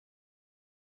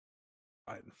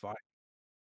Fight.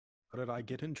 How did I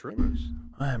get in Tremors?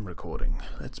 I am recording.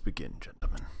 Let's begin,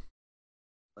 gentlemen.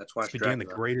 Let's Let's watch begin the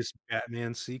Dracula. greatest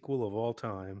Batman sequel of all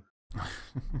time.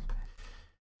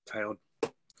 Titled.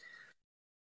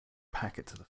 Pack it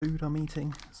to the food I'm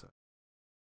eating. So.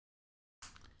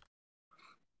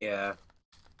 Yeah.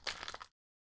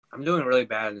 I'm doing really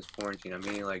bad in this quarantine. I'm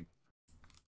eating like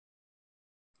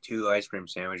 2 ice cream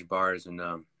sandwich bars, and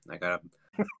I got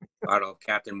a bottle of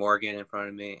Captain Morgan in front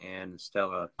of me and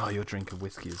Stella. Oh, you're drinking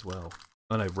whiskey as well.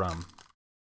 Oh no, rum.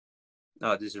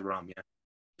 Oh, this is rum,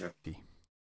 yeah. Okay.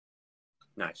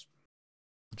 Nice.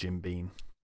 Jim Beam.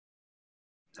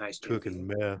 Nice. Cooking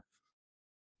meth.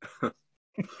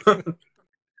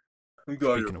 You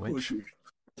guys Speaking are of which. pussies.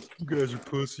 You guys are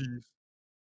pussies.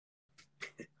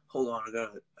 Hold on,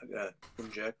 I gotta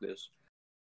inject this.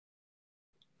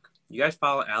 You guys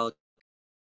follow Alec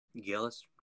Gillis?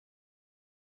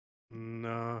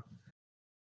 Nah.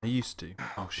 I used to.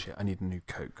 Oh shit! I need a new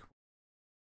Coke.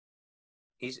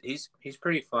 He's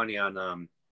pretty funny on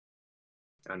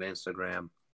Instagram.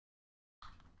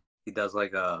 He does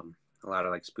like a lot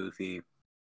of like spoofy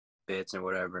bits and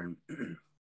whatever, and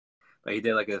but he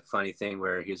did like a funny thing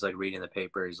where he was like reading the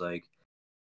paper. He's like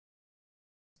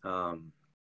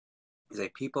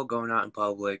people going out in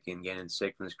public and getting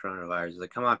sick from this coronavirus. He's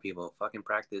like, come on, people, fucking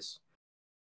practice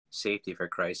safety for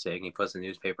Christ's sake. And he puts the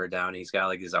newspaper down. And he's got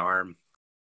like his arm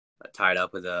tied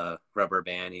up with a rubber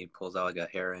band. He pulls out like a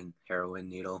heroin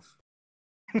needle.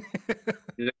 He's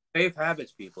like, safe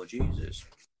habits, people. Jesus.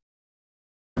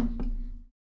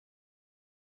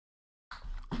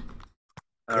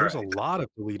 There's a lot of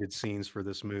deleted scenes for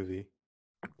this movie.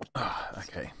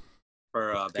 Okay.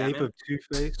 For Escape Batman? of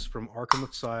Two-Face from Arkham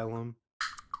Asylum.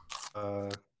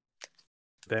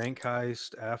 Bank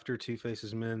heist after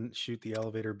Two-Face's men shoot the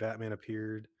elevator. Batman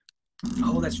appeared.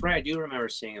 Oh, that's right. I do remember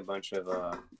seeing a bunch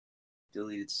of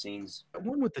deleted scenes. The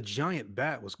one with the giant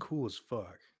bat was cool as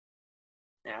fuck.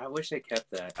 Yeah, I wish they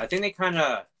kept that. I think they kind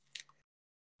of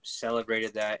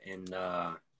celebrated that in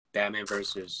Batman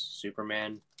versus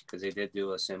Superman, because they did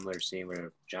do a similar scene with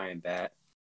a giant bat.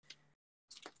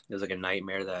 It was like a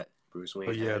nightmare that Bruce Wayne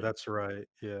Oh yeah, had. that's right.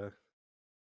 Yeah.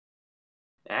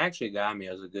 It actually got me.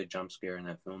 It was a good jump scare in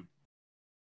that film.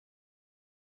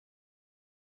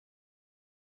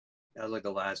 That was like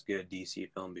the last good DC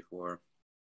film before.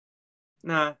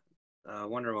 Nah,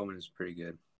 Wonder Woman is pretty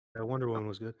good. Yeah, Wonder Woman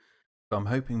was good. So I'm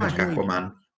hoping Like that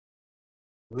Aquaman.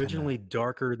 Originally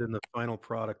darker than the final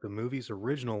product, the movie's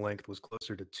original length was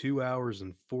closer to 2 hours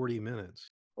and 40 minutes.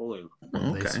 Holy.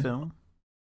 this Okay. film.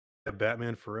 Yeah,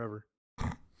 Batman Forever.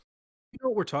 You know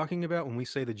what we're talking about when we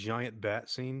say the giant bat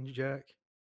scene, Jack?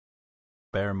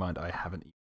 Bear in mind, I haven't.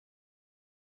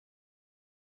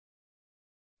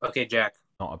 Okay, Jack.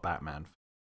 Not a Batman.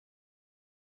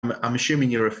 I'm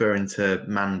assuming you're referring to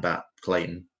Man Bat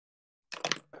Clayton.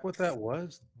 What that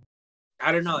was?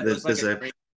 I don't know. It was There's like a-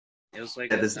 great. It was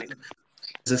like Yeah, a there's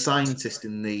a scientist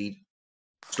in the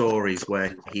stories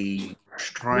where he's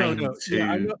trying No. to.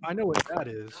 Yeah, I know what that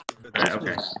is. But Right,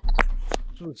 this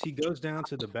okay. he goes down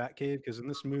to the Batcave because in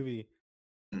this movie,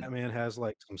 Batman has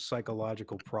like some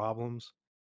psychological problems,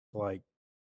 like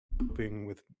coping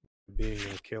with being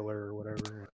a killer or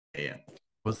whatever. Yeah.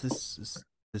 Was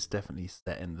this definitely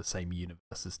set in the same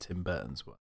universe as Tim Burton's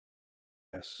one?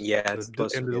 Yes. Yeah, it's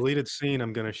supposed and to the be. deleted scene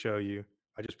I'm going to show you.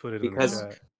 I just put it Because- in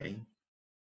the chat. Okay.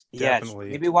 Yeah, Definitely.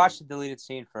 maybe watch the deleted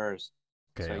scene first,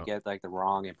 Okay. so you get like the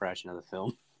wrong impression of the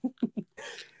film.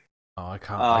 Oh, I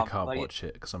can't but yeah. watch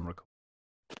it because I'm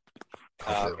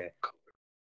recording. Okay.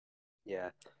 Yeah.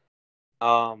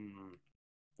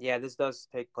 Yeah, this does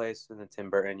take place in the Tim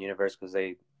Burton universe because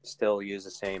they still use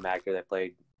the same actor that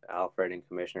played Alfred and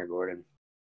Commissioner Gordon.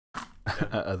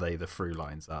 Are they the through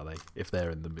lines? Are they? If they're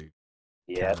in the movie.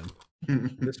 Yeah.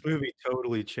 canon? This movie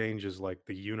totally changes like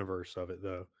the universe of it,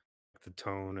 though, the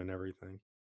tone and everything.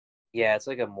 Yeah, it's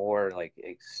like a more like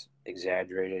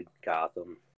exaggerated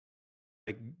Gotham.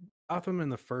 Like Gotham in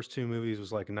the first two movies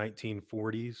was like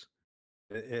 1940s,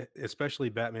 especially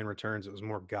Batman Returns. It was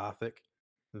more gothic.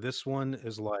 This one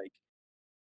is like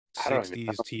I don't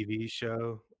even 60s TV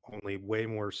show, only way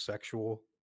more sexual.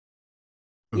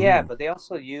 Yeah, Ooh. but they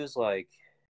also use like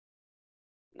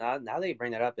now that you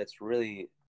bring that up, it's really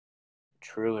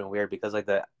true and weird because like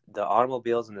the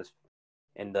automobiles in this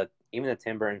and the even the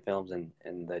Tim Burton films and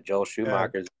the Joel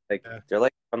Schumacher's like Yeah. they're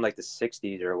like from like the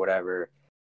 60s or whatever,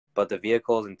 but the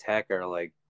vehicles and tech are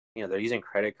like they're using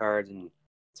credit cards and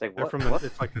it's like They're what, from what?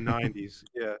 it's like the 90s.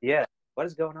 Yeah. Yeah, what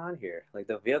is going on here? Like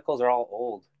the vehicles are all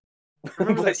old.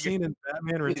 Remember that But you're- scene in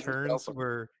Batman using Returns cell phone.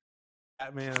 where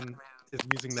Batman is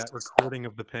using that recording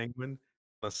of the Penguin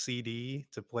a CD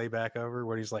to play back over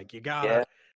where he's like, "You Yeah. gotta,"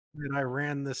 and I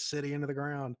ran this city into the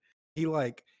ground. He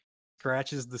like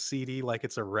scratches the CD like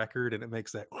it's a record, and it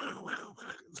makes that.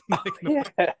 It's making a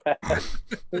Yeah.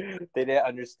 They didn't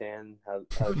understand how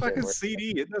shit fucking works.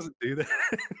 CD. It doesn't do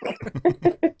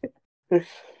that.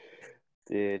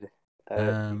 Dude,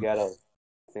 you gotta.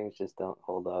 Things just don't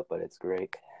hold up, but it's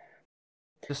great.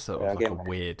 Just sort Yeah, of like a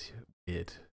weird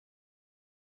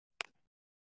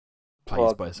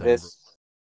plays by its own rules.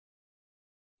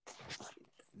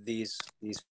 These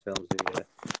films do good.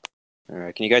 All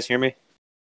right, can you guys hear me?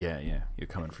 Yeah, you're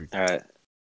coming through. All right,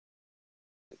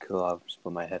 cool. I'll just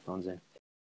put my headphones in.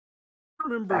 I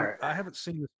remember, I haven't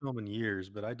seen this film in years,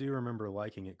 but I do remember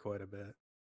liking it quite a bit.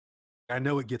 I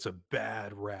know it gets a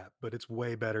bad rap, but it's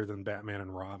way better than Batman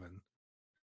and Robin.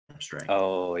 That's right.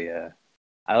 Oh yeah,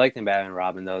 I liked in Batman and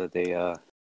Robin though that they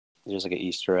there's like an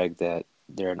Easter egg that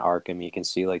they're in Arkham. You can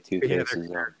see like two Yeah, faces.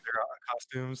 their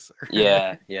costumes.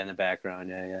 Yeah, in the background.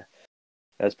 Yeah.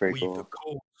 That's pretty Leave cool. the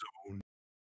cold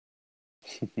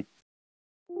zone.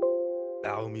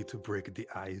 Allow me to break the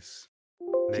ice.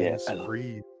 Name's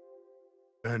free.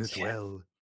 Burn it well.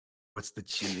 What's the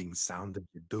chilling sound of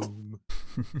your doom?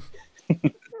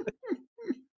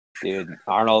 Dude,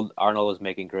 Arnold was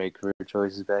making great career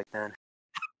choices back then.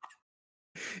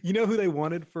 You know who they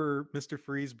wanted for Mr.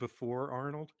 Freeze before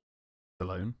Arnold?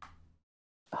 Stallone.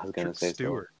 I was gonna Patrick say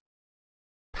Stewart.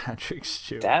 Patrick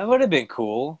Stewart. That would have been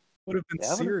cool. Would have been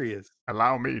serious.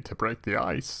 Allow me to break the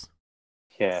ice.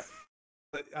 Yeah.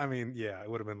 But, I mean, yeah, it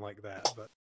would have been like that. But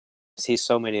See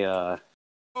so many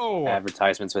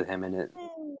advertisements with him in it.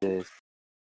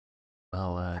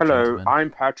 Well, hello, gentlemen, I'm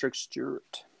Patrick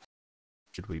Stewart.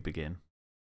 should we begin?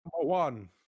 Number one,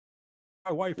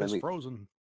 my wife Let is me- frozen.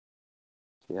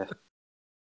 Yeah.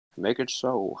 Make it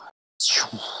so.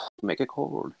 Make it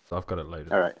cold. So I've got it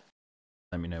loaded. All right.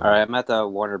 Let me know. All right, I'm at the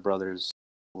Warner Brothers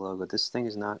logo. This thing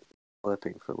is not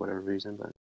flipping for whatever reason,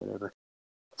 but whatever.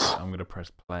 I'm going to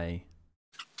press play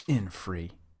in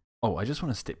 3. Oh, I just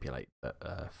want to stipulate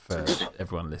that for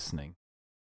everyone listening,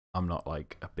 I'm not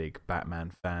like a big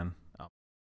Batman fan.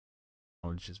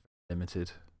 Knowledge is very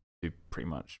limited to pretty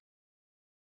much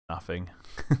nothing.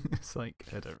 It's like,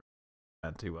 I don't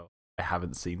understand too well. I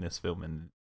haven't seen this film in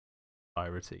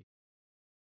entirety.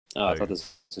 Oh, I thought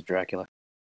this was Dracula.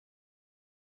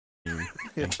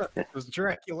 It was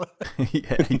Dracula.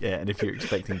 yeah, and if you're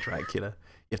expecting Dracula,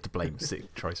 you have to blame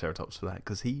sick Triceratops for that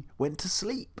because he went to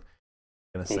sleep.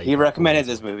 He recommended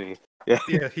this movie. Yeah,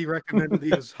 he recommended.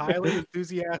 He was highly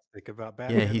enthusiastic about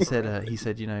Batman. Yeah, he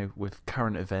said, you know, with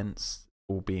current events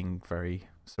all being very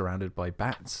surrounded by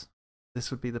bats,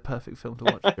 this would be the perfect film to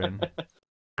watch during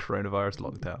coronavirus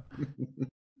lockdown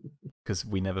because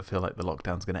we never feel like the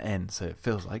lockdown's going to end, so it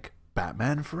feels like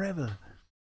Batman forever.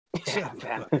 Yeah,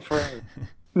 Batman forever.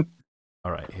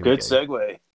 All right, here Good we go.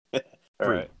 segue. All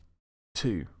 3, right.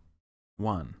 2,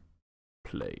 1,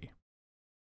 play.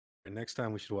 And next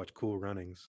time we should watch Cool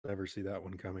Runnings. Never see that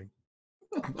one coming.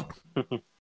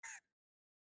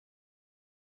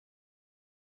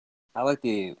 I like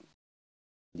the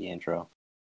intro.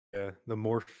 Yeah, the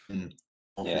morph.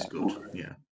 Is good.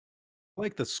 Yeah. I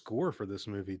like the score for this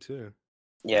movie too.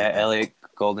 Yeah, Elliot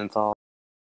Goldenthal.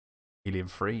 Helium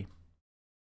 3.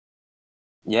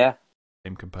 Yeah,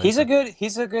 Same composer.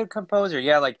 he's a good composer.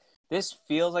 Yeah, like this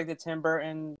feels like the Tim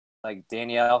Burton, like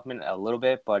Danny Elfman a little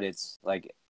bit, but it's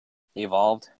like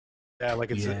evolved. Yeah,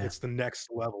 like it's the next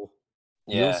level.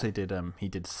 He Yeah. also did he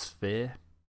did Sphere.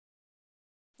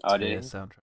 Oh, Sphere did he?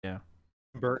 soundtrack. Yeah.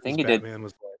 Burton's he did. Batman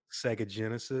was like Sega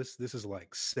Genesis. This is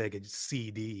like Sega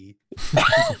CD. To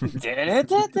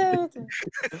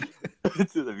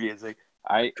the music.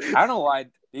 I don't know why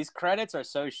these credits are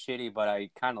so shitty, but I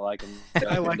kind of like them.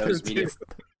 I like them too.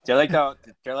 They're like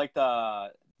the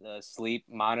sleep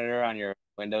monitor on your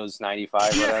Windows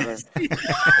 95, whatever.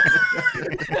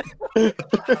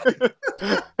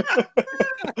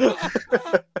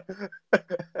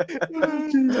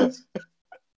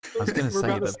 I was going to We're say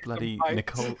about to that see bloody some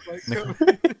Nicole fights.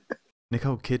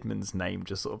 Nicole Kidman's name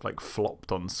just sort of like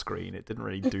flopped on screen. It didn't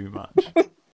really do much.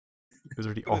 It was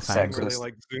really off Where angle. they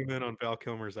like zoom in on Val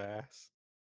Kilmer's ass.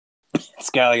 It's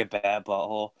got like a bad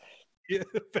butthole. Yeah,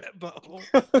 fat butthole.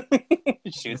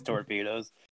 Shoots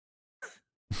torpedoes.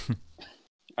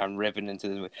 I'm ripping into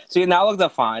this. See, now look at the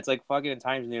font. It's like fucking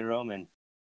Times New Roman.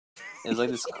 It was like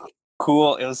this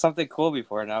cool. It was something cool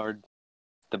before. Now we're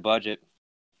the budget.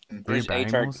 Drew There's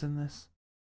Barrymore's in this.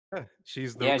 Yeah,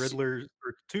 she's the Yeah, Riddler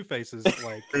or Two-Face's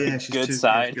like. Yeah, she's Good Two-Face's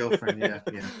side. girlfriend. Yeah.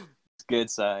 Good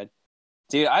side.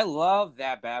 Dude, I love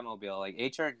that Batmobile. Like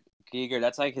H.R. Giger,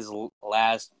 that's like his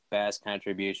last best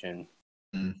contribution.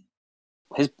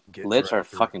 His Get lips are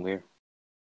Drive-Thru. fucking weird.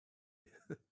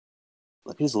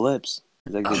 Look at his lips.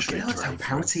 He's like, I this, just realised how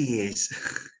pouty he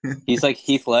is. he's like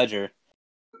Heath Ledger.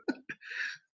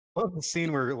 I love the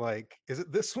scene where, like, is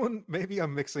it this one? Maybe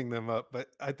I'm mixing them up, but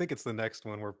I think it's the next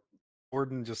one where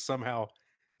Gordon just somehow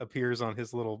appears on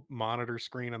his little monitor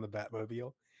screen on the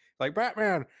Batmobile. Like,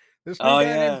 Batman, this new Oh guy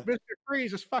named yeah, Mr.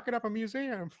 Freeze is fucking up a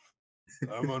museum.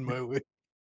 I'm on my way.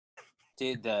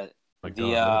 dude. My God,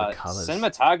 look at the colours.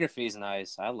 Cinematography is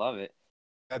nice. I love it.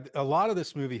 A lot of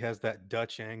this movie has that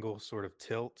Dutch angle sort of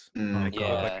tilt. my Make it look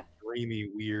like Yeah. a dreamy,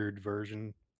 weird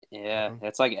version. Yeah,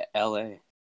 it's like L.A.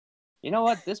 You know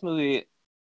what? This movie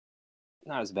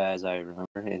not as bad as I remember.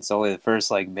 It's only the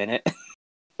first like minute.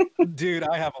 Dude,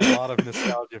 I have a lot of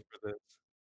nostalgia for this.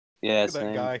 Yeah, Look at that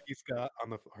same. guy he's got on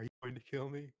the. Are you going to kill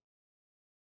me?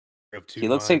 I have two He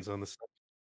looks lines like- on the.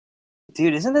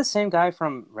 Dude, isn't the same guy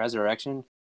from Resurrection?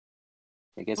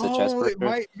 He gets a chest Oh, it burster.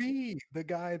 might be the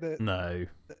guy that. No,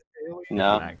 The alien.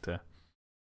 No. different actor.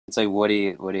 It's like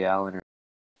Woody Allen.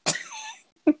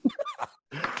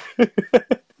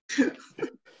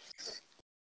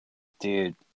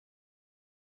 Dude,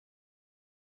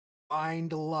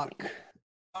 Find luck.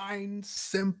 Find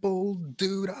simple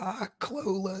doodah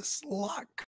clueless luck.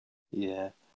 yeah.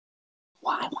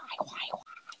 Why?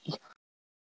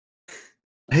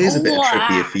 Here's a bit of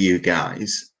trivia for you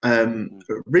guys.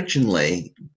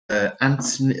 Originally,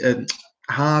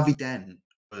 Harvey Dent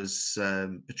was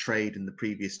portrayed in the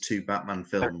previous two Batman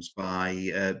films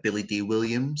by Billy D.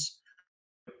 Williams.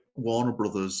 Warner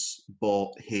Brothers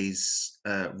bought his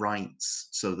rights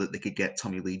so that they could get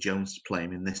Tommy Lee Jones to play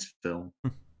him in this film.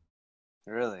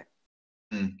 Really?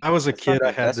 I was a That's kid. I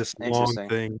fucking- had that's this long interesting.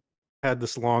 thing. Had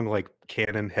this long like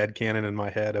head canon in my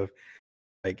head of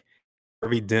like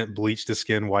Harvey Dent bleached his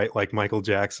skin white like Michael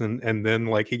Jackson, and then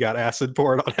like he got acid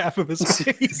poured on half of his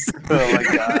face. Oh my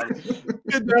God.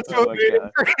 And that's Oh what my made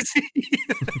God. it crazy.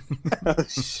 Oh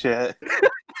shit.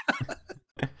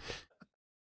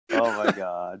 Oh my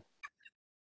God.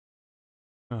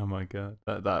 Oh my God,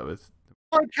 that was.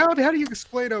 Like, how do you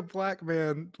explain a black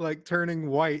man like turning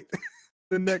white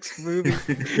the next movie?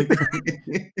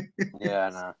 Yeah, I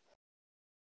know.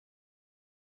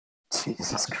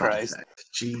 Jesus Christ.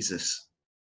 Jesus.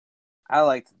 I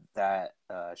liked that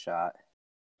shot.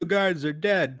 The guards are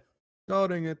dead,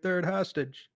 holding a third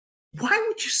hostage. Why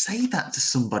would you say that to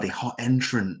somebody? Hot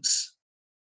entrance.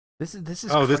 This is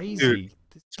Oh, this crazy. dude-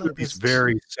 This- This movie's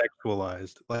very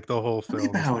sexualized, like the whole Tell me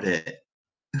film. about it.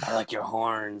 I like your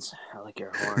horns. I like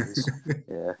your horns.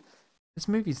 Yeah. This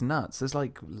movie's nuts. There's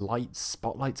like lights,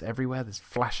 spotlights everywhere. There's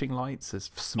flashing lights. There's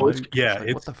Oh, smoke. it's, yeah,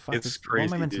 like, what the fuck it's is, what crazy,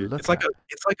 am I meant to dude. look It's like at?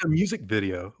 it's like a music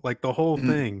video, like the whole Mhm.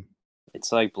 thing.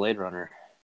 It's like Blade Runner.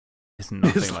 It's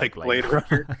nothing It's like like Blade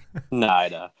Runner. No, I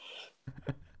know.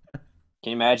 Can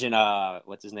you imagine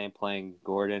what's his name playing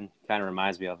Gordon? Kind of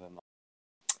reminds me of him.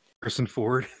 Harrison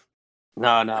Ford.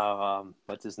 No,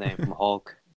 what's his name from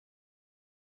Hulk?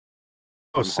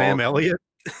 Oh, From Sam Hulk. Elliott.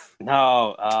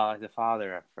 No, the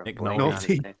father from Nick Blade Nolte. on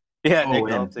his name. Yeah, Nick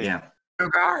him, Nolte. yeah. The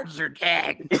guards are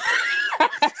dead.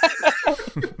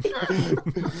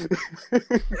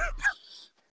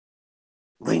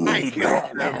 We need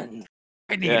killed Batman.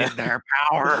 I needed Yeah. their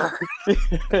power.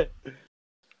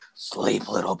 Sleep,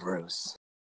 little Bruce.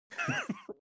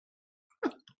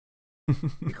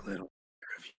 Big little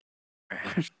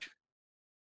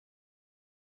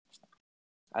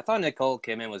I thought Nicole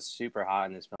Kidman was super hot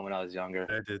in this film when I was younger.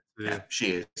 I did too. Yeah, she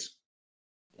is.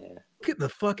 Yeah. Look at the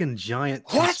fucking giant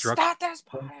Let's construction. start this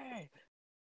party.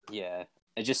 Yeah,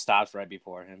 it just stops right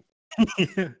before him.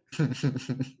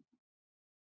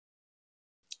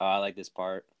 Oh, I like this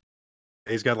part.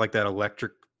 He's got like that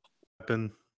electric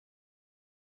weapon.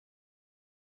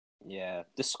 Yeah,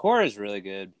 the score is really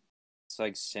good. It's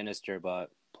like sinister but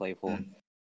playful. Mm.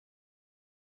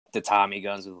 The Tommy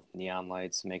guns with neon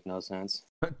lights make no sense.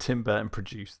 Tim Burton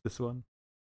produced this one.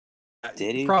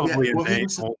 Did he? Probably Yeah, in well, he name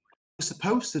was- only. was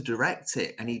supposed to direct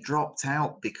it, and he dropped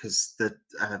out because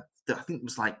I think it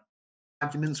was like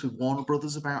arguments with Warner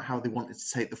Brothers about how they wanted to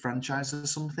take the franchise or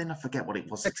something. I forget what it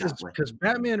was exactly. Because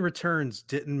Batman Returns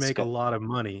didn't make a lot of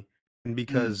money, and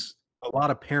because a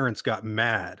lot of parents got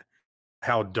mad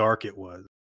how dark it was.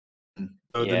 Mm.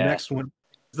 So the Yeah. next one,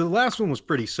 the last one was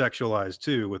pretty sexualized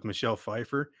too, with Michelle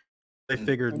Pfeiffer. They Mm.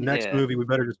 figured next Yeah. movie we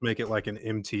better just make it like an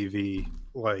MTV,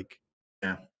 like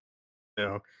Yeah. you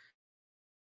know,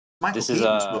 Michael This is,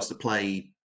 Keaton was supposed to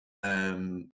play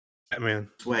Batman.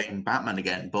 Wayne Batman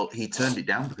again, but he turned it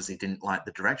down because he didn't like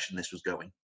the direction this was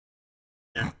going.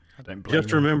 I don't blame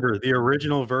Just him. remember the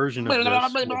original version of this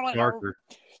was darker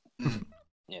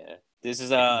Yeah, this is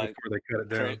before they cut it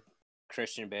down.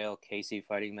 Christian Bale Casey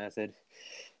fighting method.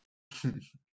 I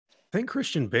think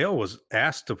Christian Bale was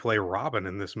asked to play Robin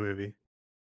in this movie.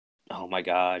 Oh my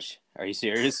gosh, are you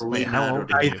serious? Wait, how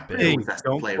old would he have been? Think, That's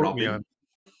don't play quote me Robin.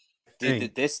 on.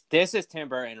 Dude, this is Tim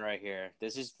Burton right here.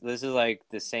 This is like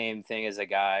the same thing as a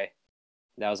guy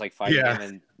that was like fighting Yeah. him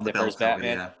in On the bell first tower,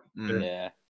 Batman. yeah. Mm. Yeah.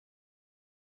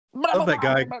 I love that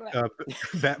guy,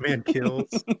 Batman Kills,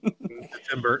 the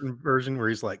Tim Burton version, where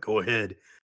he's like, "Go ahead,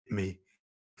 hit me."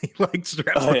 He like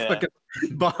straps Oh, a yeah.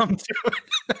 fucking bomb to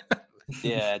it.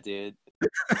 Yeah, dude.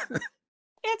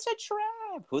 It's a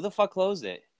trap. Who the fuck closed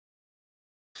it?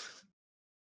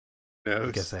 No,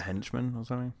 I guess a henchman or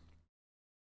something.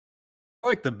 I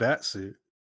like the bat suit.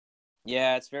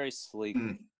 Yeah, it's very sleek.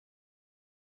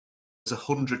 There's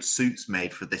 100 suits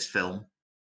made for this film,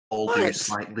 all do What?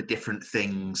 slightly different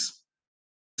things,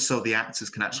 so the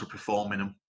actors can actually perform in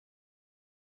them.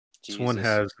 This one Jesus.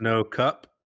 has no cup.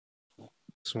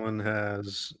 This one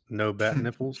has no bat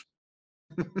nipples.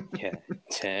 Yeah.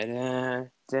 Ta-da,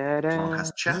 This one ta-da.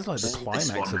 has This is like the chaps. climax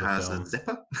This one of the has film. a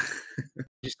zipper. Did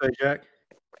you say, Jack?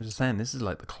 I'm just saying, this is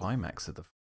like the climax of the.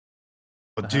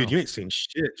 Oh, dude, you ain't seen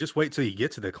shit. Just wait till you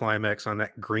get to the climax on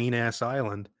that green ass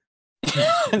island. The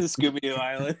Scooby-Doo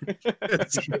Island.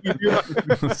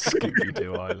 Scooby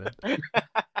Doo Island.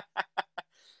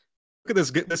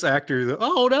 Look at this actor.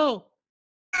 Oh no!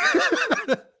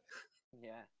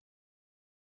 Yeah.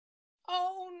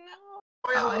 Oh no!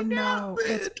 Oh no!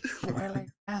 It's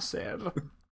boiling acid.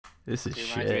 This is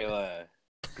It reminds me shit. of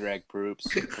Greg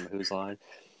Proops from Who's Line.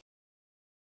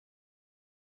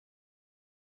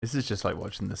 This is just like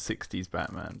watching the '60s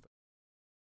Batman.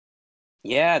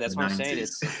 Yeah, that's The what I'm saying. 90s.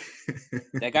 It's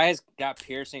that guy has got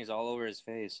piercings all over his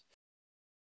face.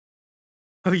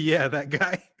 Oh yeah, that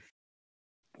guy.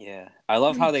 Yeah, I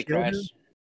love how they Killed him? crash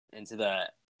into the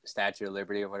Statue of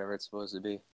Liberty or whatever it's supposed to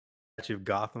be. Statue of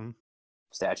Gotham.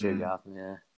 Statue of Mm. Gotham,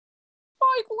 yeah.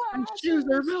 My shoes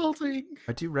are melting.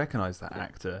 I do recognize that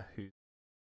actor who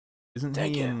isn't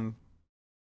Thank he you. in.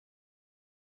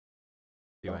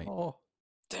 Wait, Oh.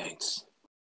 Thanks.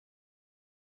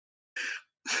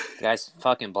 The guy's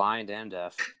fucking blind and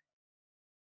deaf.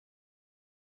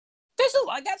 This is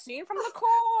like that scene from The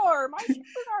Core. My shoes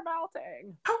are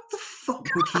melting. How the fuck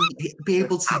would he be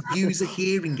able to use a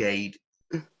hearing aid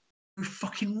with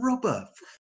fucking rubber?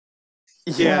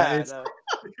 Yeah, it's-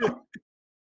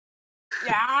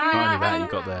 Yeah.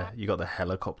 not only that, you got the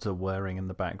helicopter whirring in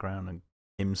the background and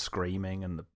him screaming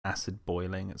and the acid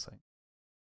boiling. It's like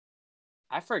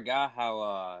I forgot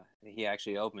how he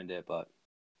actually opened it, but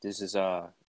this is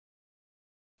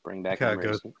bring back How it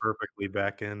memories. goes perfectly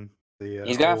back in the.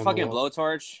 He's got hole a in the fucking wall.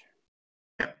 blowtorch.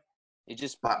 Yep. It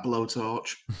just Black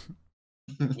blowtorch.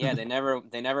 yeah, they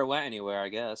never went anywhere, I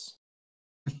guess.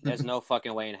 There's no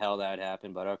fucking way in hell that would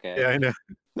happen, but okay. Yeah, I know.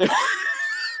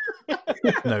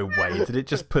 no way. Did it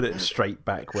just put it straight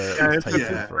back where it Yeah, was it's taken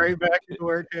yeah. from? right back to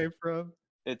where it came from.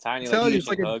 The tiny I'm telling you, like it's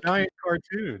like a hook. giant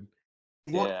cartoon.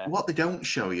 Yeah. What they don't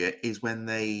show you is when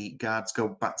the guards go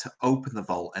back to open the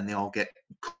vault and they all get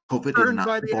covered in Burned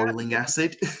by that the boiling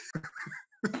acid.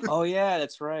 Oh yeah,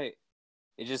 that's right.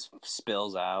 It just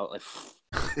spills out like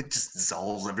It just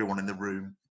dissolves everyone in the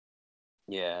room.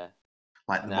 yeah.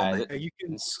 Like the Nah, mummy. Yeah, you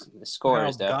can. The score How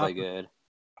is definitely Gotham- good.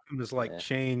 Gotham is like Yeah.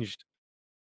 changed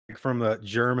from the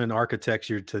German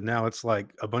architecture to now it's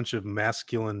like a bunch of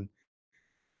masculine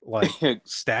like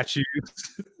statues.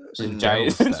 And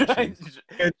giant, devil statues.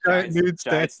 And giant nude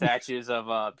giant statues. statues of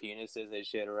penises and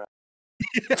shit around.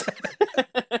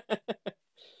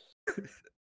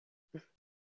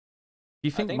 Do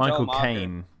you think think Michael Joel Mocker-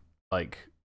 Caine like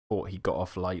thought he got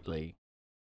off lightly?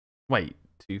 Wait,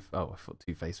 I thought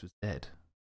Two-Face was dead.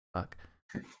 Fuck.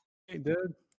 He did.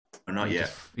 Oh, not he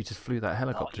yet. He just flew that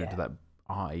helicopter into yeah. that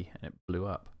eye and it blew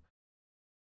up.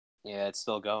 Yeah, it's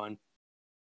still going.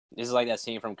 This is like that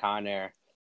scene from Con Air.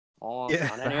 Oh, Yeah.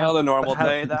 on any other normal how-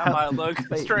 day, that how- might look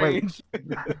wait, strange.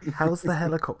 How's the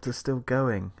helicopter still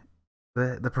going?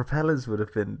 The propellers would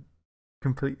have been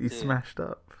completely Yeah. smashed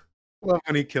up. Love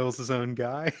when he kills his own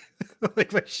guy,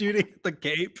 like by shooting at the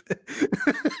cape.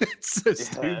 It's so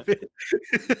Yeah. stupid.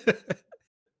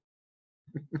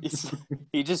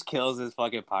 He just kills his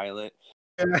fucking pilot.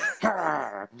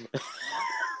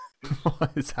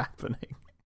 What is happening?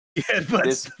 He headbutts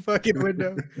This- the fucking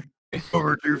window.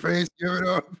 Over to your face, give it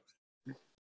up.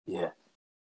 Yeah.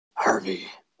 Harvey.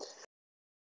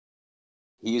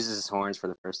 He uses his horns for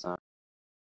the first time.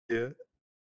 Yeah.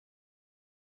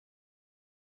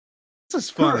 This is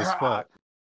fun as fuck.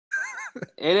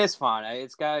 It is fun.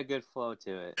 It's got a good flow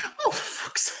to it. Oh, for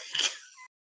fuck's sake.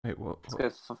 Wait, what? It's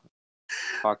good.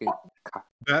 Fucking.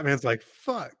 Batman's like,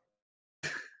 fuck.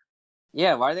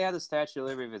 Yeah, why do they have the Statue of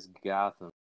Liberty if it's Gotham?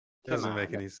 Doesn't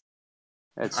make any sense.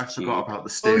 That's I cheap. forgot about the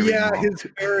Oh steering yeah, wheel. his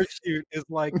parachute is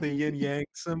like the yin yang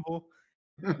symbol.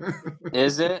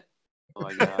 Is it? Oh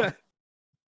my god.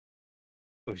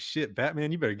 Oh shit,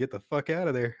 Batman, you better get the fuck out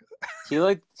of there. He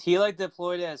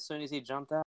deployed it as soon as he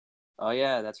jumped out. Oh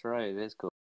yeah, that's right. It is cool.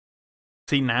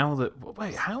 See now that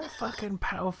wait, how fucking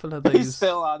powerful are He's those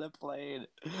still on the plane.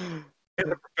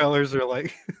 And the propellers are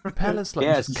like propellers? Like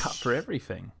Yeah, just cut for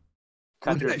everything.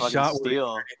 cut look through at that fucking shot where he's steel.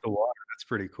 underneath the water. That's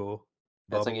pretty cool.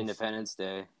 That's like Bubbles. Independence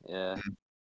Day. Yeah.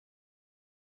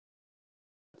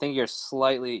 I think you're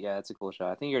slightly. Yeah, it's a cool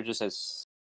shot. I think you're just as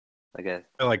like a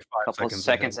They're like 5 couple seconds.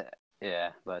 seconds. Yeah,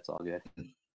 but it's all good.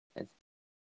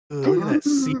 Look at that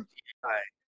CGI.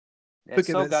 It's Look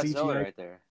so at that Godzilla CGI. right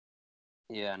there.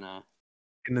 Yeah, no.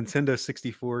 A Nintendo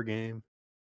 64 game.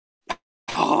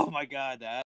 Oh my god,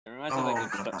 that it reminds me of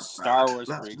like the Star Wars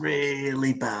That's prequels.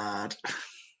 really bad.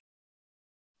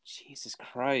 Jesus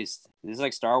Christ, these are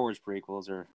like Star Wars prequels,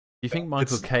 or Do you think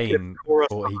Michael It's- Caine it's-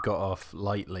 thought he got off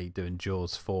lightly doing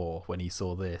Jaws 4 when he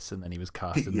saw this, and then he was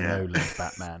cast in Yeah. the Nolan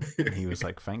Batman, and he was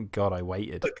like, "Thank God I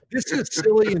waited." Look, this is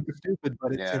silly and stupid,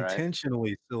 but it's Yeah, right.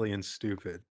 intentionally silly and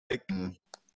stupid. Like, Mm.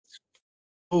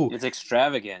 oh, it's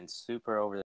extravagant, super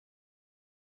over the.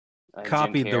 Jim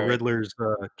copied the Carrey. Riddler's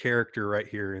character right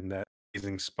here in that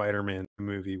Amazing Spider-Man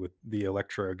movie with the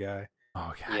Electro guy. Oh,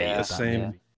 I Yeah. hated The that same.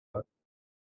 movie.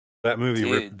 That movie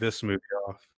Dude. ripped this movie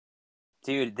off.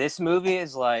 Dude, this movie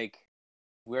is like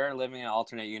we're living in an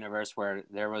alternate universe where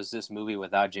there was this movie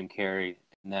without Jim Carrey,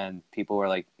 and then people were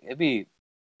like, it'd be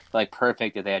like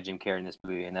perfect if they had Jim Carrey in this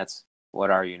movie, and that's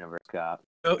what our universe got.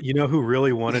 Oh, you know who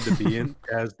really wanted to be in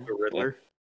as the Riddler?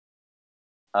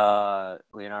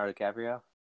 Leonardo DiCaprio,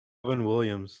 Robin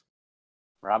Williams.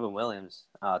 Robin Williams,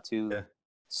 two Yeah.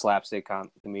 slapstick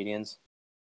comedians.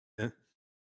 Yeah.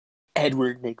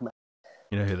 Edward Nygma.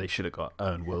 You know who they should have got?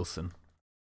 Owen Wilson.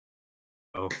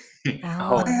 Oh,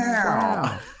 Oh.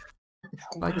 Wow.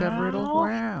 Like that Riddle?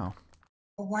 Wow.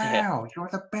 Wow, you're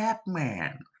the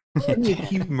Batman.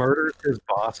 he murders his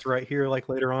boss right here, like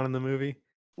later on in the movie.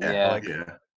 Yeah, like-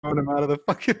 Yeah. Throwing him out of the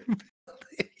fucking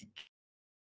building.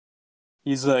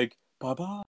 he's like bye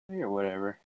bye or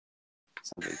whatever.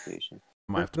 It's on vacation.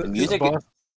 Might have to The put music- boss,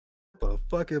 what the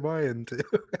fuck am I into?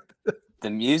 The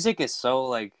music is so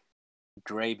like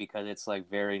great because it's like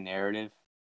very narrative.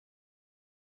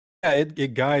 Yeah,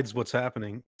 it guides what's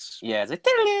happening. It's- Yeah, it's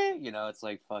like you know, it's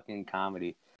like fucking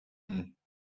comedy. Mm.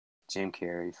 Jim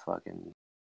Carrey, fucking.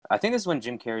 I think this is when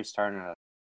Jim Carrey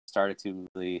started to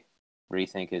really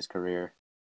rethink his career,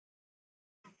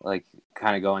 like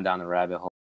kind of going down the rabbit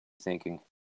hole, thinking.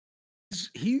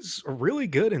 He's really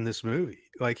good in this movie.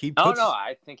 Like he Oh puts, no,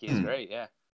 I think he's Hmm. great. Yeah.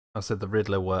 I said the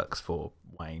Riddler works for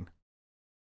Wayne.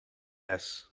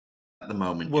 yes. At the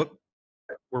moment. What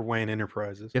we're Wayne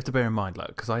Enterprises. You have to bear in mind, like,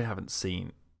 because I haven't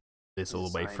seen this He's all a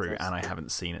the way through, scientist. and I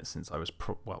haven't seen it since I was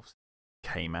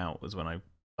came out was when I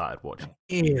started watching.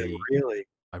 Yeah, TV. really.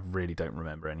 I really don't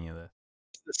remember any of this.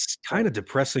 This kind of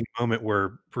depressing moment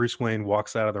where Bruce Wayne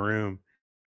walks out of the room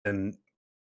and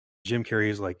Jim Carrey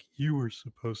is like, "You were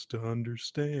supposed to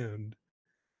understand."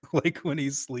 Like when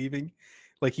he's leaving,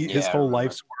 like his Yeah, I whole remember.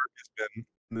 life's work has been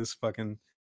in this fucking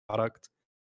product.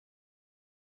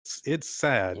 It's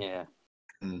sad. Yeah.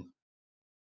 Mm.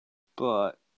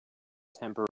 But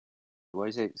temper. What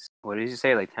is it? What did you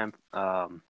say? Like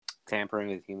tampering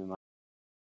with human mind.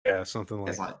 Yeah, something like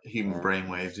It's like human Yeah.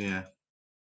 brainwaves, yeah.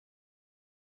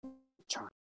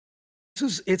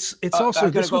 this is it's I'm also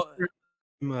gonna this was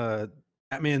go-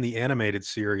 Batman the animated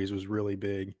series was really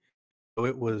big. So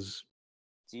it was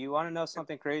Do you want to know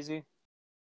something crazy?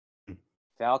 Hmm.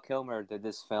 Val Kilmer did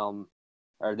this film,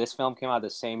 or this film came out the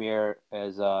same year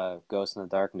as Ghost in the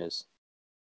Darkness.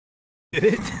 did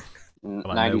it?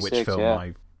 But I know which 96,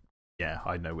 film yeah.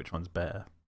 I know which one's better.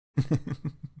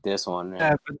 This one, Yeah,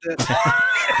 yeah. but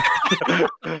that,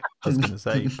 I was going to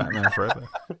say Batman Forever.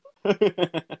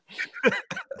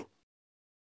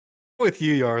 with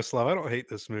you, Yaroslav, I don't hate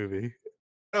this movie.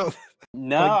 Oh,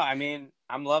 No, Like- I mean,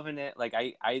 I'm loving it. Like,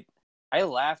 I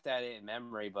laughed at it in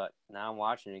memory, but now I'm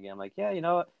watching it again. I'm like, yeah, you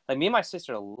know what? Like, me and my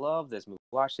sister love this movie.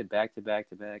 Watched it back to back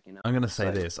to back, you know? I'm going to say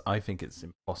Like- this. I think it's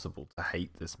impossible to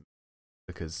hate this movie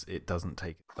because it doesn't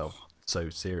take itself so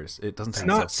serious. It doesn't take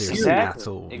not itself seriously serious. at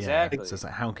all. Exactly. Yeah. It's just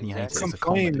like, how can you hate it? Exactly. It's a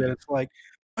complain comedy. that it's like,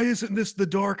 why isn't this the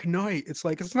Dark Knight? It's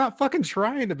like it's not fucking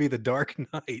trying to be the Dark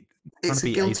Knight. It's to a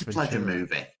be guilty Ace pleasure Ventura.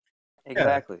 movie.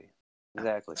 Exactly.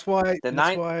 Exactly. That's why. The That's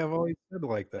nine- why I've always said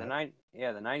like The that.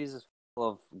 the 90s is full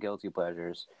of guilty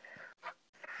pleasures.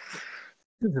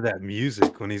 Listen to that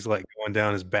music when he's like going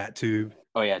down his bat tube.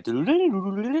 Oh yeah.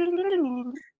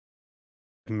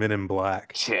 Men in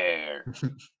Black. Chair.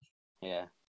 Yeah.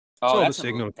 Saw Oh, the that's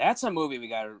signal. that's a movie we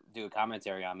got to do a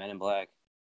commentary on. Men in Black.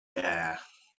 Yeah.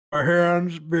 My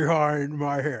hands behind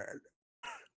my head.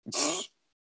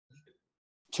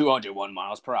 201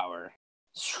 miles per hour.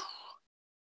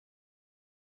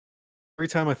 Every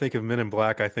time I think of Men in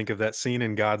Black, I think of that scene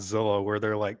in Godzilla where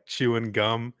they're like chewing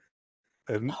gum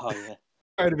and Oh yeah.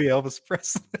 trying to be Elvis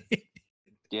Presley.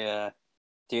 Yeah.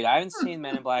 Dude, I haven't seen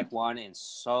Men in Black 1 in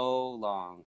so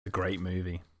long. A great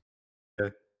movie.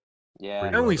 Yeah. I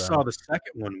Really only well saw done. the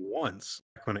second one once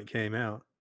when it came out.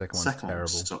 Second one's Second one terrible.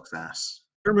 sucks ass.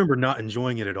 I remember not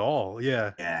enjoying it at all.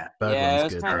 Yeah. Yeah. Third Yeah, it one's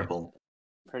was good. kind Though. of Terrible.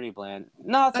 pretty bland.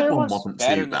 No, Second third one one's wasn't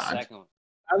better too than the bad. second one.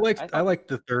 I thought- liked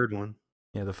the third one.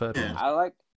 Yeah, the third Yeah. one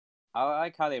was I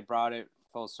like how they brought it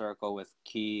full circle with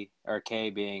K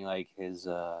being like his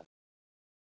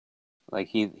like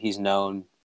he's known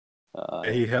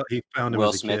He found him Will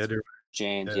as a Smith, kid.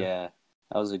 James, Yeah. yeah.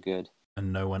 That was a good.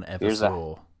 and no one ever Here's a-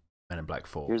 saw Men in Black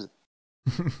 4. Here's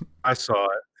I saw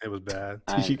it. It was bad.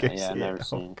 Did you go yeah, see I've never it?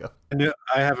 seen Oh, it. God.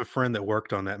 I have a friend that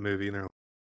worked on that movie, and they're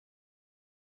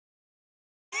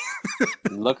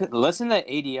Listen to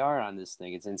ADR on this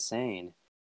thing. It's insane.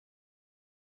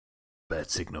 Bad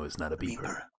signal is not a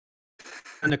beeper.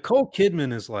 and Nicole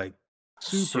Kidman is like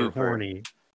super Super. horny.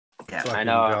 Yeah. Fucking I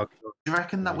know. Val- Do you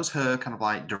reckon that was her kind of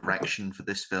like direction for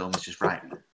this film? It's just right.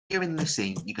 You're in this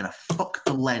scene. You're gonna fuck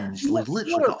the lens. You've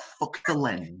literally got to fuck the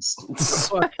lens. What's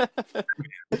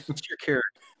your character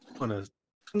on a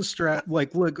strap?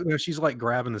 Like, look, she's like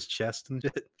grabbing his chest and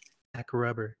shit. Back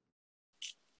rubber.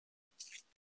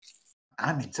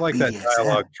 I'm It's into like that BDSM.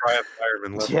 dialogue. Triumph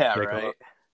fireman. Let Yeah, me take right. off.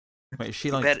 Wait, is she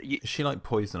You like better- you- is she like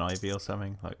Poison Ivy or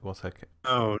something? Like, what's her?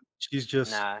 No, she's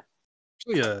just Nah.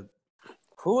 actually a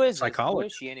Who is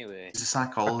Psychologist. she anyway? He's a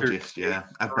psychologist, yeah.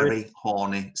 A Dr. very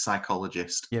horny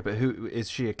psychologist. Yeah, but who is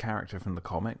she? A character from the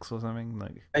comics or something?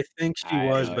 Like, I think she I have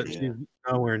was, no but idea. she's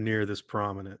nowhere near this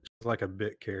prominent. She's like a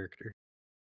bit character.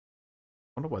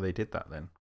 I wonder why they did that then.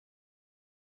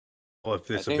 Well, if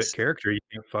it's a think bit s- character, you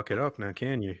can't fuck it up now,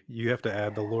 can you? You have to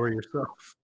add the lore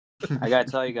yourself. I gotta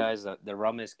tell you guys, the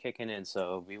rum is kicking in,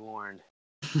 so be warned.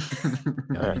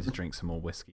 Yeah, I need to drink some more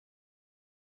whiskey.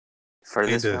 For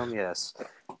Need this to- film, yes.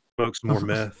 Smoke some more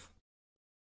meth.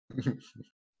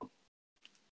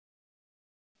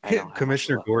 I don't have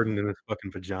Commissioner much Gordon in his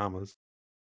fucking pajamas.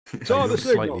 So Oh, you're the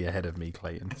signal. slightly ahead of me,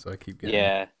 Clayton. So I keep left. getting.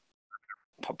 Yeah.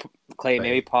 Clay,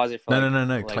 maybe pause it for No, like,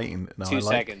 like Clayton. No, 2 I like.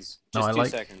 seconds. no, Just I 2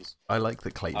 like- seconds. I like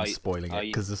that Clayton's you- spoiling it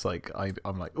you- because it's like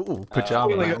I'm like, ooh,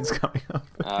 pajama like- man's coming up.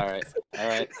 All right.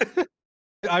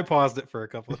 I paused it for a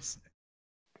couple of seconds.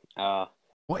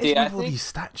 What is See, I with all think- these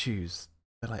statues?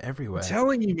 They're like everywhere. I'm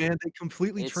telling you, man, they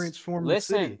completely It's- transformed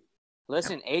listen, the city.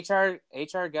 Listen,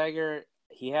 H.R. Geiger,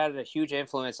 he had a huge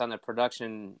influence on the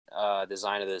production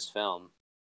design of this film.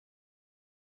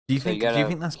 do you So think? you Do you gotta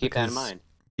think that's keep that in because? mind.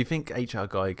 Do you think H.R.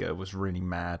 Geiger was really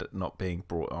mad at not being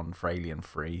brought on for Alien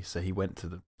 3, so he went to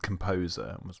the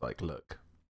composer and was like, "Look,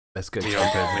 let's go take over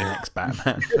the next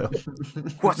Batman film."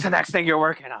 What's the next thing you're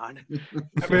working on?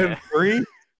 Batman 3?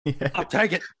 Yeah. I'll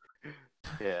take it.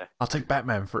 Yeah. I'll take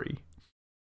Batman 3.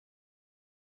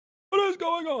 What is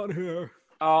going on here?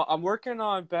 I'm working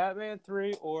on Batman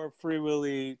 3 or Free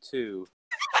Willy 2.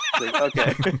 Like,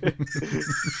 okay.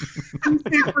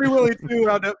 Free Willy 2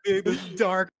 wound up being this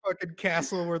dark fucking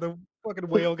castle where the fucking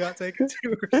whale got taken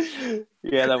to.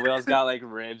 Yeah, the whale's got like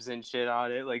ribs and shit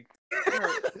on it. Like,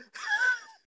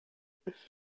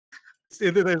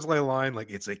 And then there's like a line like,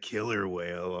 it's a killer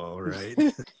whale, all right.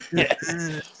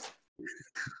 yes.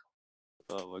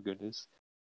 Oh my goodness.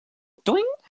 Doing.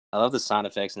 I love the sound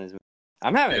effects in this movie.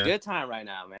 I'm having Yeah. a good time right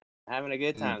now, man. Having a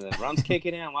good time. The rum's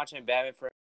kicking in. I'm watching Batman for.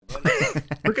 Look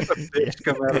at the fish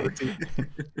come out of the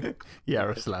TV.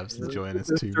 Yaroslav's enjoying us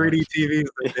The too 3D much. TVs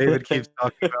that David keeps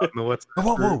talking about in the what's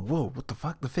Oh, whoa! What the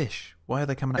fuck? The fish? Why are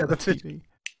they coming Yeah, out of the the fish. TV?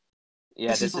 Yeah,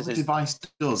 This is this what is the his. device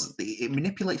does. It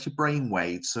manipulates your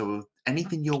brainwaves, so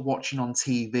anything you're watching on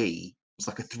TV is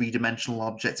like a three-dimensional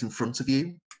object in front of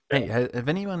you. Hey, have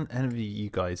any of you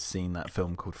guys seen that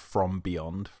film called From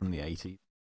Beyond from the 80s?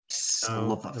 I No,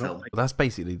 love that I don't film. Well, that's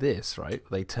basically this, right?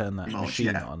 They turn that Pretty much, machine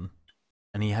yeah. on,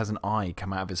 and he has an eye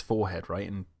come out of his forehead, right?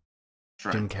 And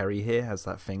Right. Jim Carrey here has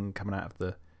that thing coming out of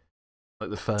the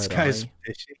This third guy's eye.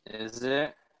 fishy. Is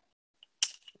it?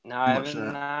 No, I Much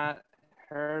haven't not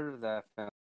heard of that film.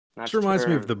 Not This reminds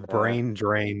me sure of the brain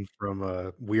drain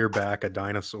from We're Back, a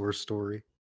Dinosaur Story.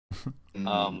 Oh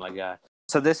Mm. my god!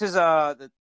 So this is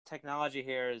the technology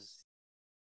here is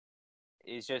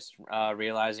just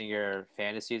realizing your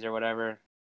fantasies or whatever.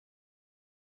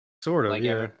 Sort of, Like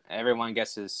yeah. everyone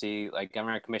gets to see. Like I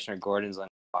remember Commissioner Gordon's on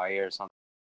fire or something.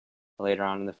 later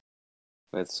on in the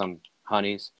with some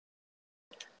honeys.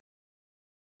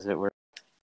 Does it work?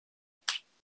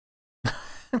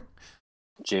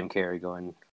 Jim Carrey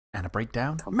going And a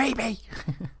breakdown? Maybe!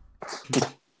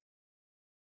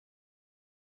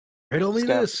 Riddle me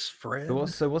Scott. this, friend.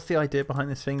 So what's the idea behind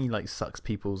this thing? He like sucks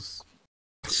people's...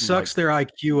 Sucks their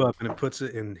IQ up and it puts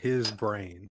it in his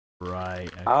brain.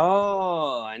 Right. Okay.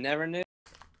 Oh, I never knew.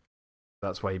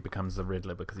 That's why he becomes the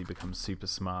Riddler, because he becomes super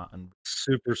smart and...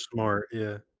 Super smart,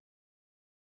 yeah.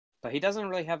 But he doesn't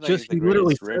really have like Just the he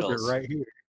literally greatest says it riddles. right here.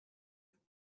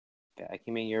 Back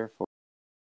in year 4.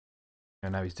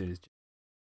 And now he's doing his...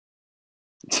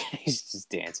 He's just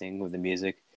dancing with the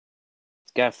music.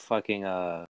 He's got fucking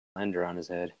blender on his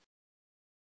head.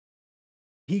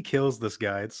 He kills this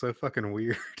guy. It's so fucking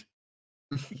weird.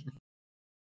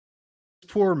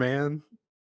 Poor man.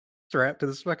 Strapped to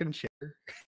this fucking chair.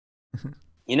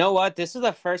 You know what? This is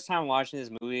the first time watching this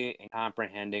movie and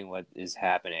comprehending what is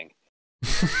happening.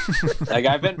 Like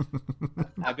I've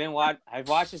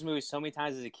watched this movie so many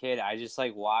times as a kid. I just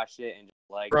like watched it and just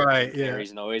like Right, yeah.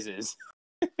 Carrie's noises.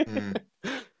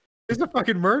 He's a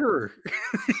fucking murderer.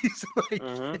 He's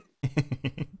like,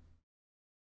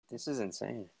 This is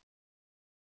insane.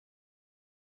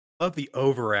 I love the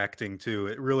overacting too.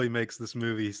 It really makes this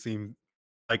movie seem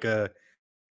like a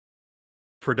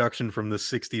production from the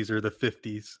 60s or the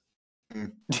 50s.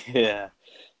 Yeah.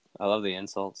 I love the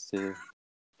insults too.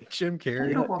 Jim Carrey.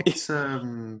 You know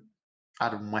what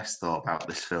Adam West thought about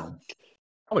this film?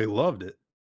 Oh, he loved it.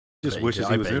 Just I wishes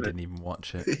bet he was in it. didn't even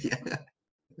watch it. Yeah.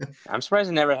 I'm surprised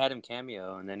I never had him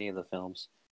cameo in any of the films.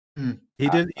 He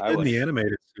did. He I did in the wish.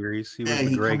 animated series. He was Yeah, the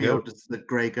he Gray cameoed Ghost. as the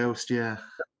Grey Ghost, yeah.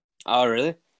 Oh,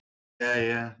 really?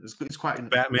 Yeah. It's quite an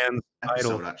Batman's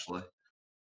episode, idol. actually.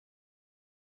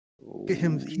 Look at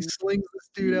him. He slings this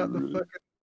dude out the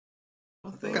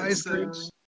fucking skyscraper.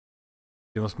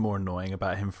 You know what's more annoying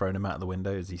about him throwing him out the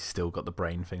window is he's still got the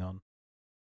brain thing on.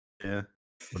 Yeah.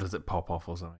 Or does it pop off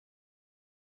or something?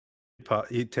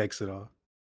 He takes it off.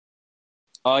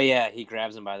 Oh yeah, he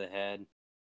grabs him by the head.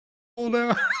 Oh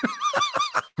no.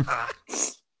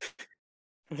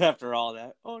 After all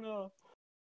that. Oh no.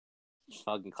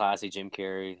 Fucking classy Jim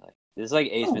Carrey. Like this is like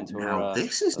Ace Ventura. Now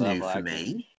this is new level for acting.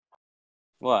 me.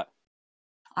 What?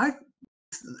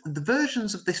 The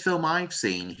versions of this film I've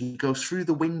seen, he goes through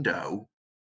the window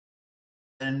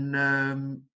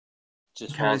and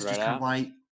Just Carrey's falls right just kind out? of like,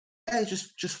 yeah,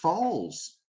 just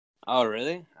falls. Oh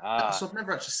really? So I've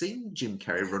never actually seen Jim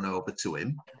Carrey run over to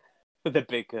him. With the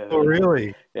big Oh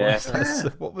really? Yeah.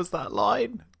 What was that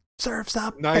line? Surf's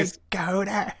up, Nice. go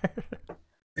there.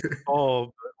 Oh,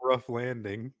 but rough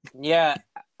landing. Yeah.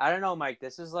 I don't know, Mike.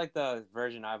 This is like the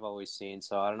version I've always seen,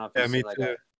 so I don't know if Yeah, you've me seen like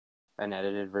too. an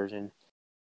edited version.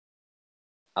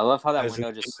 I love how that As window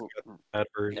in, just That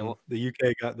version. will- The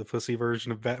UK got the pussy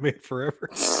version of Batman Forever.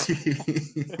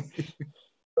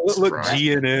 Look, Look,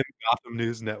 GNN, Gotham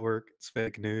News Network. It's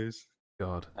fake news.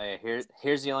 God. Oh, yeah,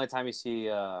 here's the only time you see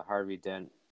Harvey Dent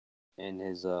in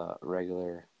his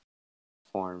regular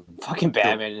form. Fucking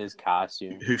Batman in his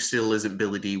costume. Who still isn't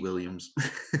Billy D. Williams?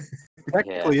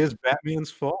 Technically, is Batman's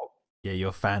fault. Yeah,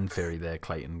 your fan theory there,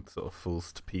 Clayton, sort of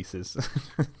falls to pieces.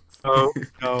 No.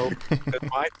 Because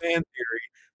my fan theory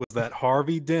was that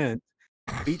Harvey Dent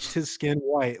bleached his skin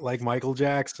white like Michael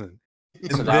Jackson.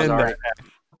 And So that was then already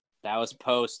that was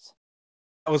post.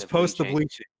 that was the post the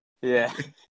bleaching. bleaching.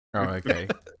 Yeah. Oh, okay.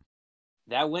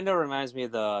 That window reminds me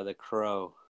of the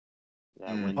Crow.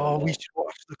 That window. Oh, we there. should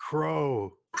watch The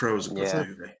Crow. Crow's a good Yeah.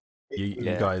 movie. You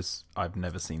Yeah. guys, I've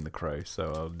never seen The Crow,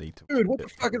 so I'll need to. Dude, what the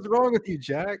fuck is wrong with you,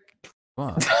 Jack?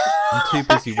 What? I'm too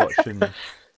busy watching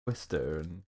Twister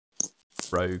and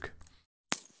Rogue.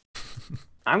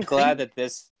 I'm glad that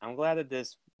this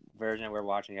version we're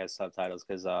watching has subtitles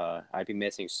because I'd be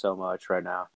missing so much right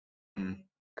now.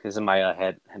 Because my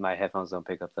headphones don't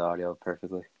pick up the audio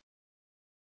perfectly.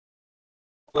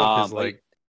 Love his but- like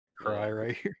cry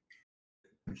right here.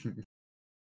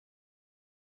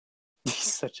 He's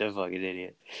such a fucking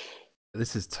idiot.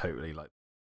 This is totally like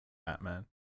Batman.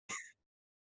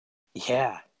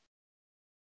 Yeah.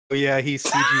 Oh yeah, he's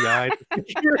CGI'd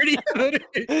security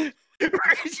footage.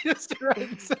 We're just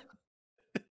right.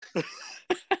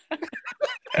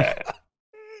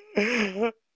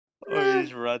 Oh, he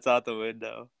just runs out the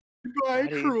window. By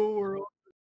Daddy. cruel world.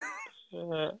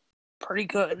 Pretty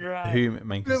cut and dry. Who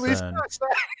main At least concern? that's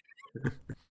not-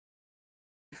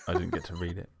 I didn't get to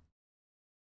read it.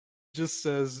 just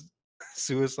says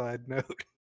suicide note.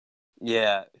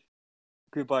 Yeah.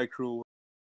 Goodbye, cruel.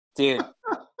 Dude,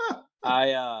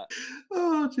 I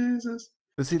Oh Jesus!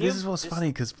 But see, this Him is what's just- funny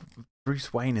because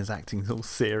Bruce Wayne is acting all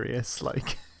serious,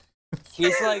 like.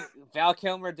 he's like Val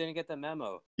Kilmer didn't get the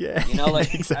memo. Yeah, You know,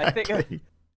 like exactly.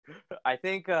 I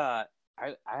think I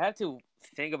have to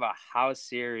think about how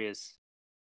serious.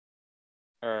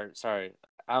 Or sorry,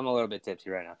 I'm a little bit tipsy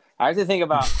right now. I have to think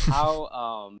about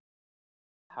how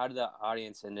the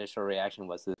audience initial reaction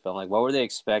was to the film. Like, what were they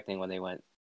expecting when they went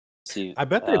to see? I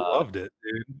bet they loved it,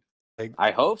 dude. Like,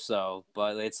 I hope so,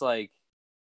 but it's like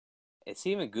it's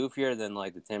even goofier than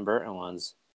like the Tim Burton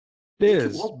ones. it It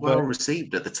is, was but well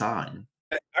received at the time.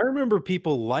 I remember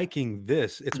people liking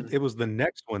this. Mm. It was the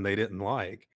next one they didn't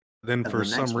like. Then And for the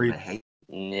next some one they reason, hate.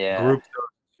 Yeah, grouped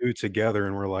those two together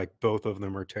and were like, both of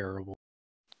them are terrible.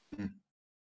 Mm.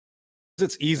 'Cause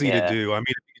it's easy to Yeah. do. I mean,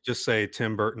 if you could just say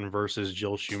Tim Burton versus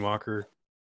Joel Schumacher.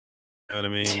 You know what I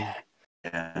mean? Yeah,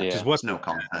 Yeah. there's What's no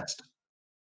contest.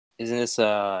 Isn't this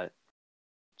the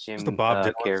Jim Bob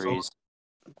Dylan Carrey's?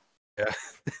 Yeah.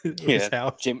 His Yeah,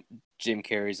 house. Jim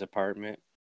Carrey's apartment.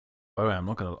 Oh, I'm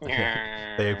not gonna.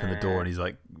 They open the door and he's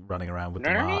like running around with the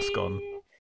mask on.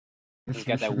 He's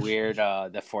got that weird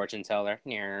the fortune teller.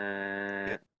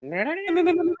 Yeah. I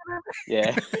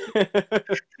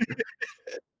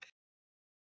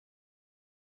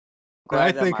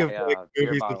Glad that think my of like beer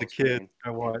movies with the bottle's kids green. I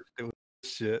watched. It was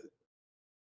shit.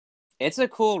 It's a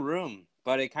cool room,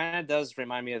 but it kind of does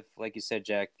remind me of, like you said,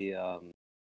 Jack, the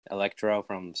Electro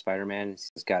from Spider-Man.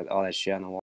 He's got all that shit on the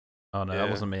wall. Oh no, Yeah. that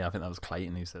wasn't me. I think that was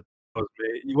Clayton who said.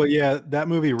 Well, yeah, that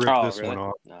movie ripped Oh, this really? one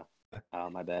off. No. Oh,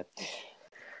 my bad.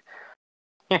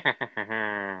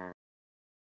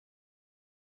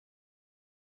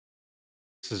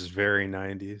 This is very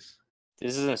 90s.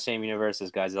 This is in the same universe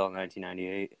as Godzilla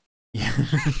 1998. Yeah.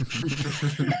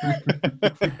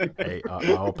 Hey,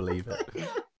 I'll believe it.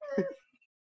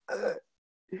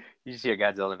 You see a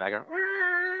Godzilla in the background.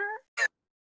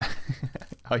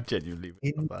 I genuinely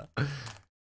would love that.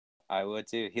 I would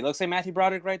too. He looks like Matthew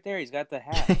Broderick right there. He's got the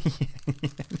hat.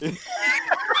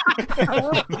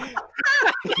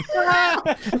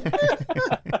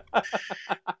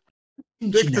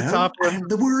 Dick the top one. I'm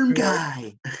the worm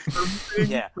guy.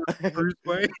 Yeah. Bruce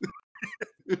Wayne.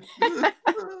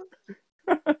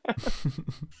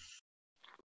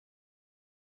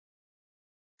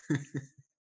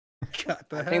 Got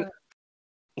the I hat. think,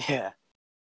 yeah.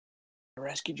 I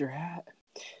rescued your hat.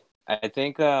 I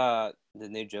think the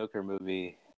new Joker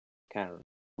movie kind of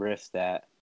riffs that,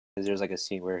 because there's like a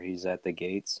scene where he's at the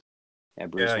gates.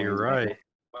 And Bruce Yeah, Wayne's you're back right. there.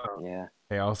 Wow. Yeah.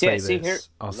 Hey, I'll say see this. here.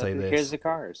 I'll say Look, this. Here's the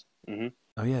cars. Mm-hmm.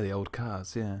 Oh yeah, the old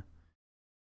cars. Yeah.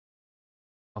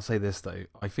 I'll say this though.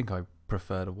 I think I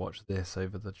prefer to watch this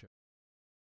over the.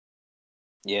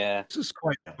 Yeah. This is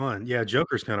quite fun. Yeah,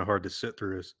 Joker's kind of hard to sit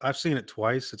through. I've seen it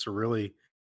twice. It's a really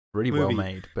well movie.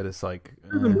 made, but it's like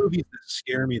They're the movies that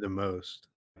scare me the most.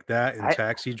 Like that and I-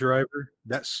 Taxi Driver.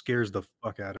 That scares the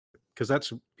fuck out of me because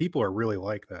that's people are really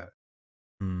like that.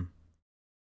 hmm.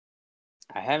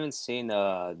 I haven't seen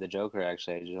the Joker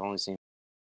actually. I've only seen.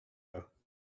 Oh.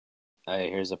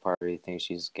 Here's the part where he thinks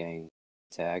she's getting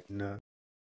attacked. No.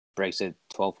 Breaks a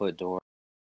 12-foot door.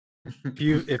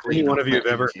 If any one of you have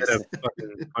ever hit a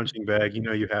fucking punching bag, you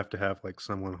know you have to have like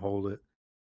someone hold it.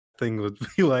 Thing would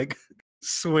be like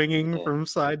swinging Yeah. from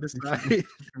side to side.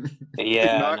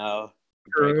 Yeah, Knock no.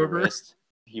 her Break her over. wrist.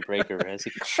 You break her wrist.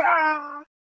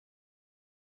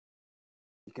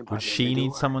 You can Would she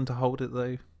need someone to hold it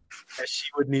though? She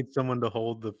would need someone to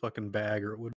hold the fucking bag,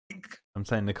 or it would. I'm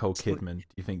saying Nicole Kidman. Do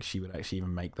you think she would actually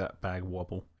even make that bag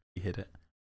wobble if you hit it?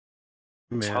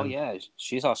 Man, Oh yeah,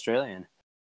 she's Australian.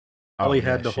 Ollie yeah,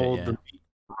 had to shit, hold yeah. the.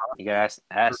 You gotta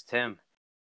ask Tim.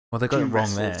 Well, they got it She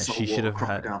wrong wrestled there. She should saltwater have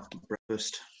had. crocodile for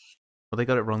breakfast. Well, they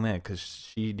got it wrong there because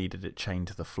she needed it chained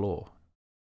to the floor.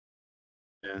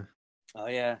 Yeah. Oh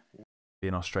yeah,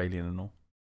 Being Australian and all.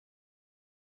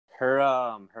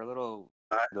 her little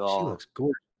She doll looks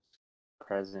gorgeous.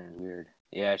 present is weird.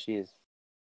 Yeah, she is.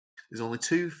 There's only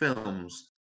two films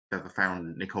I've ever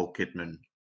found Nicole Kidman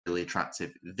really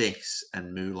attractive. This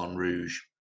and Moulin Rouge.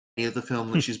 Any other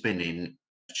film that she's been in,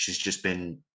 she's just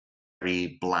been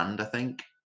very bland, I think.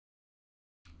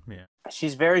 Yeah.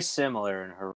 She's very similar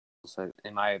in her roles, like,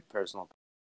 in my personal.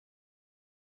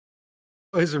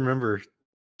 I always remember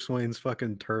Swain's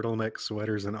fucking turtleneck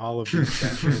sweaters and all of these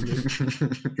Batman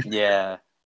movies. Yeah.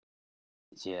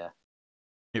 Yeah.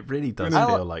 It really does I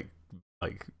feel like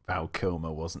Val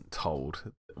Kilmer wasn't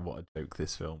told what a joke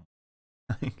this film.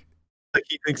 Like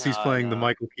he thinks he's No, playing the no.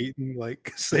 Michael Keaton,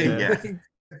 like same Yeah. thing.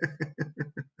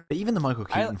 But even the Michael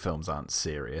Keaton films aren't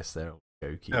serious; they're all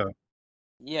jokey. No.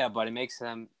 Yeah, but it makes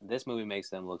them. This movie makes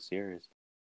them look serious.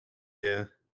 Yeah.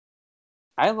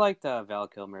 I liked Val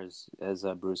Kilmer as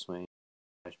Bruce Wayne.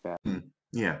 Flashback.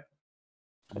 Yeah.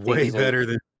 I think Way he's a- better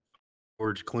than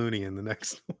George Clooney in the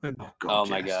next one. Oh God, Oh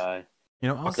my yes. god. You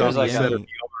know, I'll Fuck, say there's the, like a- only,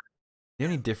 the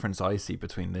only difference I see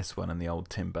between this one and the old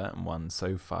Tim Burton one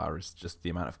so far is just the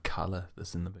amount of color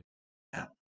that's in the movie.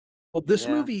 Well, this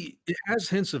Yeah. movie, it has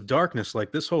hints of darkness.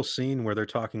 Like this whole scene where they're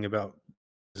talking about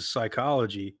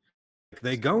psychology,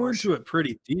 they go into it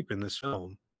pretty deep in this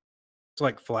film. It's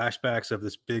like flashbacks of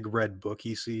this big red book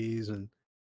he sees and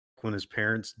when his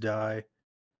parents die.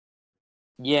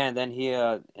 Yeah, and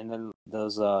then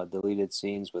those deleted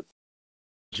scenes with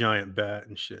Giant bat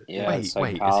and shit. yeah, Wait,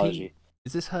 psychology.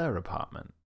 is this her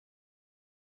apartment?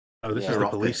 Oh, this Yeah. is the Her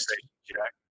police office. station,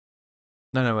 Jack.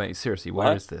 No, wait, seriously, where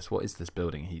What? is this? What is this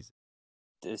building?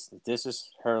 This is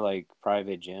her like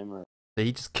private gym or So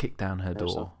he just kicked down her Or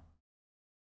door.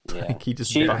 yeah. Like he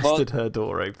just She- busted her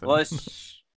door open. Well,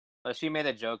 she made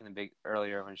a joke in the big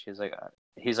earlier when she's like,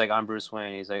 he's like, I'm Bruce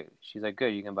Wayne. She's like,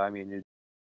 good, you can buy me a new.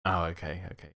 Oh, okay.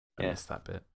 I Yeah. missed that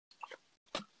bit.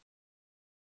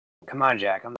 Come on,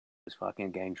 Jack. I'm just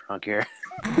fucking getting drunk here.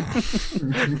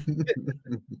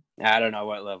 I don't know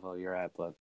what level you're at,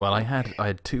 but Well, I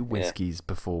had 2 whiskeys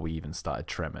before we even started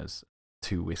Tremors.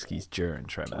 2 whiskeys during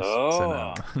Tremors. So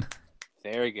now...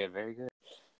 very good, very good.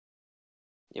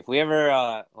 If we ever,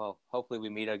 well, hopefully we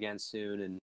meet again soon,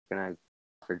 and we're gonna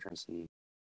for drinks and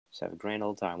just have a grand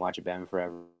old time. Watch it, Batman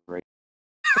Forever.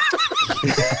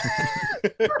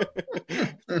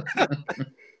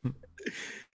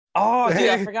 Oh, dude,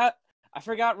 I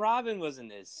forgot Robin was in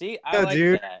this. See, I Yeah, like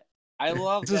dude. that. I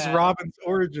love This that. is Robin's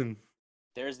origin.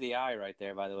 There's the eye right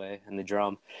there, by the way, and the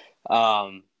drum.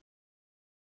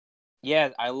 Yeah,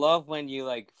 I love when you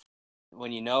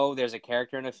know there's a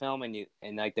character in a film and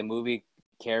like the movie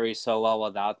carries so well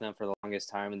without them for the longest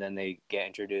time, and then they get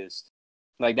introduced.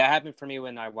 Like that happened for me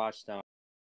when I watched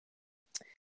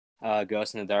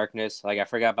Ghost in the Darkness. Like I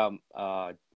forgot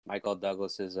about Michael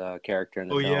Douglas's character in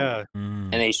the Oh film. yeah.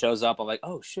 And then he shows up. I'm like,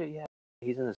 oh shit, yeah,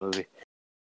 he's in this movie.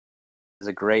 It's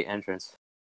a great entrance.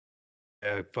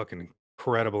 Yeah, fucking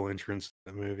incredible entrance to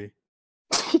the movie.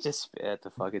 He just spit at the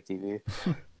fucking TV.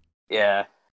 Yeah.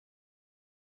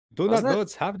 Do not Wasn't know it-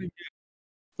 what's happening.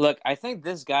 Look, I think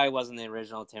this guy wasn't the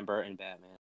original Tim Burton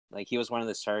Batman. Like he was one of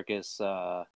the circus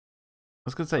I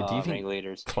was going to say, do you think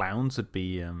ringleaders. clowns would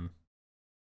be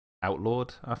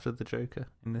outlawed after the Joker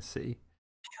in this city?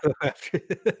 After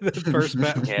the first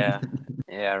Batman. Yeah.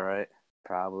 Yeah, right.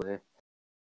 Probably.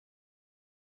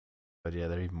 But yeah,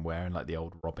 they're even wearing like the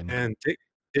old Robin. And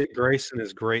Dick Grayson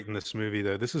is great in this movie,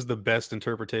 though. This is the best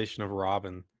interpretation of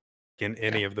Robin in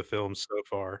any of the films so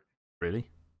far. Really?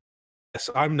 Yes,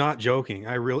 I'm not joking.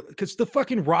 I really, because the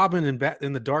fucking Robin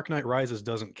in the Dark Knight Rises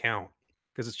doesn't count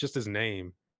because it's just his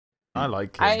name. I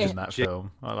like him in that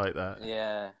film. I like that.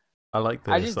 Yeah. I like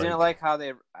this. I just didn't like how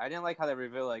they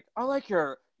reveal like, I like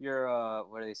your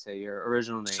what do they say, your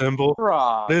original name. Symbol.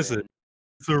 Robin. What is it?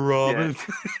 It's a Robin.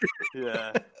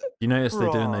 Yeah. You notice they're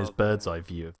doing those Robin. bird's eye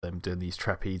view of them doing these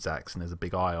trapeze acts, and there's a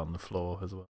big eye on the floor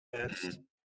as well. Yes.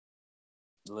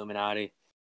 Illuminati.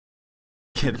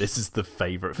 Yeah, this is the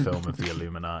favorite film of the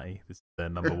Illuminati. This is their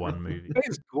 #1 movie.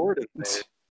 It's Gordon. Man.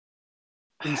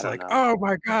 He's I don't like, know. oh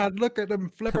my god, look at him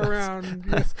flip around.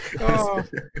 Oh,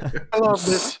 I love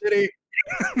this city.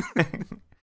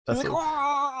 That's He's like, all,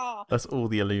 "Ah!" that's all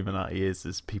the Illuminati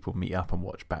is people meet up and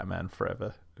watch Batman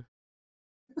Forever.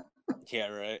 Yeah,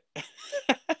 right.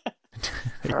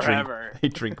 They Forever.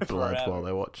 drink blood Forever. while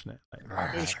they're watching it.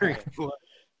 Like, They drink blood.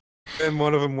 And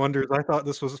one of them wonders, I thought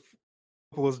this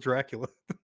was Dracula.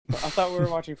 I thought we were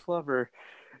watching Flubber.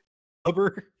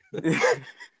 Flubber?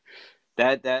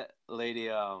 that lady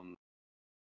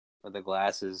with the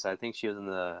glasses, I think she was in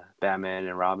the Batman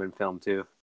and Robin film too.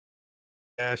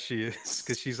 Yeah, she is,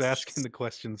 because she's asking the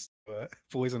questions to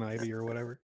Poison Ivy or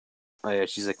whatever. Oh yeah,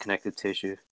 she's a connective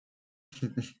tissue.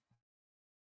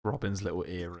 Robin's little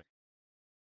earring.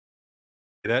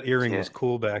 That earring Yeah. was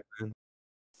cool back then.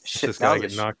 Shit, This that guy was,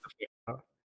 get the knocked the fuck out.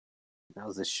 that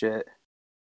was the shit.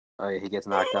 Oh yeah, he gets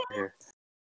knocked out here.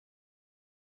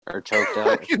 Or choked out.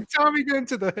 Fucking Tommy gun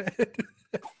to the head.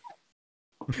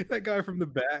 That guy from the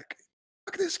back.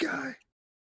 Look at this guy.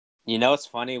 You know it's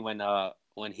funny when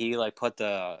he like put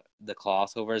the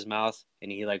cloth over his mouth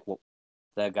and he like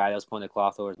the guy that was putting the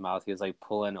cloth over his mouth, he was like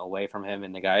pulling away from him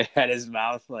and the guy had his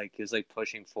mouth like he was like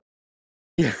pushing forward.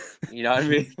 Yeah. You know what I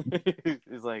mean?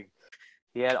 It's like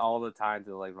he had all the time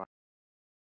to like run.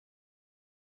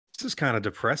 This is kind of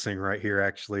depressing right here,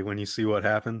 actually, when you see what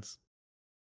happens.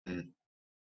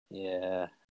 Yeah.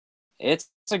 It's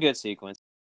a good sequence.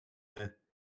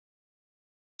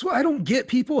 So I don't get,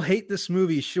 people hate this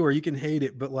movie. Sure, you can hate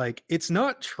it, but like it's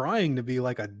not trying to be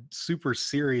like a super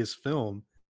serious film.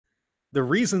 The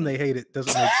reason they hate it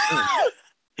doesn't make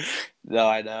sense. No,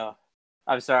 I know.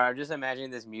 I'm sorry. I'm just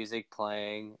imagining this music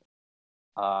playing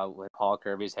when Paul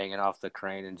Kirby's hanging off the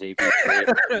crane in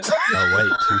JP3. Oh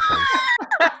wait,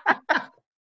 Two-Face.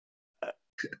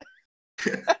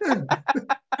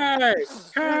 Hey,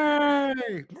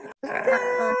 hey!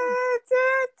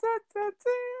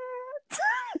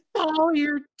 Oh,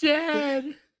 you're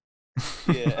dead.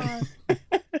 Yeah.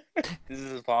 This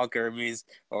is Paul Kirby's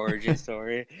origin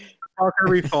story. Paul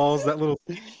Kirby falls. That little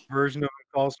version of him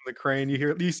falls from the crane.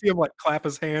 You see him like clap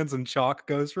his hands, and chalk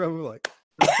goes from him. Like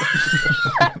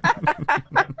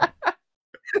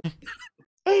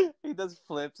He does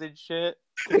flips and shit.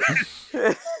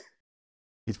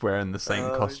 He's wearing the same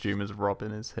Oh, costume as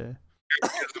Robin is here.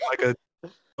 like a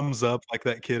thumbs up, like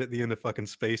that kid at the end of fucking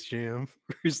Space Jam.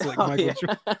 He's like Oh, Michael yeah.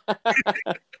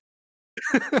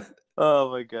 Jordan. Oh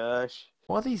my gosh.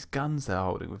 What are these guns they're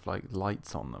holding with like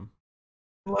lights on them?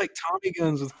 Like Tommy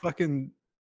guns with fucking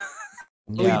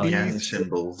Yeah, like, Gang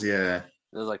symbols, yeah.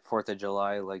 there's like 4th of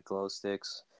July, like glow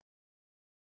sticks.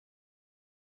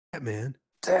 man.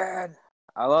 Dad.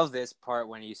 I love this part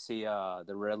when you see the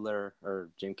Riddler or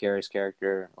Jim Carrey's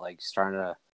character like starting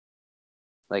to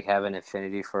like have an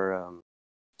affinity for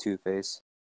Two-Face.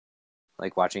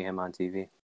 Like watching him on TV.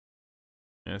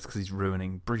 Yeah, it's because he's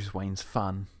ruining Bruce Wayne's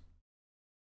fun.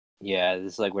 Yeah,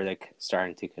 this is like where they're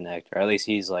starting to connect, or at least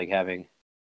he's like having.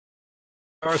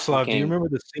 Arslav, do you fucking- remember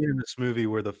the scene in this movie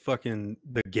where the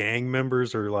gang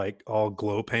members are like all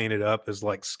glow painted up as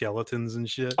like skeletons and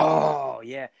shit? Oh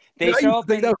yeah, they Yeah, I show used to up.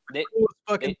 think In, that was they, the coolest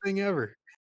fucking they- thing ever.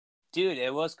 dude,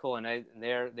 it was cool, and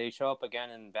they show up again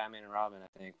in Batman and Robin,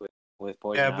 I think, with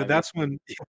Poison Yeah, Ivy. but that's when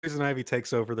Poison Ivy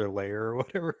takes over their lair or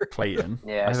whatever. Clayton,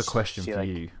 Yeah, I have a question she, for like-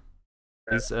 you.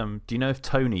 Is do you know if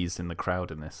Tony's in the crowd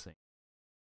in this scene?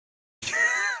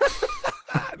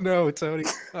 No, Tony.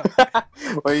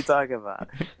 what are you talking about?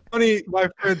 Tony, my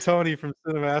friend Tony from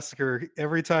Cinemassacre,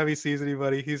 every time he sees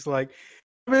anybody, he's like,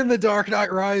 I'm in the Dark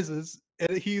Knight Rises.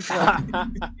 And he's like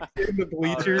in the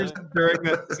bleachers really? during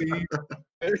that scene.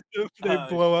 They Oh,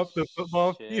 blow up the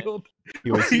football shit. field.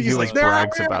 He always, He's he always like, "There I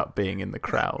brags am." about being in the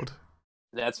crowd.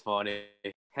 That's funny.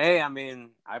 Hey, I mean,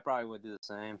 I probably would do the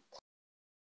same.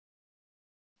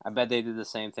 I bet they did the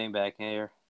same thing back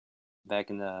here, back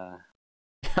in the.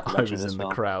 I Production was of this in the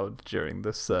film. crowd during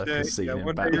the circus scene in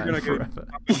one day you're Batman gonna go-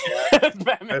 Forever.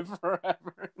 Batman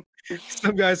Forever.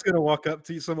 Some guy's gonna walk up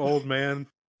to you, some old man,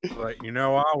 like, I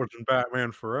was in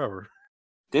Batman Forever.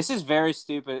 This is very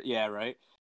stupid. Yeah, right.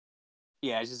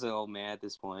 Yeah, it's just an old man at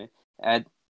this point. And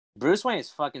Bruce Wayne is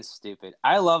fucking stupid.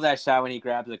 I love that shot when he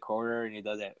grabs the quarter and he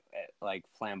does that like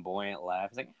flamboyant laugh.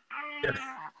 It's like,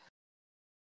 ah!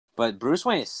 But Bruce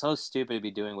Wayne is so stupid to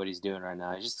be doing what he's doing right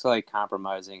now. He's just like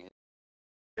compromising his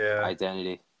Yeah.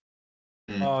 identity.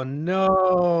 Oh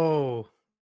no.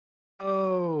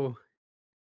 Oh.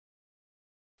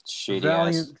 Shitty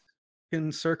Valiant ass.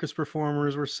 fucking circus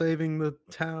performers were saving the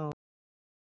town.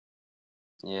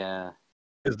 Yeah.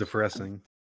 It's depressing.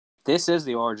 This is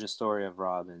the origin story of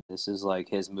Robin. This is like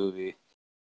his movie.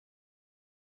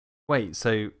 Wait,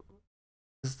 so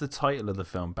does the title of the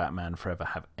film Batman Forever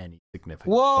have any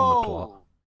significance on the plot?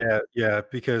 Whoa! Yeah,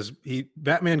 because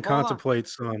Batman Hold on.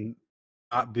 contemplates on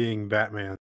not being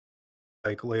Batman,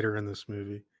 like later in this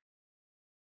movie.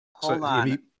 Hold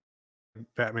on.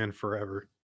 Batman Forever.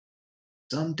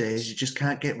 Some days you just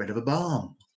can't get rid of a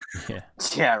bomb. Yeah.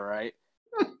 Yeah, right.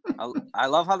 I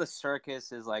love how the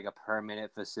circus is like a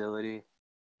permanent facility.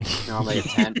 Normally a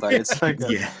tent, but it's like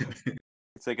a, Yeah.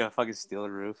 it's like a fucking steel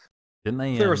roof. Didn't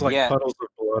they? There was like Yeah. puddles of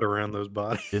blood around those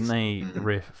bodies. Didn't they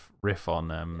Mhm. riff on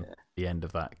Yeah. the end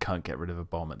of that? Can't get rid of a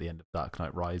bomb at the end of Dark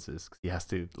Knight Rises because he has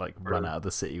to like run out of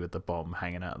the city with the bomb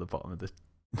hanging out of the bottom of the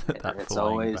that It's flying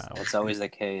always bow. the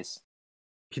case.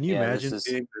 Can you Yeah, imagine this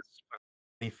is- being this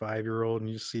 25-year-old and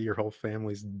you see your whole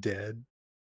family's dead?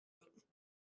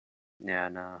 Yeah,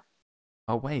 no.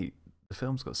 Oh wait, the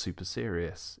film's got super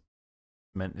serious.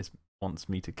 It wants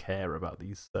me to care about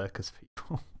these circus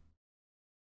people.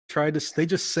 They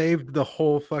just saved the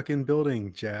whole fucking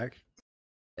building, Jack.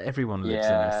 Everyone lives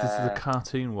in this. This is a Yeah.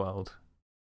 cartoon world.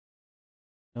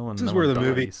 This is where the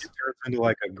movie turns into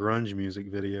like a grunge music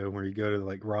video where you go to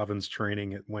like Robin's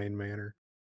training at Wayne Manor.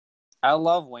 I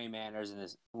love Wayne Manners in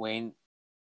this.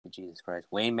 Jesus Christ,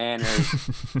 Wayne Manners.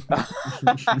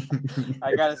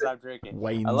 I gotta stop drinking.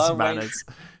 Wayne's I love Wayne- manners.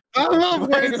 I love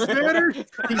Wayne's Manor.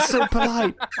 He's so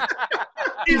polite.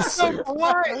 He's so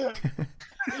polite.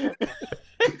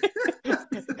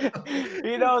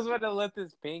 He knows when to lift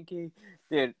his pinky,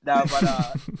 dude. No,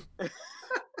 but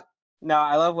no,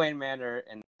 I love Wayne Manor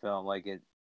in the film. Like it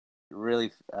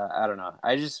really, I don't know.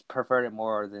 I just preferred it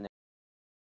more than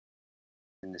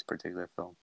in this particular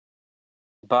film.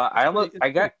 But I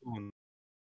got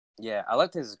Yeah, I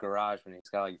liked his garage when he's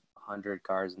got like 100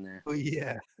 cars in there. Oh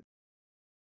yeah.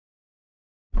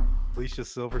 Alicia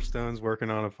Silverstone's working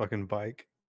on a fucking bike.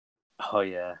 Oh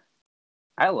yeah,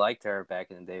 I liked her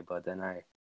back in the day, but then I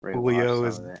rewatched Leo some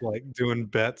is of it. like doing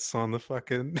bets on the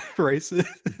fucking races.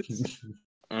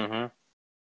 Mm-hmm.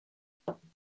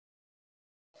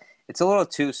 It's a little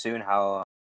too soon how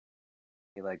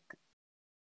he like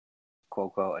quote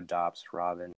unquote adopts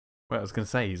Robin. Well, I was gonna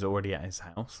say he's already at his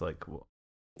house. Like, what?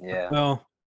 Yeah. Well,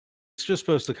 it's just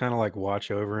supposed to kind of like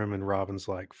watch over him, and Robin's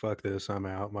like, "Fuck this, I'm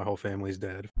out. My whole family's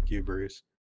dead. Fuck you, Bruce."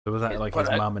 So was that Yeah, like but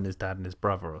his mum and his dad and his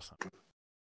brother or something?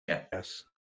 Yes.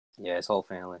 Yeah, his whole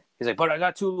family. He's like, but I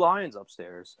got 2 lions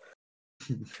upstairs.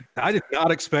 I did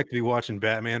not expect to be watching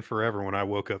Batman Forever when I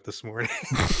woke up this morning.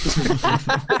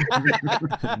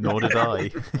 Nor did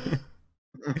I.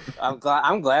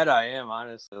 I'm glad I am,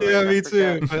 honestly. Like, Yeah, I me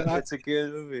forgot too. But it's a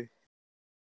good movie.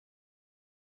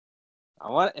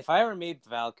 If I ever meet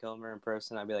Val Kilmer in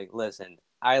person, I'd be like, listen,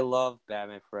 I love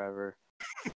Batman Forever.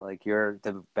 Like, you're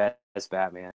the best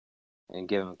Batman. And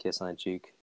give him a kiss on the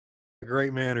cheek.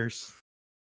 great manners.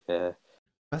 Yeah.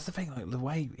 That's the thing. Like the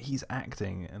way he's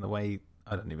acting and the way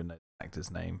I don't even know the actor's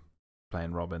name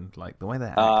playing Robin. Like the way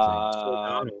they're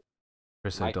acting.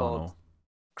 Chris O'Donnell.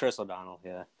 Chris O'Donnell,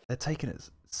 yeah. They're taking it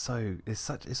so it's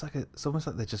almost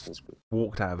like they just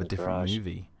walked out of a different garage.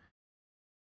 movie.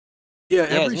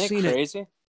 Yeah, Yeah, isn't it crazy?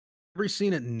 Every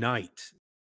scene at night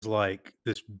is like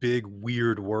this big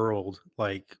weird world.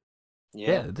 Like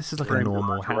Yeah, this is like a Friend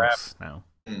normal Roger house now.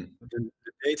 the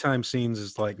daytime scenes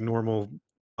is like normal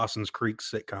Dawson's Creek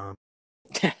sitcom.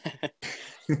 Yeah,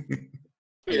 It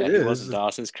he is. was in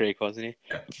Dawson's Creek, wasn't he?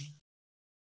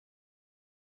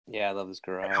 Yeah, I love this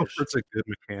garage. Alfred's a good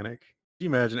mechanic. Can you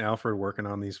imagine Alfred working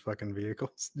on these fucking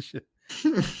vehicles and shit?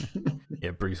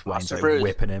 Yeah, Bruce Wayne's like Bruce.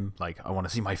 whipping him. Like, I want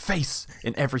to see my face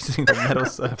in every single metal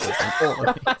surface. And all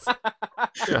of these.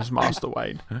 Yes, Master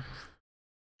Wayne.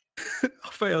 I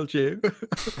failed you.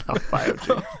 I failed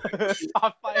you.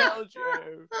 I failed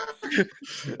you.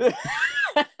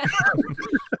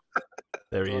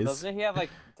 There he is. Doesn't he have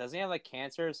like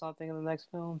cancer or something in the next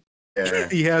film? Yeah.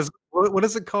 He has what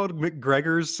is it called?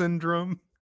 McGregor's syndrome.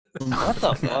 What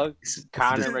the fuck? It's-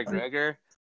 Conor McGregor.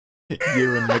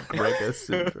 Ewan McGregor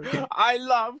syndrome. I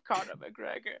love Conor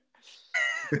McGregor.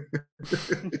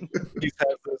 He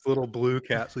has those little blue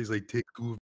capsules. He's like, take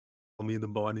two, call me in the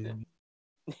morning.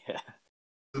 Yeah.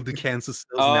 The cancer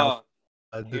cells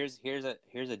now. Here's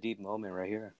a deep moment right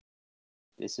here.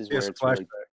 This is Yes, where it's really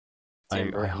I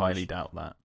Tim Burton-ish. highly doubt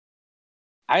that.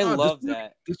 I Oh, love this movie-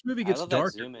 that. This movie I gets love that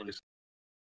dark. zoom in.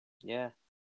 Yeah,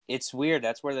 it's weird.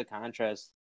 That's where the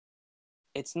contrast.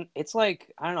 It's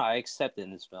like I don't know. I accept it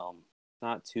in this film.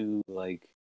 Not too like.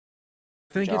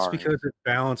 I think jarring. it's because it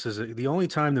balances it. The only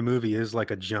time the movie is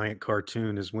like a giant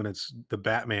cartoon is when it's the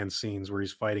Batman scenes where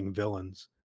he's fighting villains.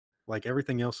 Like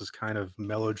everything else is kind of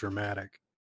melodramatic.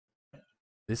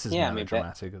 This is Yeah, I mean,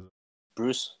 melodramatic.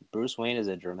 Bruce Wayne is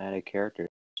a dramatic character.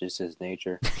 Just his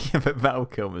nature. Yeah, but Val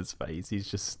Kilmer's face, he's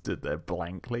just stood there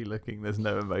blankly looking. There's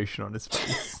no emotion on his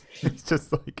face. It's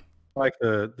just like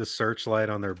The searchlight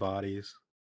on their bodies.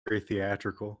 Very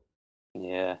theatrical.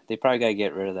 Yeah, they probably gotta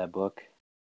get rid of that book.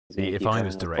 He's gonna if keep I having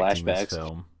was those directing this flashbacks.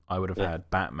 film, I would have had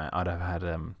Batman. I'd have had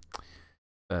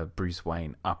Bruce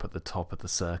Wayne up at the top of the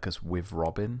circus with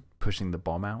Robin pushing the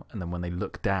bomb out, and then when they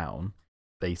look down,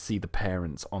 they see the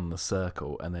parents on the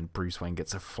circle, and then Bruce Wayne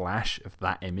gets a flash of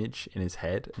that image in his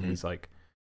head, and he's like,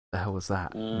 "The hell was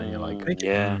that?" And then you're like,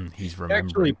 yeah. he's I remembering."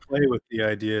 actually play with the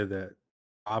idea that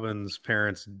Robin's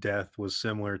parents' death was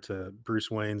similar to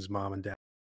Bruce Wayne's mom and dad.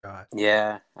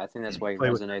 Yeah, I think that's why he Play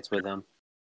with resonates with them.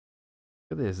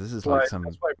 Look at this. This is That's like why, some.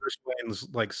 that's why Bruce Wayne's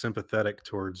like sympathetic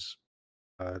towards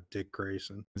Dick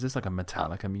Grayson. Is this like a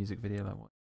Metallica music video? Like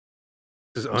what?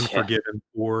 This is Unforgiven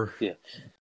 4. Yeah,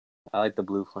 I like the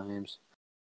blue flames.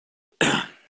 Yeah,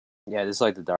 this is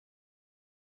like the dark.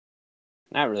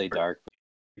 Not really dark.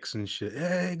 And shit.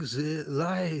 Exit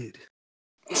light.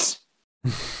 So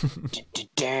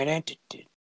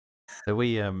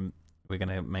we're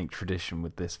gonna make tradition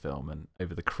with this film, and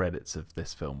over the credits of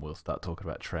this film, we'll start talking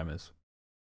about Tremors.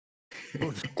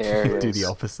 There it Do is. the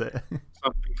opposite.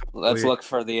 Let's look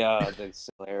for the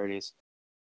similarities.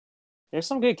 There's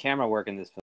some good camera work in this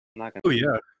film. I'm not gonna. Oh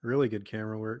yeah, really good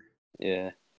camera work.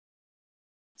 Yeah,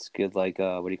 it's good. Like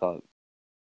what do you call it?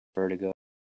 Vertigo.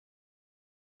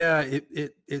 Yeah,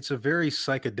 it's a very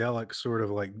psychedelic sort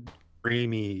of like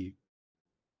dreamy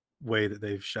way that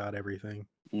they've shot everything.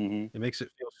 Mm-hmm. It makes it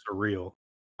feel surreal,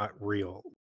 not real.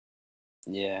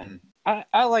 Yeah,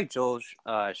 I like Joel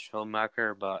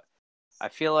Schumacher, but I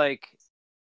feel like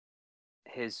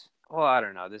his well, I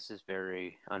don't know. This is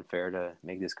very unfair to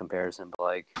make this comparison, but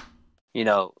like,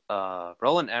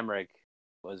 Roland Emmerich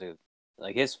was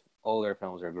like his older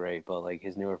films are great, but like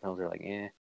his newer films are like, eh.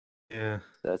 Yeah.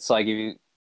 So it's like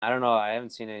I don't know. I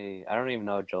haven't seen any. I don't even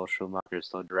know if Joel Schumacher is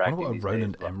still I directing. wonder what a these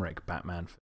Roland days, Emmerich Batman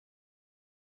film.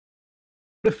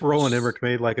 If Roland Emmerich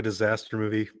made like a disaster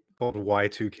movie called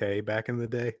Y2K back in the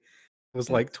day, it was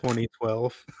like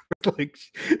 2012, like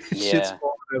shit's Yeah.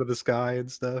 falling out of the sky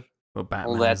and stuff. Well,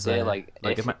 Well, that's Batman's it. Like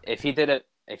if he did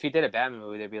a Batman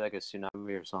movie, there'd be like a tsunami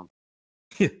movie or something.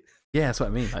 yeah, that's what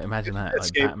I mean. Like, imagine that. Like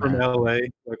Escape Batman. from LA,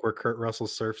 like where Kurt Russell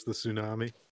surfs the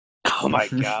tsunami. Oh my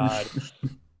god.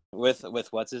 With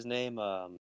what's his name?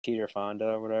 Peter Fonda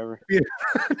or whatever. Yeah.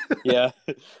 Yeah.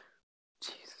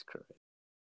 Jesus Christ.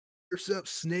 What's up,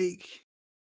 Snake?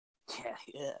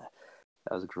 Yeah.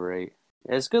 That was great.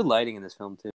 There's good lighting in this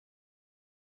film too.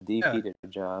 DP did a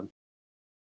good job.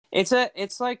 It's a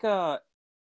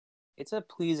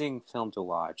pleasing film to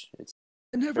watch. It's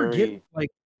I never get like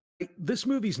this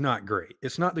movie's not great.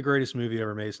 It's not the greatest movie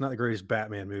ever made. It's not the greatest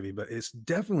Batman movie, but it's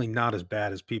definitely not as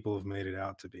bad as people have made it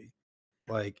out to be.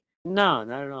 Like, no,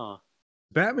 not at all.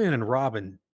 Batman and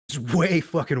Robin is way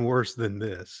fucking worse than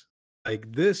this.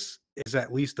 Like, this is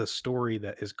at least a story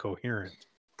that is coherent.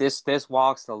 This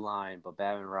walks the line, but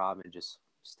Batman and Robin just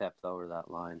stepped over that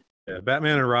line. Yeah,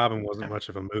 Batman and Robin wasn't much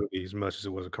of a movie as much as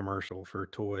it was a commercial for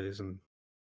toys and.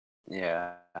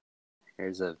 Yeah,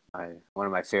 here's one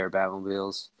of my favorite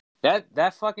Batmobiles.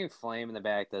 That fucking flame in the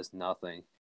back does nothing.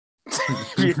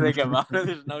 If you think about it,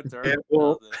 there's no turn. Yeah,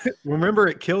 well, remember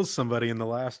it kills somebody in the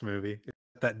last movie.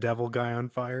 That devil guy on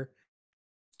fire.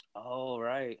 Oh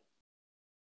right.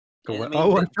 Yeah,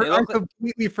 I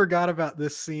completely forgot about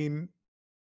this scene.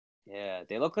 Yeah,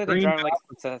 they look like they're driving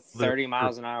like 30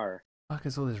 miles an hour. Fuck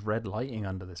is all this red lighting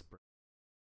under this bridge?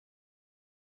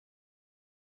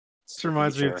 This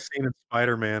reminds me of the scene in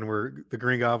Spider-Man where the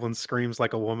Green Goblin screams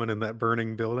like a woman in that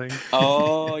burning building.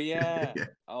 Oh yeah.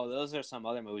 Oh, those are some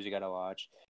other movies you gotta watch.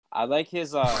 I like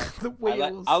his the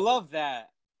wheels. I love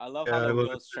that. I love how the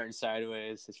wheels turn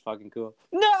sideways. It's fucking cool.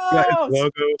 No. Yeah, logo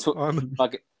on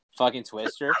the... fucking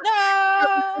Twister.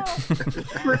 No.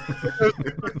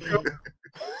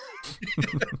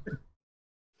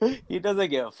 He doesn't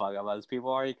give a fuck about his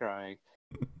people. Are you crying?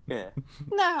 Yeah.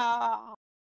 No.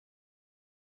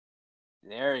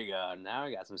 There you go. Now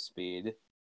we got some speed.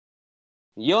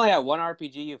 You only have one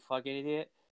RPG, you fucking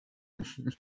idiot.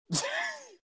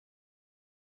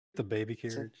 The baby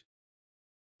carriage.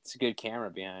 It's a good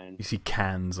camera behind. You see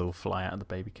cans all fly out of the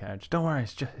baby carriage. Don't worry,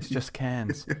 it's just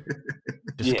cans.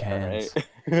 Just cans.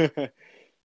 Right.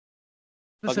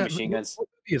 Fucking machine guns. What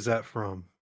movie is that from?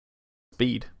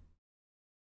 Speed.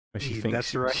 Where she thinks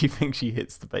that's right. She thinks she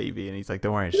hits the baby, and he's like,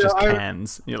 "Don't worry, it's just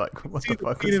cans." And you're like, "What the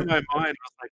fuck?" In my mind, I was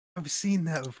like, "I've seen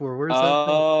that before. Where's that?"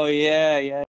 Oh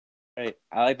yeah. Right.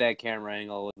 I like that camera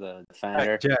angle with the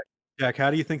fender. Jack, how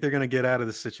do you think they're gonna get out of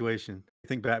this situation? You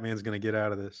think Batman's gonna get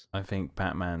out of this? I think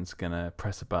Batman's gonna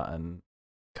press a button.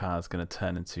 Car's gonna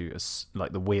turn into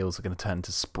the wheels are gonna turn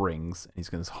into springs, and he's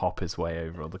gonna hop his way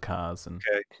over all the cars. And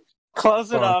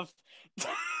Close enough.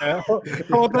 I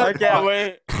can't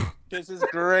wait. This is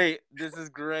great.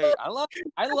 I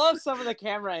love some of the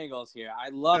camera angles here. I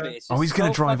love it. Oh, he's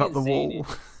gonna drive up the wall.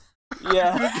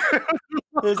 Yeah.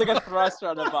 There's like a thruster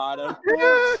on the bottom.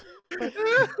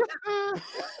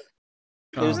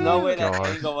 There's no way that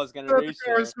angle was gonna reach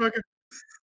there.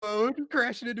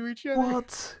 Crashing into each other.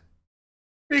 What?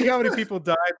 Think how many people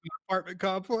died in the apartment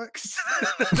complex?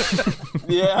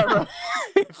 Yeah,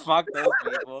 right. Fuck those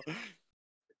people.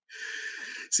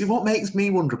 See, what makes me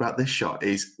wonder about this shot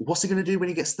is what's he going to do when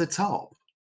he gets to the top?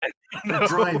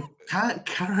 Drive can't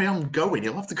carry on going.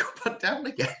 You'll have to go back down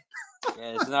again.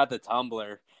 Yeah, it's not the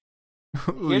tumbler.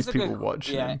 All these people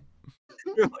watching. Yeah.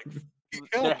 Like,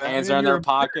 their hands are in their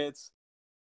pockets.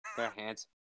 Their hands.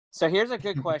 So here's a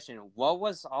good question. What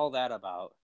was all that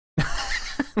about?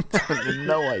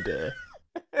 No idea.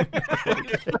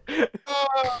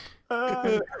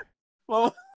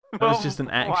 Well, that was just an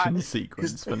action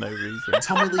sequence for no reason.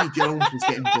 Tommy Lee Jones was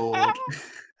getting bored.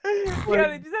 Yeah,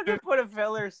 they just had to put a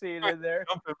filler scene in there.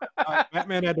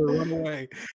 Batman had to run away.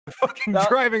 Fucking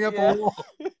driving up a wall.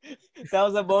 That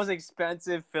was the most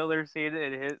expensive filler scene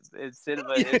in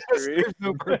cinema history.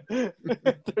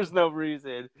 There's no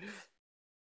reason.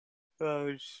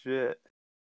 Oh shit.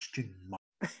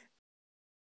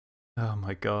 Oh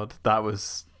my god, that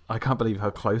was... I can't believe how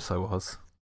close I was.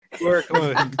 We're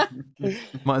close.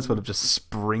 Might as well have just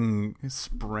sprung his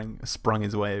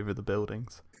way over the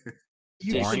buildings.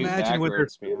 You Just can shoot imagine when they're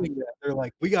backwards, man. filming that, they're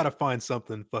like, "We gotta find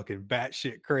something fucking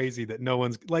batshit crazy that no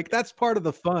one's like." That's part of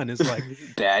the fun. Is like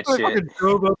Bad they shit. fucking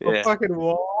drove up a Yeah. fucking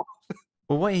wall.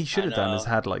 Well, what he should I have done is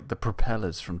know. had like the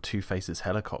propellers from Two-Face's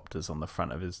helicopters on the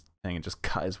front of his thing and just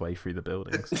cut his way through the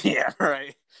buildings. Yeah,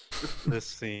 right. This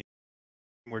scene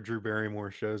where Drew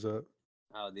Barrymore shows up.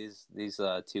 Oh, these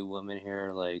two women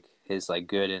here, like his like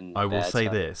good and I will bad say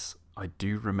side. this: I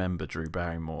do remember Drew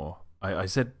Barrymore. I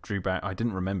said Drew Barrymore. I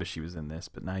didn't remember she was in this,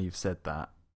 but now you've said that,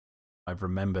 I've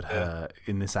remembered her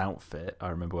in this outfit. I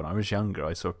remember when I was younger,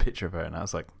 I saw a picture of her and I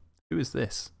was like, "Who is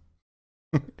this?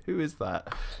 Who is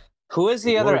that?" Who is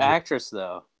the other Gorgeous. actress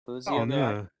though? Who's the Oh other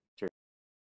no. actress?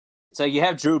 So you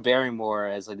have Drew Barrymore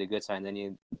as like the good side, and then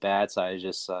you bad side is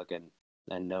just sucking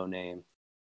and no name.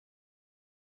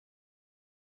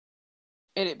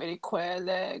 Itty bitty quail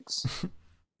legs.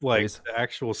 Like Please. the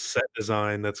actual set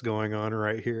design that's going on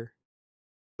right here.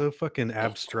 So fucking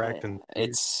abstract and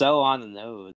It's so on the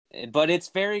nose, but it's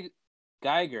very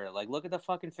Geiger. Like, look at the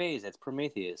fucking face. It's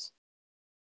Prometheus.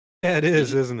 yeah, it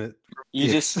is, isn't it? You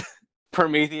Yes. just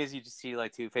Prometheus. You just see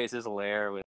like Two-Face's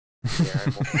lair with.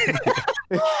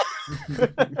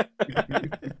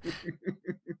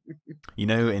 You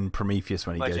know, in Prometheus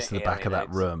when he Bunch goes of to the back of alien that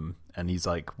eggs. room and he's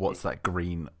like, "What's that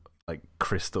green like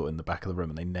crystal in the back of the room?"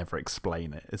 and they never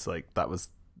explain it. It's like that was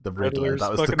the Riddler. Riddler's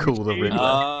That was the fucking cool the machine. Riddler.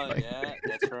 Oh Like- yeah,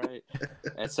 that's right.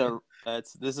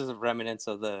 This is a remnants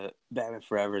of the Batman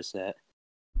Forever set.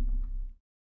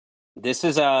 This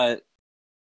is what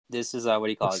do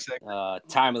you call What's it?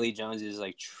 Tommy Lee Jones's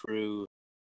like true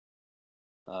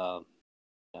Emotion.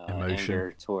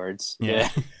 anger towards Yeah.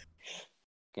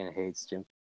 Kind of hates Jim.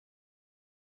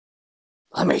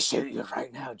 Let me shoot you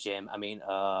right now, Jim. I mean,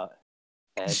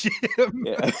 Ed. Jim.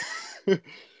 Yeah.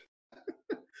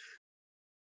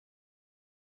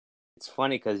 It's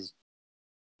funny because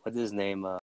what's his name?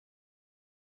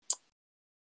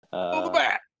 Pull the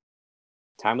bat.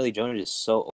 Tommy Lee Jones is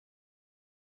so old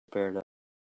compared to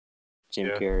Jim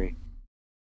Yeah. Carrey.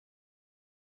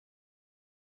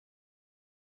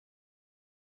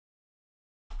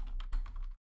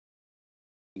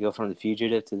 You go from The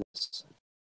Fugitive to this.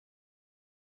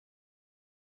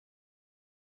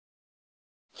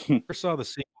 Never saw the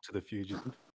sequel to The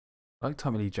Fugitive. I like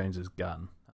Tommy Lee Jones's gun.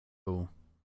 That's cool.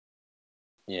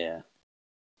 Yeah,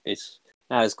 it's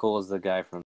not as cool as the guy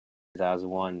from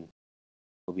 2001,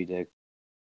 Moby Dick.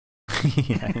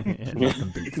 yeah,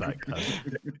 nothing beats that gun.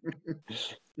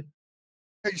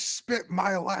 I spit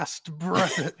my last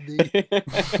breath at thee.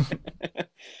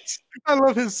 I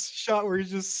love his shot where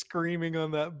he's just screaming on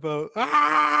that boat.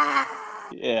 Ah!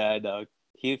 Yeah, I know.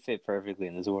 He'd fit perfectly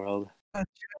in this world.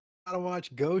 Gotta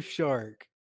watch Ghost Shark.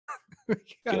 We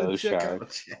gotta Ghost check Shark.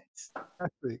 out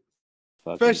that thing.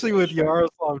 Fucking Especially with Ghost Shark.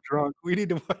 Yaroslav drunk. We need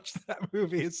to watch that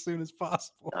movie as soon as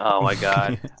possible. Oh my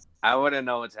god, I wouldn't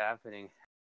know what's happening.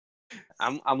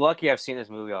 I'm lucky I've seen this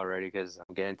movie already because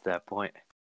I'm getting to that point.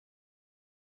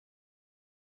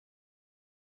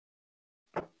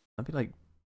 I'd be like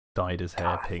dyed his hair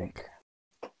God, I pink.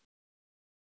 think-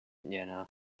 Yeah, no.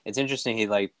 It's interesting. He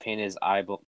like painted his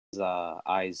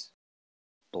eyes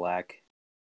black.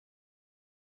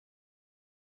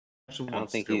 Actually, I don't wanted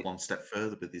to think go he- one step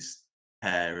further with his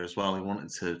hair as well. He wanted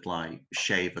to like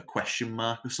shave a question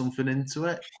mark or something into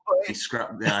it. He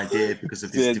scrapped the idea because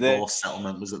of his Did they? divorce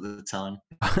settlement was at the time.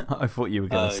 I thought you were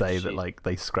going to Oh, say that shit. like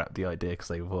they scrapped the idea because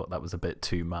they thought that was a bit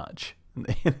too much. And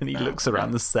then he No, looks around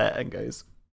no. the set and goes,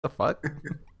 "The fuck."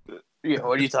 Yeah,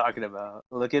 what are you talking about?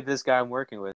 Look at this guy I'm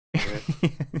working with.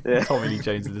 Yeah. Tommy Lee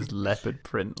Jones in this leopard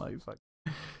print, like fuck.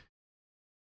 I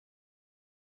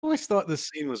always thought this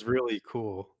scene was really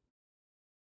cool.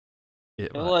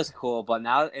 It was cool, but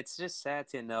now it's just sad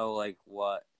to know like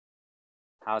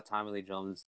how Tommy Lee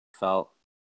Jones felt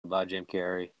about Jim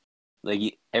Carrey. Like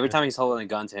every time he's holding a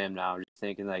gun to him now, I'm just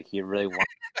thinking like he really wants.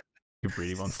 He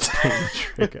really wants to pull the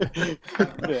trigger.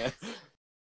 Yeah.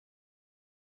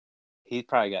 He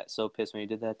probably got so pissed when he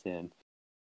did that to him.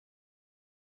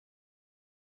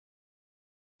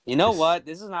 You know This- what?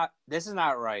 This is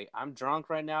not right. I'm drunk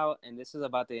right now, and this is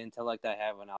about the intellect I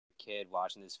had when I was a kid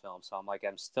watching this film. So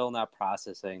I'm still not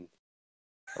processing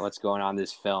what's going on in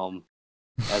this film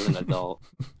as an adult.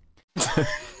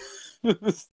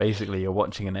 Basically, you're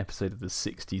watching an episode of the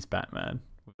 60s Batman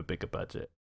with a bigger budget.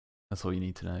 That's all you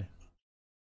need to know.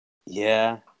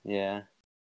 Yeah.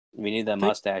 We need that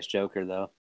mustache Joker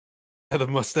though. The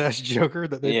mustache Joker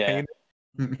that they Yeah.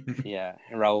 painted. Yeah,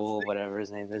 Raoul, whatever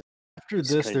his name is. After It's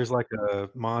this, crazy. there's like a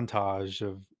montage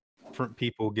of different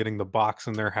people getting the box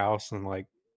in their house and like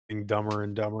being dumber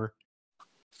and dumber.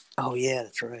 Oh yeah,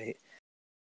 that's right.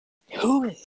 Who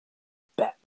is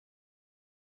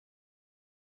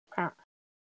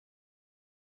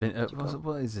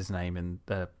What is his name? And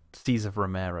Cesar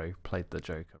Romero played the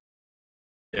Joker.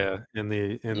 Yeah,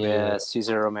 Yeah,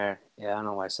 Cesar Romero. Yeah, I don't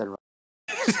know why I said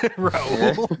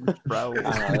Raul. Raul.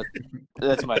 I know,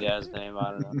 that's my dad's name.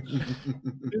 I don't know.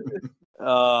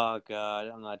 Oh god,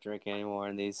 I'm not drinking anymore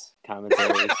in these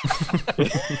commentaries.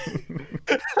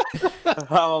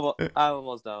 I'm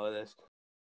almost done with this.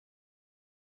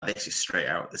 This is straight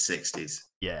out of the 60s.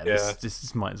 Yeah, Yeah.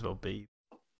 this might as well be.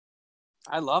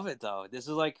 I love it though. This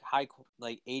is like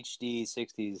HD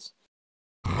 60s.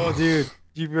 Oh, dude,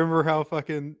 do you remember how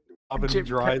fucking Robin Jim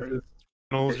dries Carrey. his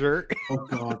flannel shirt? Oh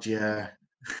god, yeah.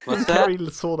 What's When that?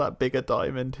 Carrey saw that bigger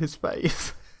diamond, his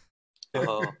face.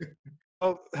 Oh,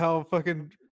 How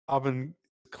fucking Robin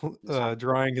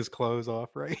drying his clothes off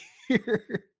right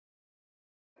here.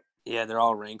 yeah, they're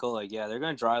all wrinkled. Like, yeah, they're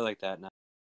gonna dry like that now.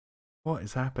 What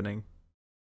is happening?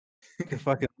 A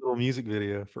fucking little music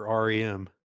video for REM.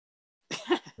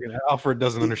 Alfred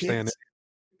doesn't understand it.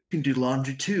 You can do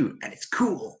laundry too, and it's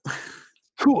cool.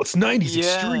 Cool, it's 90s Yeah.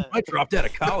 extreme. I dropped out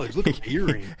of college. Look at my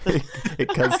earring. It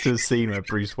cuts to a scene where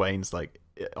Bruce Wayne's like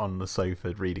on the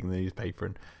sofa reading the newspaper,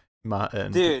 and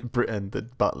Dude. And the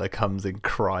butler comes in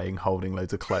crying, holding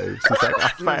loads of clothes. He's like, "I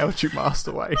failed you,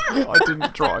 Master Wayne. I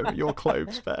didn't drive your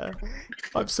clothes fair.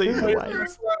 I've seen the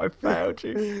ways. I failed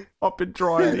you. I've been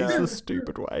drying these the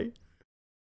stupid way."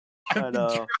 I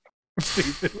know.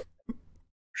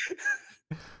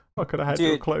 I could have had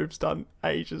your Dude. clothes done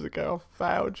ages ago. I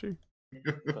failed you.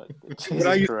 When I Jesus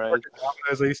used to work Christ. at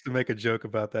Domino's, I used to make a joke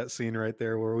about that scene right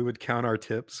there where we would count our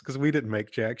tips because we didn't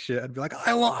make jack shit. I'd be like,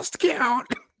 I lost count.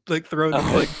 Like throw them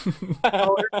like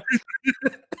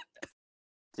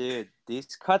Dude, these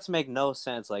cuts make no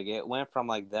sense. Like, it went from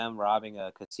like them robbing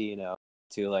a casino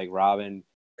to like robbing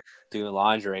doing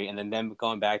laundry, and then them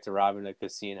going back to robbing a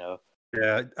casino.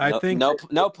 yeah. I think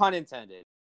no pun intended.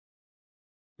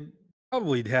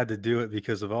 probably had to do it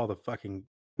because of all the fucking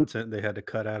content they had to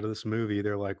cut out of this movie.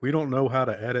 They're like, we don't know how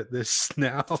to edit this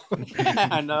now.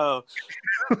 I know.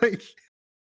 Like,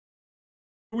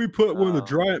 we put when the Oh.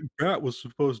 giant bat was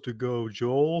supposed to go,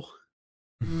 Joel.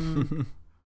 Just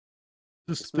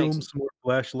This film makes- some more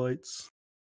flashlights.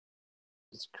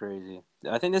 It's crazy.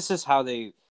 I think this is how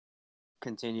they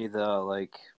continue the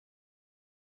like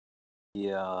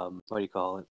the what do you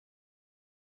call it?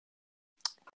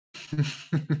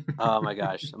 Oh my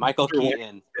gosh, Michael Your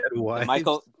Keaton. Dead The wives.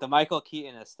 Michael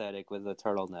Keaton aesthetic with the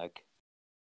turtleneck.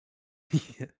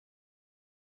 Yeah,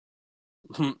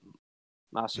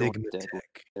 Master big of Dead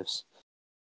attack. Wives.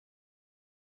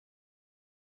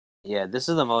 Yeah, this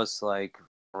is the most like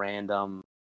random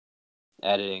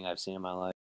editing I've seen in my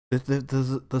life.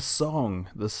 The song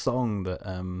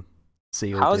that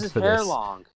Seal How is did his for hair this.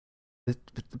 long?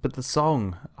 But the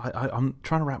song, I'm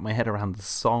trying to wrap my head around the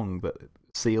song that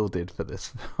Seal did for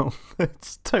this film.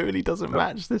 It totally doesn't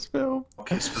match this film.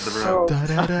 Kiss for the road. Da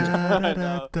da da I da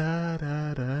know. da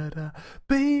da da da.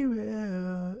 Baby,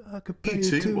 I could pay Me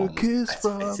you too, to a one was kiss better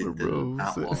from a fitted than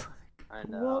that one. rose. I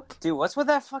know. What? Dude, what's with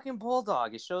that fucking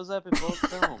bulldog? It shows up in both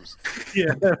films.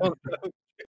 Yeah.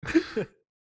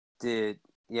 Dude,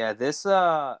 yeah, this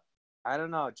I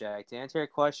don't know, Jack. To answer your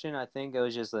question, I think it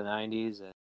was just the 90s.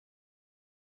 And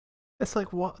It's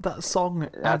like, what? That song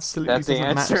That's absolutely the doesn't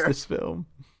match answer. this film.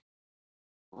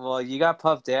 well, you got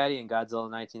Puff Daddy and Godzilla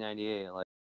 1998. Like,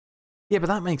 Yeah, but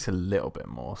that makes a little bit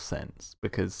more sense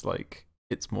because, like,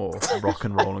 it's more rock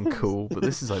and roll and cool. But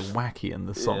this is like wacky, and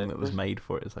the song Yeah. that was made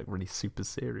for it is like really super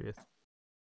serious.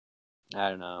 I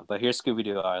don't know. But here's Scooby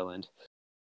Doo Island.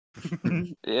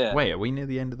 Yeah. Wait, are we near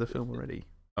the end of the film already?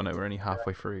 Oh no, we're only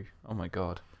halfway through. Oh my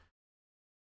god.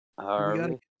 Are We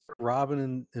gotta we?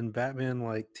 Robin and Batman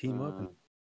like team up. And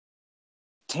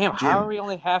Damn, Jim. how are we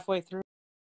only halfway through?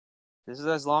 This is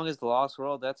as long as The Lost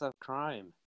World. That's a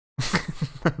crime.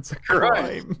 That's a Crime.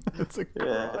 crime. That's a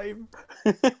Yeah. crime.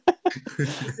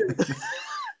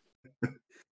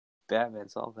 Batman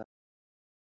solved that.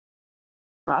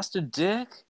 Master Dick?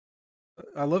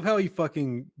 I love how he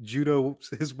fucking judo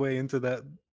his way into that.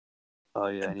 Oh,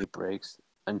 yeah, and he breaks.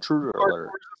 Intruder Hard alert.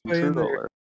 forces his way in Intruder there.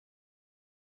 alert.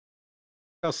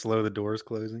 How slow the door's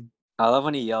closing. I love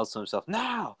when he yells to himself,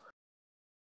 now!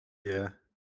 Yeah.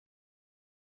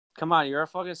 Come on, you're a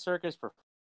fucking circus performer.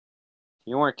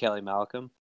 You weren't Kelly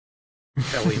Malcolm.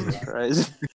 Kelly.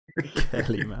 Christ.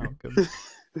 Kelly Malcolm.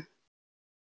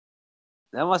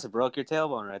 That must have broke your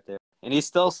tailbone right there. And he's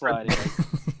still sliding.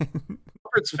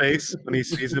 Alfred's face when he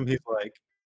sees him, he's like,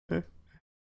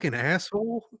 fucking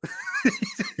asshole.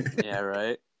 Yeah,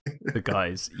 right? But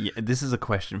guys, yeah, this is a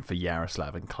question for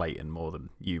Yaroslav and Clayton more than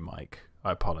you, Mike.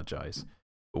 I apologize.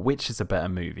 But which is a better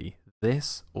movie,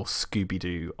 This or Scooby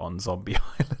Doo on Zombie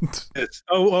Island?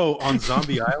 On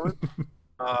Zombie Island?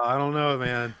 I don't know,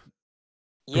 man.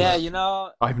 Yeah, you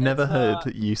know, I've never heard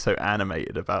you so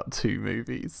animated about two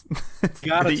movies.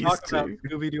 Gotta talk about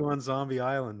Scooby Doo on Zombie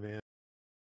Island, man.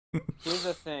 Here's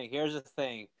the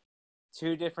thing.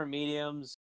 Two different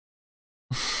mediums.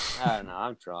 I don't know.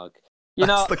 I'm drunk.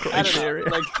 That's the criteria.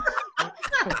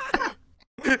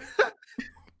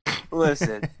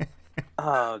 Listen.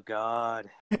 Oh God.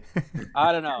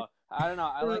 I don't know.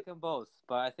 I like them both,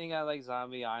 but I think I like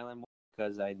Zombie Island more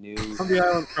because I knew Zombie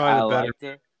Island's probably I the better. liked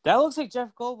it. That looks like Jeff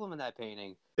Goldblum in that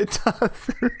painting. It does.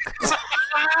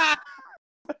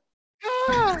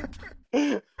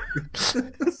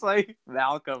 It's like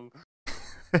Malcolm.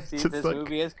 See, this like,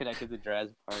 movie is connected to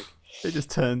Jurassic Park. They just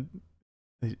turn.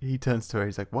 He turns to her.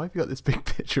 He's like, "Why have you got this big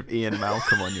picture of Ian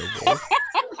Malcolm on your wall?"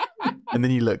 And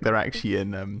then you look. They're actually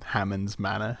in Hammond's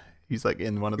Manor. He's like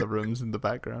in one of the rooms in the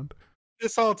background.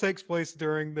 This all takes place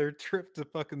during their trip to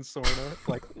fucking Sorna.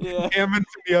 Like, Yeah. Hammond's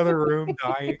in the other room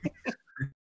dying.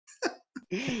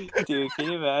 Dude, can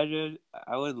you imagine?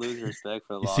 I would lose respect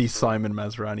for the You Lost see Boys. Simon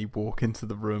Masrani walk into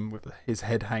the room with his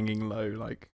head hanging low,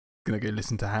 like gonna go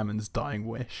listen to Hammond's Dying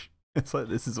Wish. It's like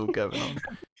this is all going on.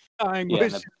 Dying Yeah,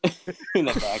 wish. in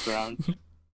the background.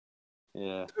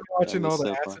 Yeah. Watching That'd all be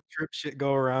the so acid trip shit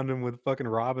go around him with fucking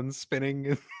Robin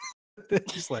spinning. And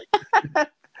just like,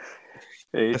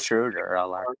 Hey, Schroeder,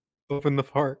 open the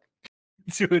park.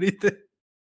 Do anything.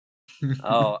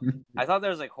 Oh, I thought there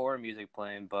was like horror music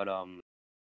playing, but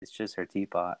it's just her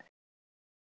teapot.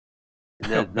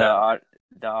 The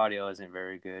audio isn't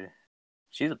very good.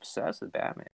 She's obsessed with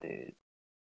Batman, dude.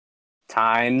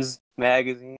 Times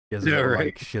magazine. She has a Yeah, little, right.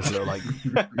 like she has a little like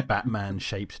Batman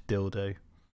shaped dildo.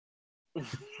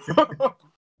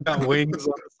 Got wings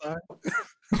on the side.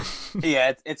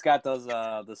 Yeah, it's got those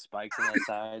the spikes on the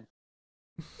side.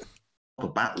 The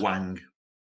Batwang.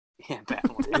 Yeah,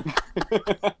 Batman.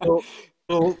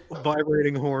 Little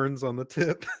vibrating horns on the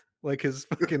tip. Like his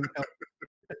fucking.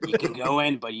 You can go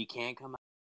in, but you can't come out.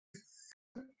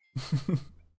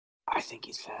 I think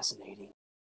he's fascinating.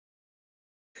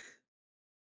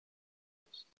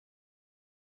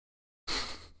 I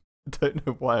don't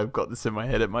know why I've got this in my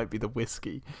head. It might be the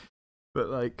whiskey, but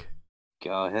like,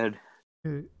 Go ahead.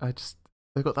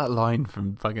 they got that line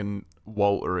from fucking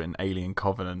Walter in Alien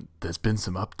Covenant. There's been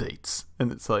some updates,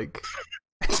 and it's like,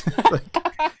 I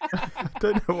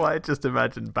don't know why I just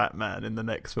imagined Batman in the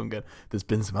next one going, "There's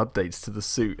been some updates to the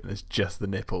suit, and it's just the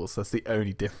nipples. That's the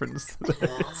only difference."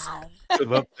 Some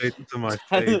updates to my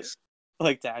face.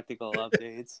 Like tactical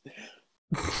updates.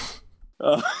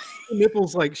 The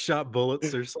nipples like shot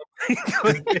bullets or something.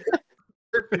 Like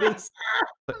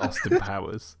Austin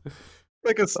Powers.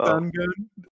 like a stun gun.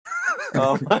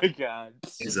 Oh my God.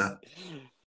 Is that?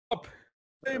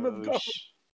 Name of God.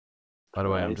 By the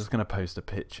way, I'm Nice. just gonna post a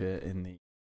picture in the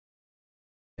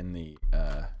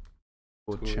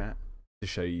board Cool. chat to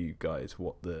show you guys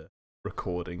what the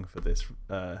recording for this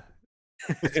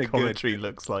Good. commentary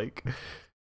looks like.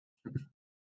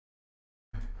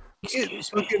 It's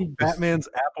fucking Batman's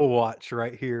Apple Watch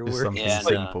right here. Just Where something Yeah, he's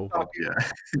like, simple.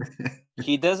 Yeah.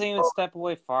 He doesn't even step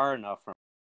away far enough from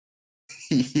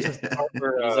Yeah.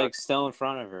 where, her. He's like still in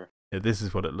front of her. Yeah, this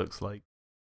is what it looks like.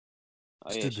 Oh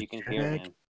Just yeah, did she the can hear Jag.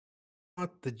 him.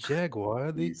 not the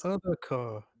Jaguar, the Jeez. other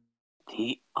car.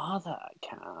 The other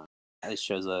account. It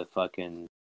shows a fucking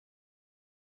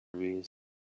movies.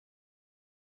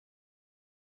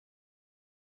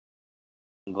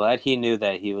 I'm glad he knew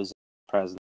that he was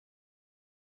president.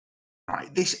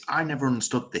 Right, this I never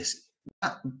understood this.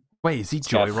 That Wait, is he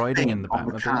got joyriding thing in the on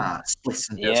the Batmobile? car splits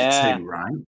into Yeah. two,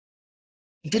 right?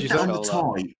 He did You that on the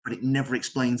saw that. toy, but it never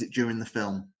explains it during the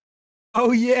film.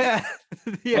 Oh yeah.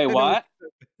 Yeah, Wait, I know what?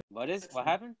 What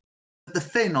happened? The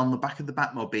fin on the back of the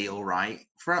Batmobile, right?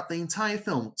 Throughout the entire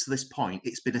film to this point,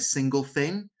 it's been a single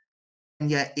fin,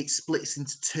 and yet it splits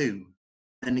into two.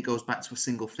 Then it goes back to a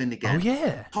single fin again. Oh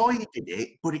yeah. Toy did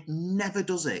it, but it never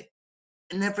does it.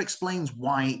 It never explains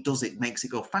why it does it. Makes it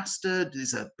go faster.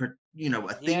 There's a thing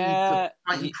Yeah, for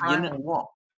fighting you crime know- or what?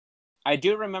 I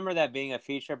do remember that being a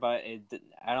feature, but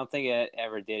I don't think it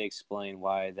ever did explain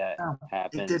why that No,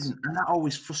 happens. It didn't, and that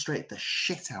always frustrated the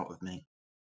shit out of me.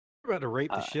 We're about to rape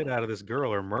the shit out of this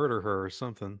girl or murder her or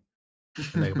something.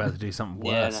 And they're about to do something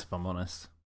Yeah, worse, no. if I'm honest.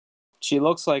 She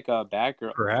looks like a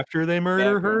Batgirl. Or after they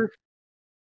murder Batgirl. her.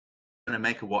 I'm gonna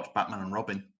make her watch Batman and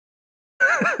Robin.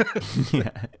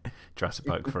 Yeah. Jurassic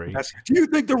Park 3. Do you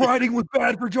think the writing was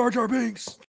bad for Jar Jar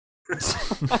Binks?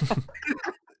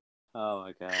 Oh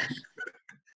my gosh.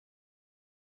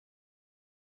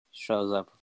 Shows up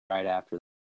right after.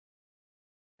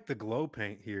 The glow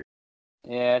paint here.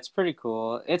 Yeah, it's pretty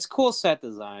cool. It's cool set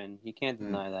design. You can't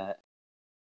deny that.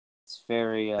 It's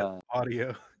very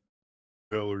Audio.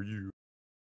 Hell are you?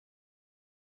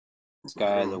 This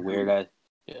guy has a weird eye.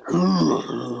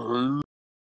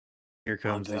 Here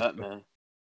comes these. Batman.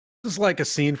 This is like a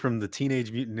scene from the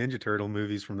Teenage Mutant Ninja Turtle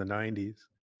movies from the 90s.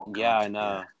 Yeah, I know.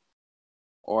 Yeah.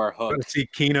 Or Hook. Want to see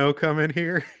Kino come in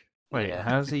here? Wait, Yeah.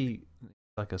 how's he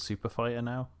like a super fighter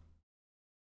now?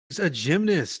 He's a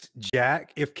gymnast,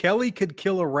 Jack. If Kelly could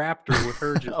kill a raptor with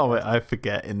her just Oh, wait, I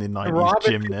forget. In the 90s, Robin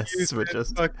could gymnasts use were that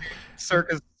just. fucking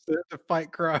circus to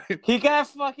fight crime. He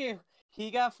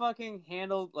got fucking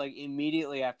handled like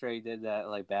immediately after he did that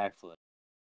like backflip.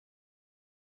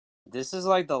 This is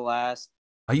like the last.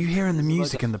 Are you hearing the This is like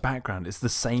music a- in the background? It's the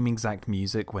same exact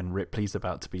music when Ripley's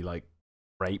about to be like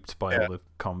raped by all the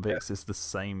convicts. It's the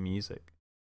same music.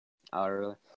 Oh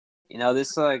really? You know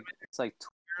this like it's like.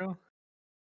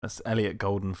 That's Elliot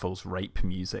Goldenfall's rape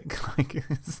music. Like,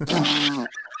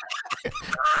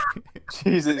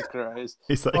 Jesus Christ!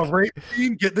 he's like, Oh, rape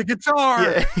scene, get the guitar.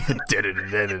 yeah.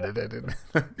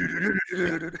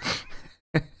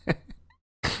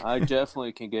 I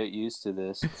definitely can get used to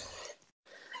this.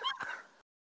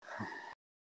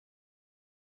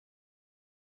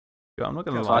 I'm not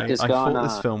gonna What lie. is I going thought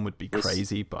this on? film would be This-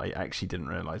 crazy, but I actually didn't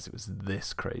realize it was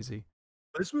this crazy.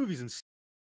 This movie's insane.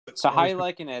 So how you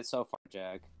liking it so far,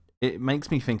 Jack? It makes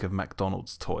me think of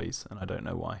McDonald's toys, and I don't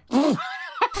know why. the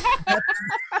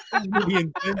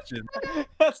intention.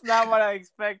 That's not what I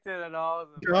expected at all.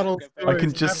 McDonald's I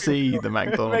can toys. just see the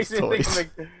McDonald's toys.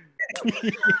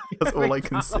 That's all I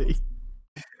can see.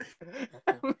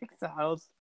 McDonald's.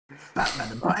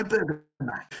 Batman and my Burger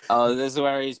Man. Oh, this is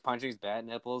where he's punching his bat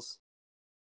nipples.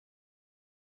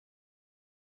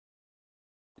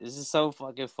 This is so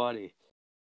fucking funny.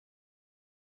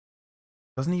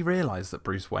 Doesn't he realize that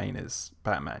Bruce Wayne is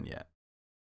Batman yet?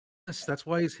 That's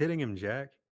why he's hitting him,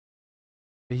 Jack.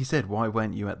 He said, "Why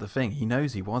weren't you at the thing?" He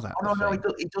knows he was at Oh the no,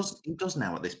 thing. he does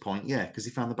now at this point, yeah, because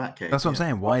he found the Batcave. That's what I'm yeah.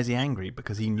 saying. Why is he angry?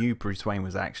 Because he knew Bruce Wayne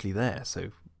was actually there. So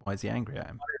why is he angry at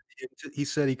him? He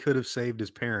said he could have saved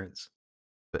his parents.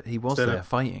 But he was Instead of- there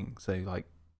fighting. So like,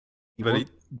 he But, wa-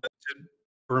 but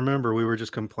remember, we were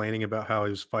just complaining about how he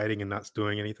was fighting and not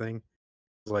doing anything. It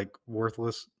was like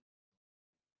worthless.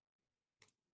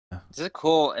 It's a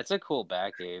cool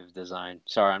Batcave design.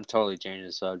 Sorry, I'm totally changing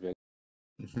the subject.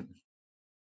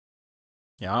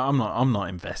 yeah, I'm not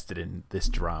invested in this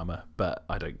drama, but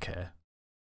I don't care.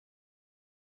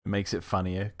 It makes it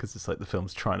funnier because it's like the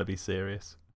film's trying to be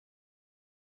serious.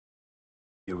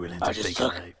 You're willing I to just take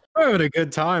took- a life. I'm having a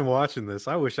good time watching this.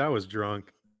 I wish I was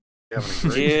drunk. Having a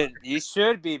great Dude, you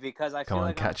should be because I Come feel on,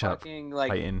 like catch I'm up. fucking like.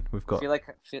 Fighting. I feel like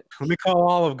Let me call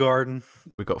Olive Garden.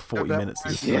 40 that minutes of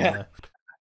part. this film Yeah. left.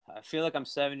 I feel like I'm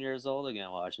 7 years old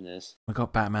again watching this. We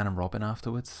got Batman and Robin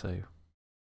afterwards, so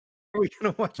Are we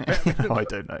gonna watch Batman? I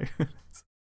don't know.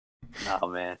 Oh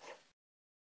man,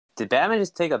 did Batman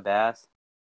just take a bath?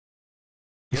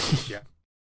 Yeah.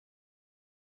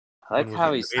 I like When was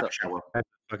how it? he's. At the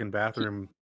fucking bathroom.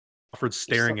 Alfred's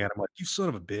staring at him like, "You son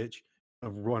of a bitch!"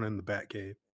 Of running the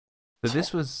Batcave. So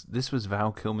this was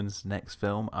Val Kilmer's next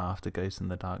film after Ghost in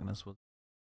the Darkness was.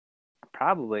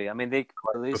 Probably. I mean, they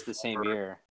released the same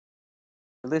year.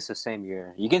 Released the same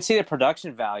year. You can see the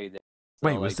production value there. So,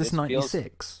 Wait, like, was this feels-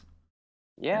 96?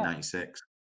 Yeah, 96.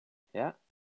 yeah.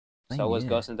 Same So was year.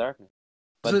 Ghost in the Darkness.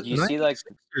 Was But it you see, like,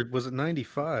 96 or was it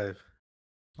 95?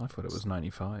 I thought it was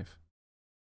 95.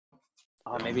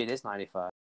 oh, maybe it is 95.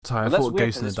 So I Well, that's thought weird,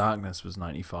 Ghost in the 'cause Darkness was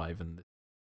 95 and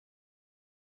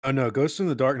Oh no, Ghost in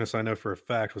the Darkness. I know for a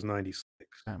fact was 96.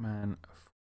 Batman.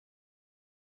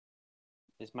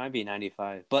 This might be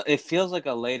 95, but it feels like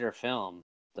a later film,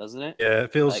 doesn't it? Yeah,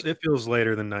 it feels Like-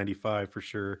 later than 95 for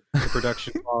sure. The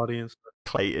production quality and stuff.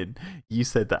 Clayton, you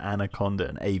said that Anaconda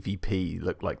and AVP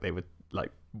looked like they were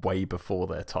like way before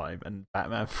their time, and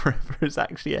Batman Forever is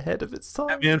actually ahead of its time.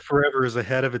 Batman Forever is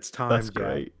ahead of its time. That's Jack.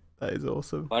 great. That is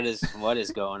awesome. What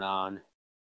is going on?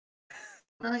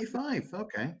 95,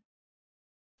 okay.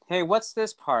 Hey, what's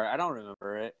this part? I don't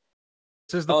remember it.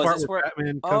 This is the Oh, is part this where where-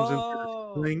 Batman comes into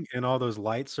Oh. the thing and all those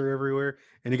lights are everywhere,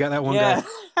 and you got that one Yeah,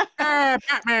 guy. Ah,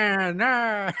 Batman!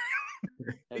 Ah!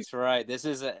 that's right. This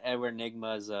is Edward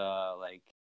Nigma's like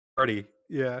Party,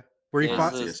 yeah. Where he This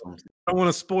fought. is- Party or something. I don't want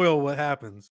to spoil what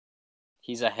happens.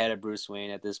 he's ahead of Bruce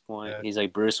Wayne at this point. Yeah. He's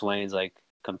like Bruce Wayne's like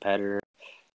competitor.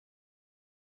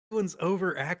 Everyone's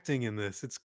overacting in this.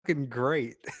 It's fucking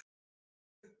great.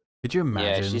 Could you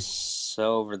imagine? Yeah, she's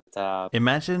so over the top.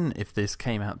 Imagine if this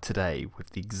came out today with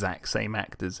the exact same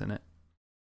actors in it.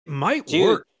 It might Dude,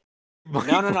 work.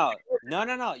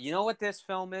 No. You know what this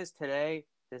film is today?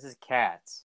 This is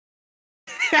Cats.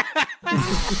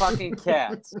 Fucking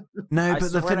cats. No, I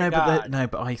but the swear thing, to no, but God. no,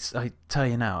 but I tell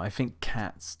you now, I think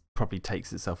Cats probably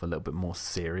takes itself a little bit more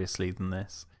seriously than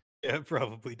this, Yeah, it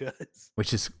probably does.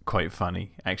 which is quite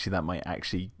funny. Actually, that might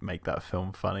actually make that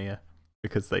film funnier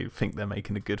because they think they're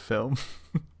making a good film,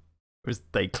 whereas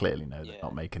they clearly know they're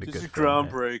not making a This good is film.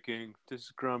 Here. groundbreaking. This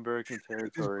is groundbreaking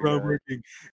territory. Groundbreaking.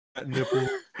 Cat nipple.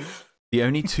 The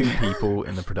only two people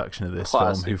in the production of this film who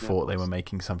Plastic thought they nipples. were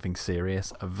making something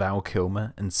serious are Val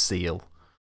Kilmer and Seal.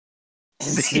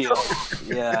 Seal.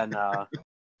 Yeah, no.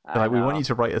 They're like, we want you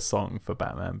to write a song for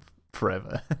Batman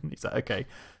Forever. And he's like, okay.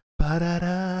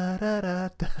 That's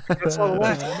all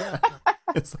left.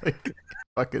 It's like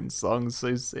fucking song's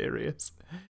so serious.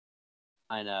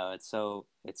 I know. It's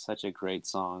such a great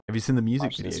song. Have you seen the music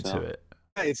Watch video this to film. it?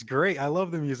 Yeah, it's great. I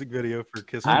love the music video for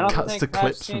Kiss. I It don't cuts think to I've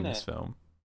clips seen from this it. film.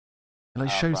 It like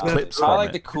Oh, shows probably. clips I from like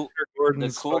it. the cool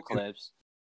Gordon's fucking- clips.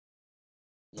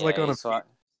 It's like on a so,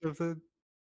 of the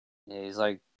yeah, he's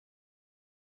like,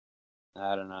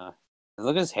 I don't know.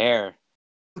 Look at his hair.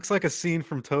 looks like a scene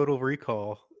from Total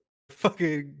Recall.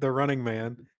 Fucking the Running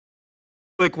Man.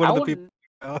 Like one I of the people.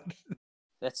 wouldn't-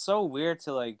 That's so weird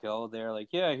to like go there. Like,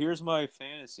 yeah, here's my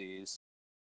fantasies.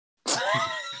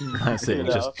 That's it. You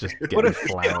Just What get a if-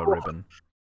 flower ribbon.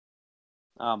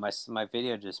 Oh, my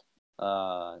video just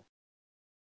hello.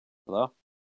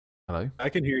 Hello? I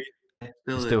can hear you.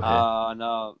 You still here?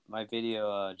 No, my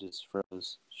video just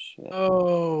froze. Shit.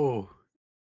 Oh.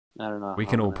 I don't know. We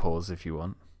how can I'm all gonna- pause if you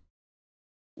want.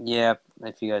 Yeah,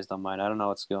 if you guys don't mind. I don't know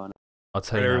what's going on. I'll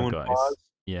tell you now, Everyone guys. pause.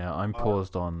 Yeah, I'm Pause.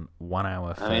 paused on 1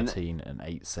 hour, I mean- 13 and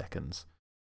 8 seconds.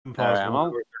 I'm All right, paused I'm 1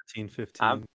 on- hour 13,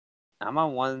 15. I'm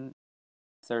on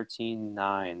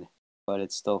 1:13.9, but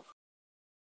it's still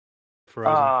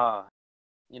Frozen.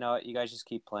 you know what? You guys just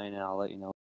keep playing and I'll let you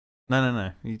know.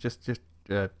 No. You just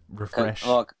refresh,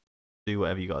 Look, do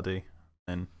whatever you gotta do,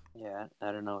 and yeah,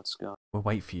 I don't know what's going on. we'll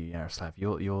wait for you, Yaroslav.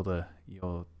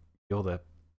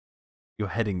 You're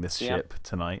heading this Yeah. ship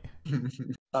tonight.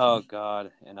 Oh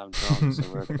god, and I'm drunk,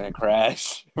 so we're gonna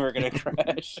crash. We're gonna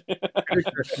crash.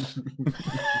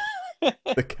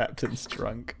 The captain's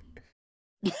drunk.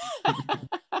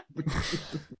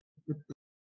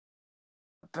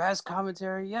 Best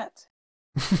commentary yet.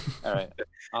 All right,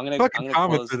 I'm gonna Fucking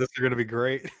comments close. for this are gonna be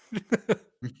great.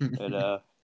 But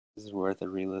this is worth a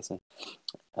re-listen.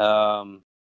 I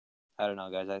don't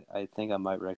know, guys. I think I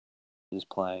might recommend just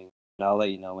playing. And I'll let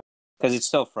you know because it's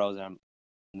still frozen. I'm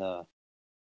in the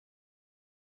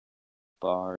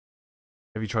bar.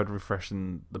 Have you tried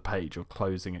refreshing the page or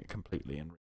closing it completely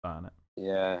and restarting it?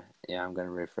 Yeah, I'm gonna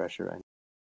refresh it right now.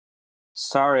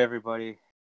 Sorry, everybody.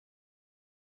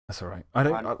 That's all right. I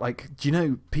don't Fine. like. Do you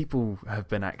know people have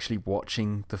been actually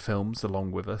watching the films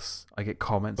along with us? I get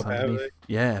comments Oh, have underneath.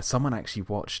 Yeah, someone actually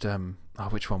watched.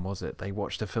 Which one was it? They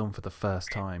watched a film for the first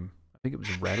time. I think it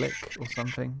was Relic or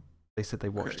something. They said they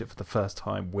watched it for the first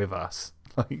time with us.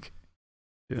 Like,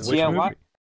 it was Yeah, a what? movie.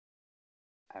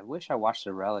 I wish I watched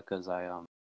the Relic because Oh,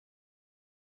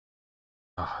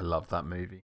 I love that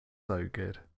movie. So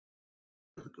good.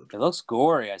 it looks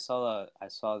gory. I saw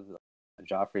the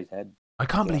Joffrey's head. I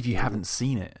can't Yeah, believe you movie. haven't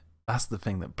seen it. That's the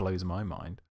thing that blows my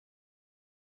mind.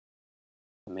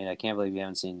 I mean, I can't believe you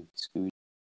haven't seen Scooby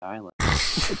Island.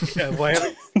 Yeah, why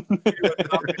haven't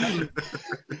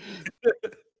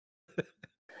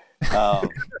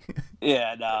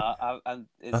Yeah, no,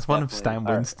 it's That's one of definitely- Stan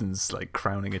Winston's like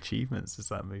crowning achievements. Is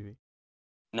that movie?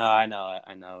 No, I know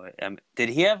it. Did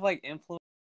he have like influence?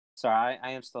 Sorry,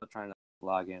 I am still trying to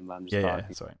log in, but I'm just Yeah,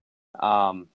 talking. sorry.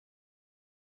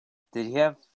 Did he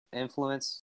have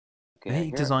influence? Okay, He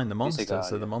here- designed the music monster,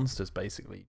 so audio. the monster's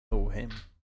basically all him.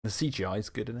 The CGI is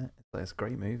good in it. It's a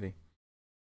great movie.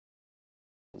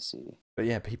 Let's see. But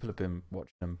yeah, people have been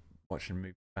watching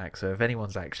movies back. So if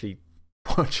anyone's actually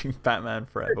watching Batman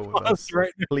Forever with Pause us,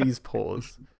 right now. please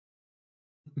pause.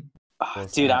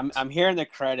 Pause Dude, that. I'm hearing the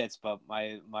credits, but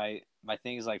my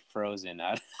thing is like frozen.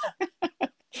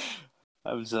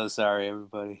 I'm so sorry,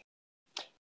 everybody.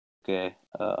 Okay,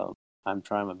 I'm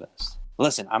trying my best.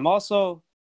 Listen, I'm also.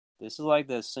 This is like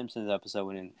the Simpsons episode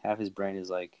when half his brain is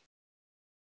like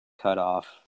cut off.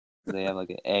 They have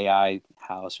like an AI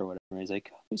house or whatever. He's like,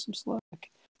 cut me some slack.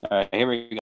 All right, here we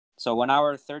go. So 1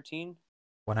 hour 13.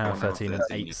 1 hour 1 hour 13 and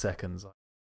 13. 8 seconds.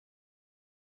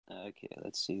 Okay,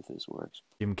 let's see if this works.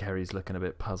 Jim Carrey's looking a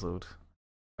bit puzzled.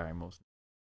 Barrymore's.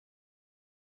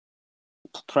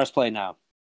 Press play now.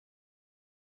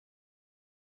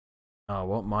 Oh,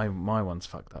 what? My one's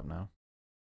fucked up now.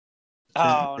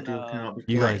 Oh Video no! cannot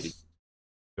be You played.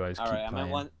 guys All keep right, I'm playing.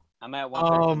 at I'm at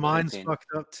Oh, mine's 113.15. fucked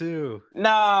up too. No.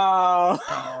 All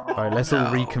right, let's all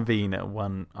no. reconvene at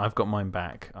 1. I've got mine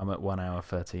back. I'm at 1 hour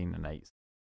 13 and 8.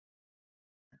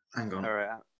 Hang on. All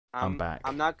right. I'm back.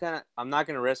 I'm not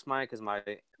gonna risk mine because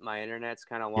my internet's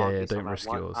kind of Yeah, wonky. yeah, so don't risk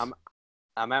yours.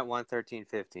 I'm at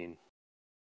 113.15.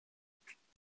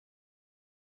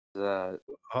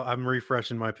 I'm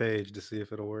refreshing my page to see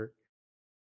if it'll work.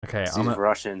 Okay, It's I'm these at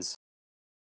Russians.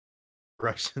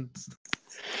 Russians.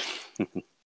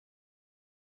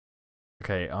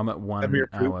 okay. I'm at 1 Vladimir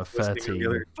hour Putin's listening to the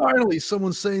other- 13. Finally,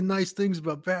 someone's saying nice things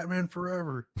about Batman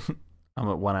Forever. I'm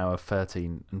at 1 hour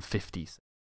 13 and 50.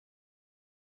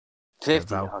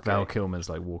 50. Val Okay. Kilmer's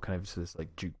like walking over to this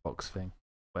like jukebox thing,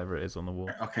 whatever it is on the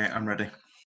wall. Okay, I'm ready.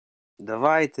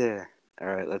 Давайте. All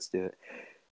right, let's do it.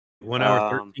 1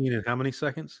 hour 13 and how many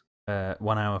seconds?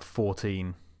 1 hour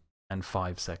 14 and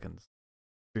 5 seconds.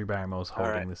 Drew Barrymore's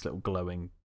holding right. this little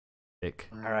glowing stick.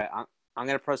 All right, I'm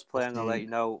gonna press play. I'm gonna let 15. you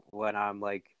know when I'm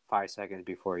like 5 seconds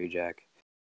before you, Jack.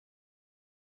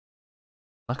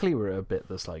 Luckily, we're at a bit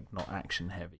that's like not action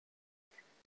heavy.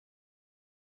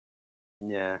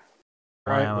 Yeah.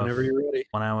 All right, whenever you're ready.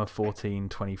 1 hour 14,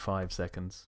 25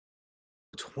 seconds.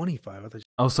 25. I thought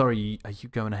Oh, sorry. Are you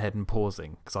going ahead and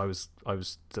pausing? Because I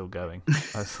was still going.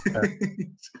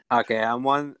 Okay, I'm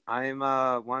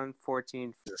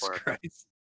 114. Jesus Christ.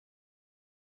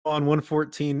 On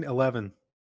 114.11.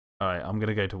 All right, I'm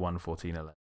gonna go to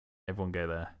 114.11. Everyone go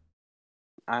there.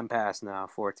 I'm past now.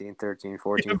 14, 13,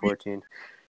 14, 14.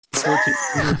 14.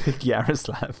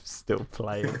 Yaroslav's still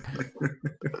playing.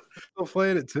 Still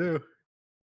playing it too.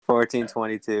 14,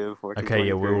 22, 14, Okay,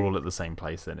 yeah, we're 23. all at the same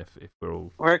place then. If we're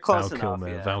all We're close Val enough, Kilmer,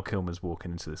 yeah. Val Kilmer's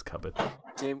walking into this cupboard.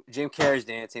 Jim Carrey's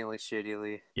dancing like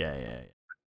shittily. Yeah.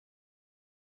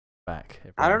 Back.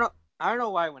 I don't everyone. know. I don't know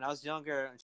why. When I was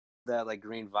younger, that like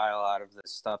green vial out of the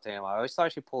stuffed animal. I always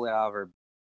thought she pulled it out of her.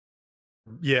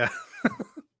 Yeah.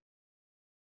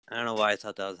 I don't know why I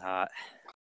thought that was hot.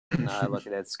 Now I look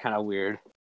at it, it's kind of weird.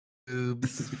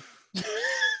 Oops.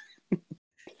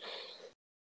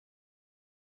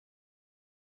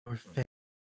 Your face,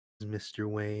 Mr.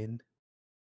 Wayne.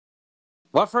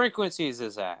 What frequency is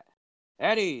this at?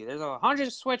 Eddie, there's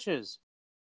 100 switches.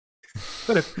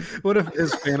 What if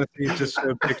his fantasies just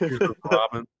show pictures of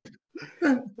Robin?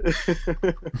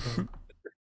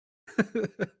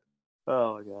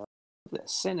 Oh my god. The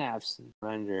synapse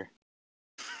render.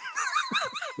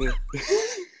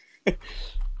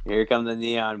 Here come the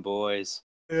neon boys.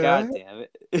 Yeah. God damn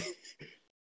it.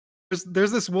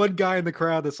 There's this one guy in the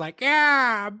crowd that's like,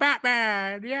 yeah,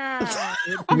 Batman, yeah.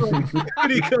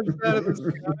 And he comes out of the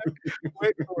sky.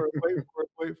 Wait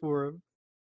for him.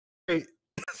 Wait,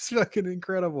 it's fucking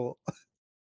incredible.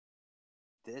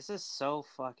 This is so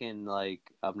fucking like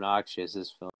obnoxious,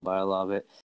 this film, but I love it.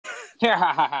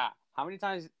 How many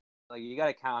times, like, you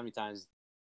gotta count how many times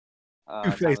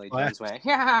Your face Tommy Lee Jones went,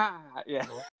 yeah.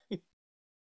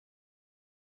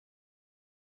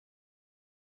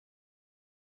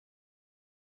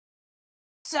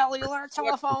 Cellular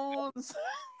telephones.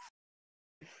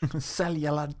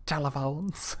 Cellular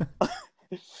telephones.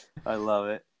 I love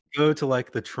it. Go to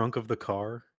like the trunk of the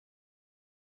car.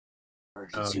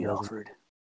 Emergency he doesn't. offered.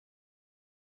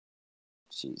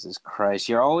 Jesus Christ,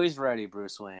 you're always ready,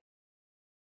 Bruce Wayne.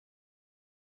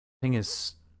 Thing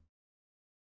is,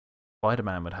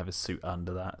 Spider-Man would have his suit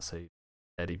under that, so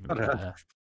they'd even be there.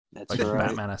 That's Like right.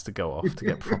 Batman has to go off to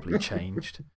get properly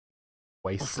changed.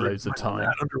 Wastes loads of time.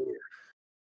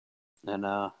 And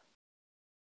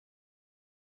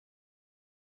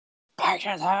back to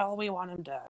hell, we want him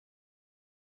dead.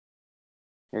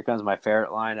 Here comes my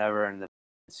favorite line ever in the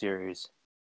series.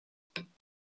 Is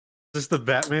this the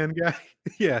Batman guy?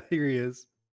 Yeah, here he is.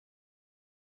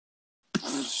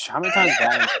 How many times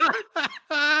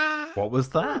Batman? What was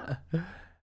that? Guy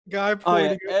Oh, yeah,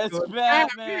 pointing at it's going,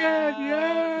 Batman!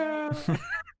 yeah.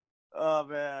 Oh,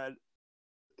 man.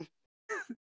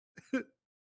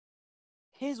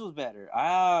 His was better.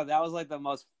 Ah, that was like the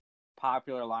most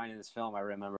popular line in this film. I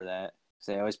remember that. Because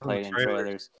they always played in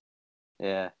trailers.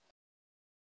 Yeah.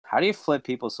 How do you flip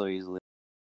people so easily?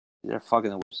 They're fucking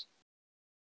the worst.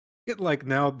 Get like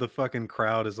now the fucking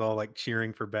crowd is all like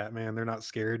cheering for Batman. They're not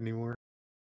scared anymore.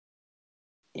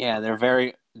 Yeah, they're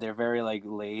very like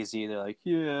lazy. They're like,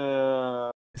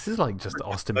 yeah. This is like just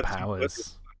Austin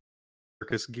Powers.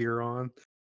 Circus gear on.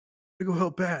 We go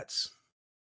help bats.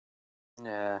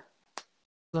 Yeah. It's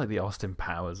like the Austin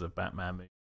Powers of Batman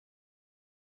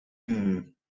So movie.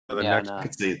 the Yeah, next no. I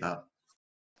could see that.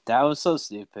 That was so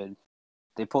stupid.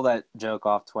 They pulled that joke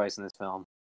off twice in this film.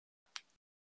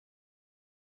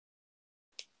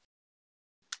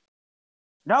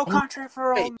 No country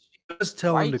for old. Just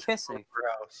tell Why are him you to come kissing? to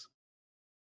your house.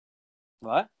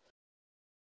 What?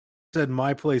 Said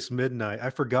My Place Midnight. I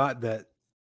forgot that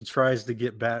he tries to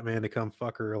get Batman to come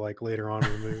fuck her like later on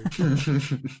in the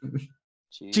movie.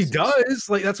 She Jesus. does.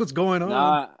 Like that's what's going on.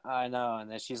 No, I know. And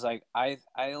then she's like, I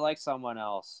like someone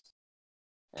else.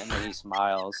 And then he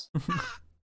smiles.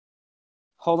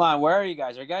 Hold on, where are you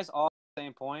guys? Are you guys all at the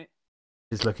same point?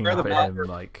 He's looking Where up the at him mother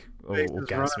like face is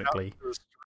running out orgasmically. to the street.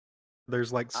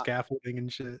 There's like scaffolding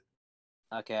and shit.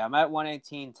 Okay, I'm at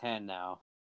 118.10 now.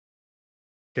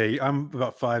 Okay, I'm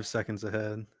about 5 seconds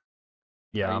ahead.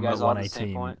 Yeah, Are you I'm guys at all at the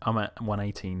same 118. point? I'm at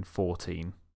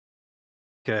 118.14.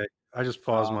 Okay, I just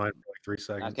paused Oh. mine for like 3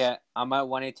 seconds. Okay, I'm at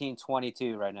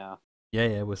 118.22 right now.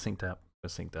 Yeah, we're synced up. We're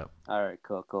synced up. All right,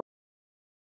 cool.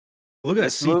 Look at that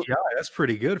This mo- CGI. That's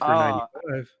pretty good for Oh,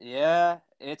 95. Yeah,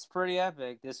 it's pretty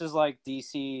epic. This is like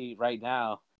DC right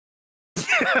now.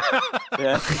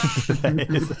 Yeah.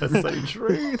 That's so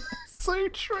true. That's so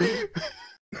true.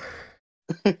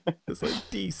 It's like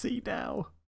DC now.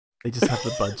 They just have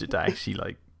the budget to actually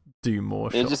like do more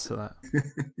They shots just- to that.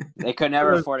 They could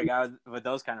never afford a guy with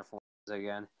those kind of forms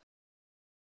again.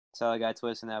 Saw the guy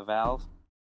twisting that valve.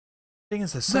 Thing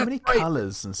is, there's so That's many right.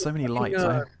 colors and so many Fucking,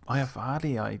 lights. I have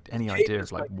hardly any cape idea is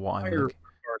of like like what I'm fire looking.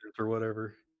 retardant or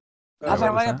whatever. Nothing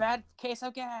what was like a that? bad case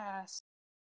of gas.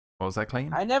 What was that,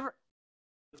 Clayton? I never.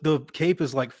 The cape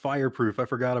is like fireproof. I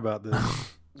forgot about this.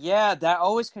 Yeah, that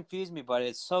always confused me, but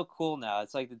it's so cool now.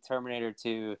 It's like the Terminator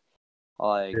 2,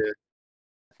 like Yeah.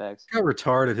 effects. How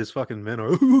retarded his fucking men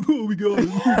are. Oh, we got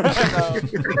him.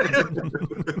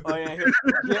 Oh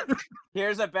yeah,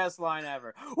 here's the best line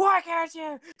ever. Why can't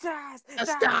you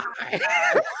just die?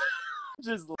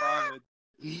 Just love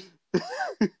it.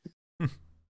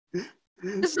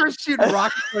 Just start shooting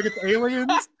rockets like it's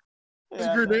aliens.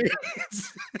 Yeah,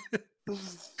 Grenades.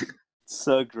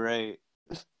 so great.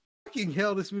 Fucking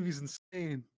hell, this movie's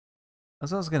insane.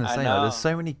 As I was gonna I say, like, know. there's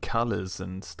so many colors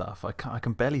and stuff. I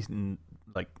can barely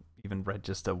like even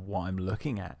register what I'm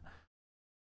looking at.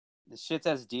 The shit's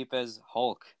as deep as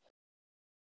Hulk.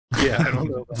 Yeah, I don't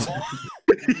know.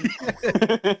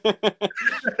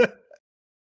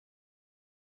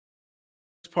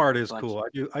 This part is cool.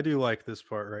 I do like this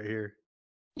part right here.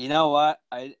 You know what?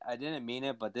 I didn't mean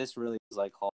it, but this really is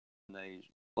like Hulk. And they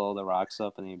blow the rocks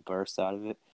up and he bursts out of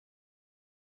it.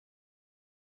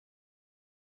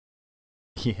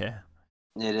 Yeah.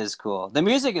 It is cool. The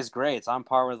music is great. It's on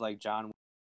par with like John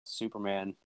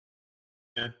Superman.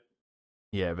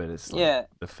 Yeah, but it's like, Yeah.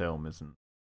 the film isn't.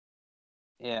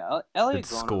 Yeah, Elliot The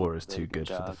Goldman score did is a too good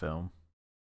for the job. film.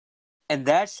 And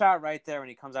that shot right there when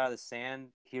he comes out of the sand,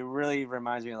 he really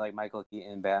reminds me of like Michael Keaton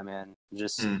in Batman.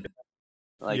 Just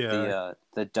like Yeah.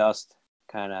 the dust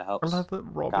kind of I helps. love that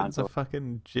Robin's a contour.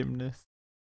 fucking gymnast.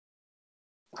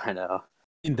 I know.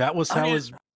 And that was I how mean-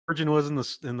 his origin was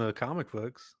in the comic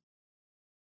books.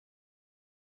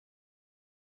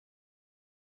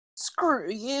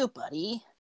 Screw you, buddy.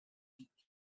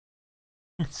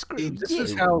 Screw This you.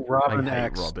 is how Robin I hate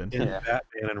acts Robin. in Yeah.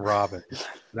 Batman and Robin.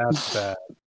 That's bad.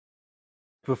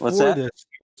 Before What's that? this,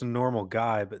 he was a normal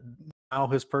guy, but now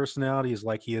his personality is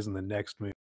like he is in the next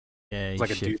movie. Yeah, he It's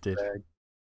like shifted. a douchebag.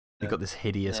 He got this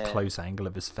hideous Yeah. close angle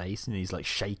of his face, and he's like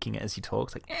shaking it as he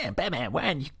talks. Like, yeah, Batman, why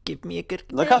don't you give me a good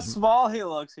Look how name?" small he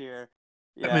looks here.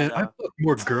 Yeah, Man, I no. fuck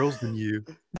more girls than you.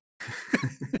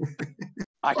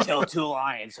 I killed 2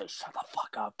 lions, so shut the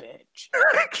fuck up, bitch.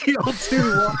 Kill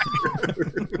 2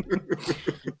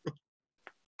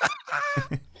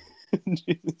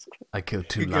 Jesus I killed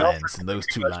 2 Your lions, and those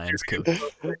 2 lions killed.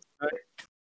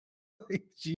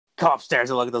 Gee, Go upstairs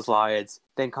and look at those lions.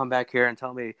 Then come back here and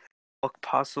tell me what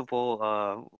possible.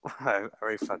 I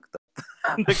already fucked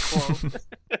up the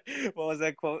quote. What was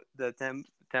that quote that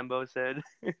Tembo said?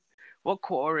 What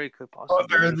quarry could possibly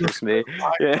there is interest me?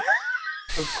 Yeah,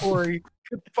 of Corey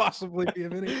could possibly be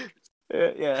of any.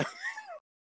 yeah.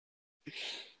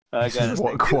 I got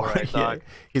What quarry? Yeah. Dog.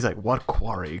 He's like, what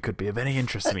quarry could be of any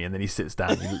interest to me? And then he sits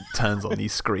down and he turns on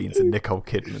these screens, and Nicole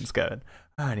Kidman's going,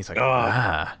 and he's like,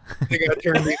 I think I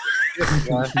turned these.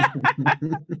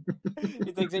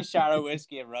 He takes a shot of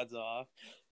whiskey and runs off.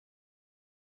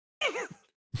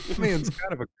 This man's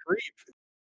kind of a creep.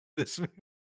 This man.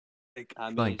 I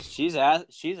mean, Like- she's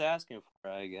asking for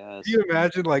it, I guess. Can you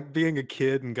imagine like being a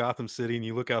kid in Gotham City and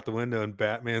you look out the window and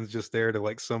Batman's just there to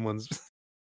like someone's.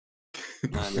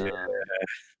 I know.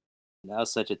 That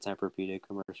was such a Tempur-Pedic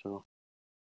commercial.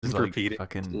 It's like Tempur-Pedic.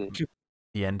 fucking Yeah.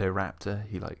 the Endoraptor.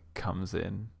 He like comes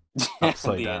in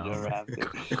upside The down.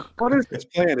 Endoraptor. What is his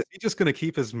plan? Is he just going to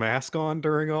keep his mask on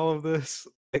during all of this?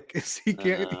 Like, he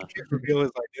can't reveal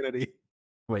his identity.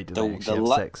 Wait, did The- they the actually have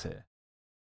li- sex here?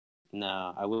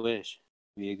 No, I wish.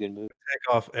 Be a good movie.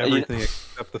 Take off everything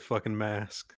except the fucking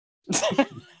mask.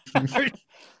 Start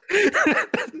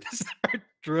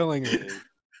drilling it.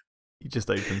 He just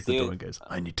opens the door Dude. and goes,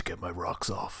 "I need to get my rocks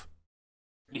off."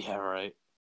 Yeah, right.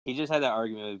 He just had that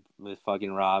argument with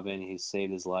fucking Robin. He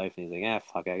saved his life, and he's like,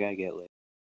 fuck, I gotta get laid.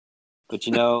 But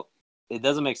it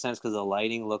doesn't make sense because the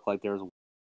lighting looked like there was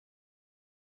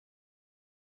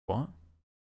What?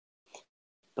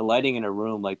 the lighting in a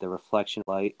room, like the reflection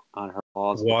light on her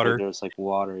walls. Water. Like there was like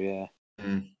water, yeah.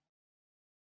 Mm.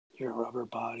 Your rubber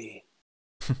body.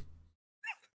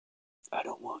 I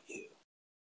don't want you.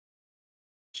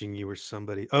 Wishing you were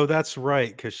somebody. Oh, that's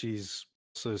right, because she's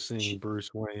also seeing Bruce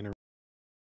Wayne.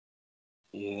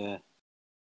 Yeah.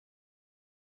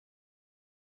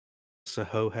 So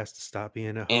hoe has to stop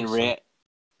being a hoe.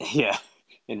 Yeah.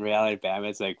 In reality,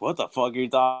 Batman's like, what the fuck are you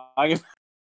talking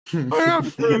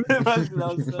about?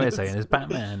 Wait a second,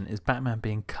 is Batman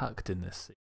being cucked in this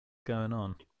scene? What's going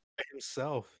on? By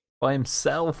himself. By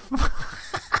himself?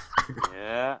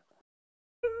 Yeah.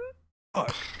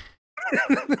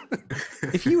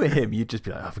 If you were him, you'd just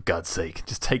be like, oh, for God's sake,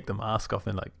 just take the mask off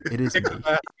and like, it is me.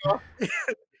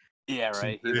 Yeah,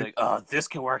 right. He's like, oh, this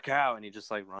can work out. And he just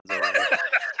like runs away.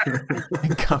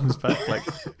 And comes back like,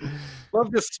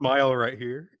 love this smile right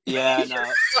here. Yeah, no.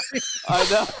 I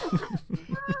know.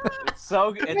 It's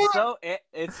so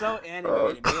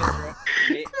animated.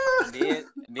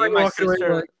 Me and my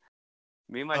sister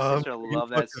love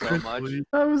that so much.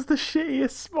 That was the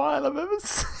shittiest smile I've ever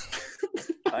seen.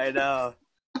 I know.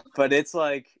 But it's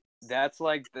like that's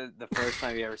like the first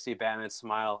time you ever see Batman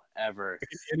smile ever.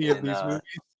 Any of these movies.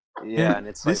 Yeah, and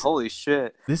it's like, holy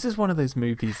shit. This is one of those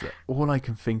movies that all I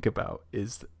can think about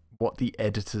is what the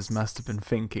editors must have been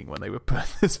thinking when they were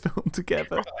putting this film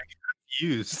together.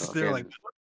 They're like,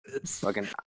 fucking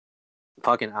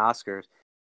Oscars.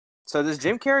 So does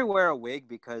Jim Carrey wear a wig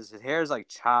because his hair is like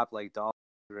chopped like Dolph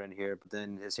in here, but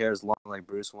then his hair is long like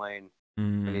Bruce Wayne,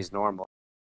 and he's normal?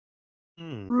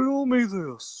 Riddle me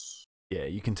this. Yeah,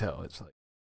 you can tell it's like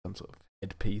some sort of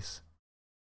headpiece.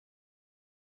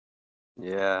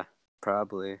 Yeah,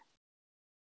 probably.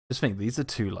 Just think, these are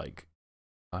two like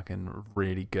fucking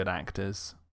really good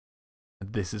actors.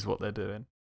 And this is what they're doing.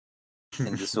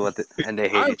 And this is what and they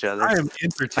hate each other. I am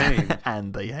entertained.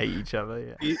 And they hate each other,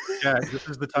 yeah. Yeah, this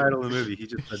is the title of the movie. He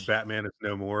just said Batman is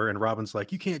no more, and Robin's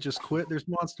like, you can't just quit. There's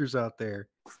monsters out there.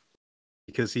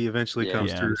 Because he eventually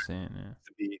comes through to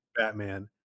be Batman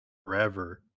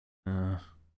forever.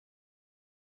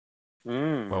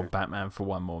 Well, Batman for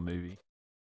one more movie.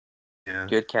 Yeah.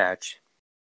 Good catch.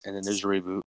 And then there's a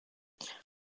reboot.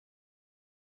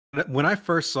 When I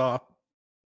first saw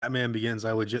Batman Begins,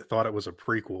 I legit thought it was a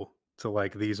prequel to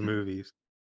like these movies.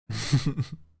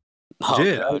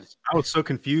 I was so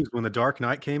confused when The Dark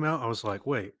Knight came out. I was like,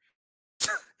 wait.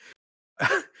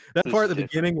 That part at the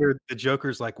beginning where the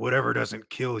Joker's like, whatever doesn't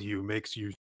kill you makes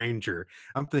you stranger.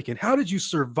 I'm thinking, how did you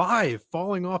survive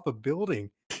falling off a building?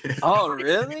 Oh,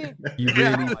 really? You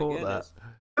really thought that?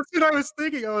 That's what I was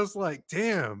thinking. I was like,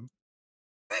 damn.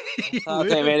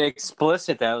 Okay, made it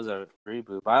explicit that was a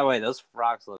reboot. By the way, those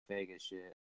rocks look fake as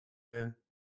shit. Yeah.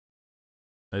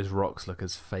 Those rocks look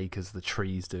as fake as the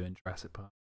trees do in Jurassic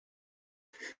Park.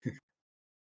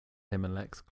 Him and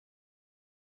Lex.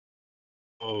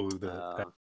 Oh,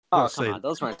 come on,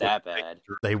 those weren't that bad.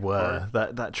 They were.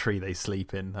 That tree they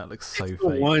sleep in, that looks so fake.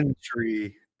 One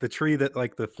tree. The tree that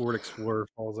like the Ford Explorer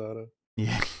falls out of.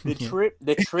 Yeah. The tree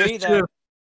that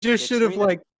just should have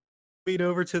like been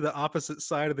over to the opposite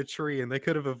side of the tree, and they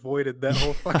could have avoided that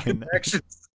whole fucking action.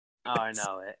 Oh, I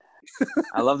know it.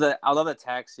 I love the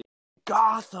taxi.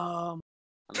 Gotham.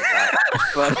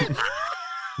 But...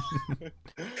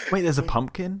 Wait, there's a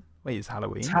pumpkin? Wait, it's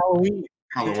Halloween? It's Halloween.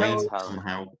 Halloween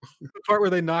somehow. The part where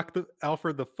they knock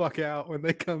Alfred the fuck out when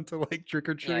they come to like trick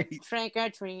or treat. Yeah, trick or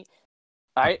treat.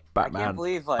 I can't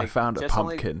believe I found a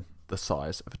pumpkin the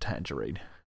size of a tangerine.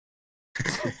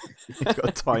 You've got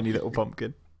a tiny little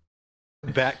pumpkin.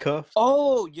 Bat cuff.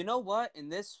 Oh, you know what? In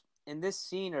this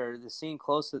scene or the scene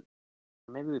close to,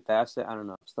 maybe we passed it. I don't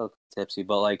know. I'm still tipsy,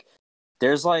 but like,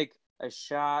 there's like a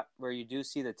shot where you do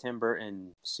see the Tim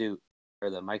Burton suit or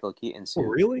the Michael Keaton suit. Oh,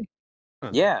 really? Huh.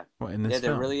 Yeah. What, in this film?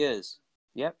 There really is.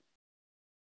 Yep.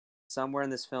 Somewhere in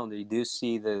this film, you do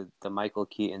see the Michael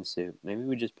Keaton suit. Maybe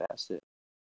we just passed it.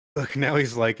 Look, now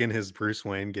he's like in his Bruce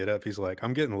Wayne get up. He's like,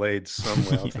 I'm getting laid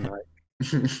somewhere tonight.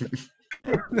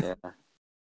 Yeah.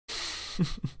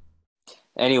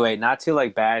 Anyway, not to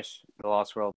like bash the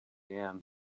Lost World,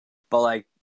 but like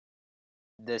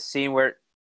the scene where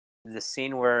the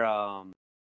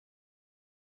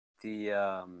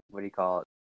what do you call it?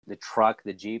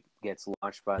 The Jeep gets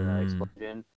launched by the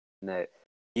explosion, and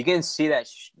You can see that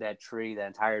tree, that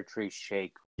entire tree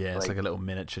shake. Yeah, it's like a little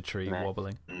miniature tree man.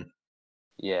 wobbling.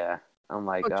 Yeah, I'm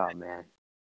like, oh man.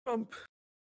 Trump.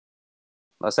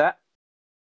 What's that?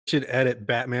 Should edit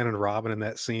Batman and Robin in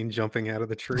that scene jumping out of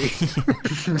the tree.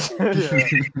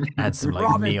 Add some like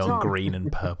Robin, neon jump. green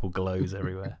and purple glows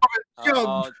everywhere.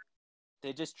 Oh,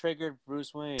 they just triggered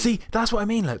Bruce Wayne. See, that's what I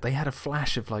mean. Look, they had a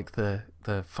flash of like the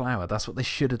flower. That's what they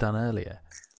should have done earlier.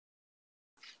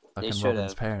 Like in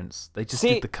Robin's parents, they just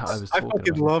did the cut I was talking about. I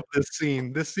fucking love this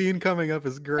scene. This scene coming up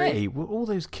is great. Hey, were all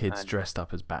those kids dressed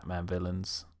up as Batman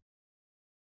villains?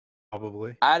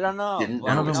 Probably. I don't know.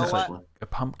 One of them was like a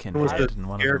pumpkin One was head, the and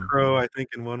one scarecrow, of them, I think,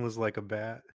 and one was like a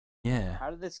bat. Yeah. How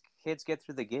did these kids get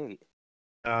through the gate?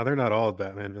 They're not all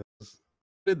Batman villains.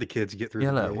 How did the kids get through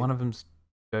the look, gate? one of them's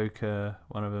Joker,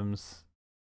 one of them's...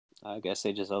 I guess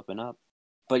they just open up.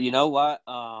 But you know what?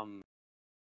 What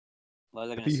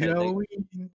was I gonna say?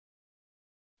 Halloween.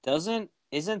 Isn't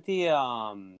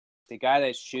the guy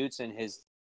that shoots in his,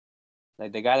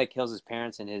 like, the guy that kills his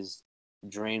parents in his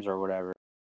dreams or whatever,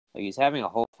 like, he's having a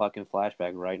whole fucking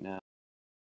flashback right now.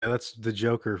 Yeah, that's the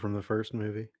Joker from the first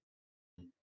movie.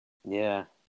 Yeah,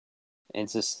 and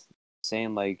it's just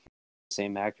same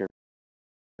actor.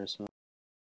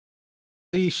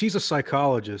 See, she's a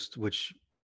psychologist, which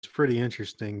is pretty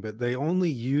interesting, but they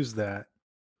only use that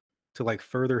to like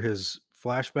further his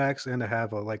flashbacks and to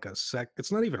have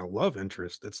it's not even a love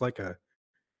interest. It's like a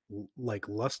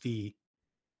lusty,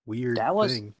 weird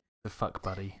thing. The fuck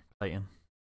buddy, Clayton.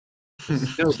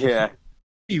 Yeah.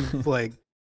 She's like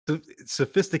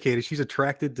sophisticated. She's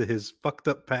attracted to his fucked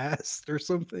up past or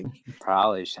something.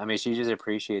 Probably. I mean, she just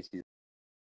appreciates you.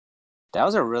 That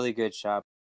was a really good shot.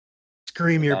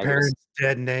 Scream your parents'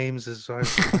 dead names is right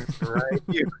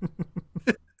here.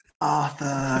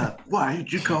 Martha, why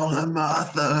did you call her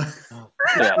Martha?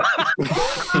 Yeah.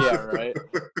 Yeah, right.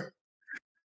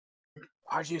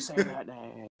 Why'd you say that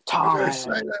name? Tom.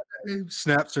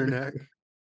 Snaps her neck.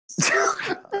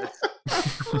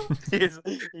 he's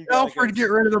Alfred,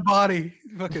 get rid of the body.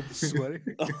 Fucking sweaty.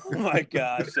 Oh my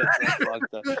gosh, that's so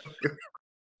fucked up.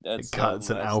 It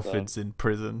cuts and Alfred's in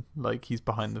prison, like he's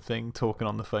behind the thing talking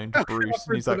on the phone to Bruce,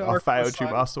 and he's like, "I failed you,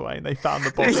 Master Wayne. They found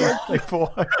the body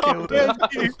before I killed him.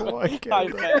 Before I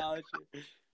killed him.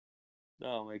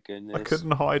 Oh my goodness! I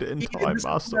couldn't hide it in time,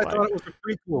 Master Wayne." I thought it was a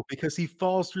prequel because he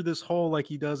falls through this hole like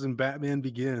he does in Batman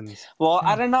Begins. Well,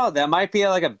 I don't know. That might be a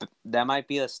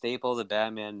staple of the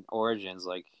Batman origins.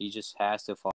 Like, he just has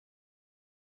to fall.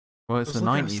 Well, it's the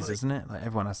 90s, isn't it? Like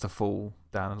everyone has to fall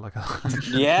down like a.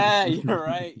 Yeah, you're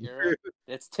right. You're right.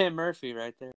 It's Tim Murphy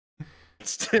right there.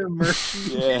 It's Tim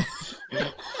Murphy. Yeah.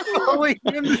 Falling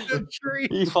into the tree.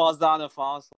 He falls down the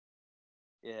fossil.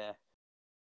 Yeah.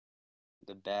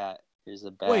 The bat. Here's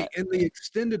a bat. Wait, in the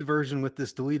extended version with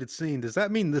this deleted scene, does that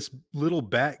mean this little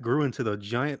bat grew into the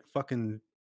giant fucking?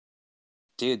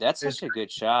 Dude, that's such a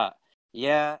good shot.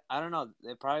 Yeah, I don't know.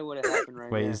 It probably would have happened right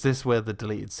Wait, there. is this where the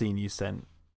deleted scene you sent?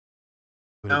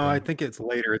 No, I think it's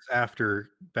later. It's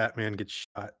after Batman gets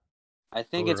shot. I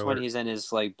think it's when he's in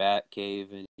his like bat cave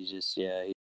and he's just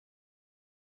Did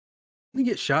he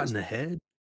get shot in the head?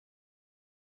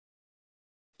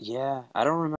 Yeah, I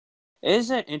don't remember. It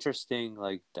is an interesting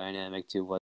like dynamic to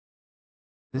what.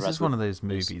 This is one of those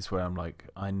movies where I'm like,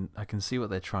 I can see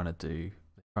what they're trying to do.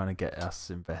 They're trying to get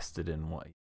us invested in what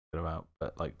he's about.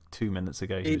 But like 2 minutes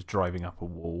ago, he was driving up a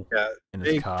wall in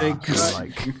his car. They cut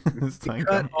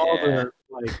all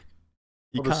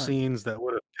the scenes that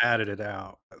would have padded it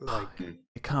out. Like,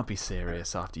 it can't be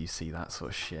serious after you see that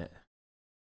sort of shit.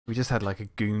 We just had like a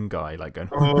goon guy like going,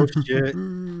 "Oh shit!"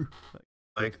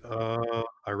 Like,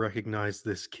 I recognize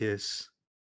this kiss.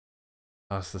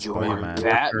 That's the Spider-Man.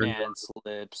 Batman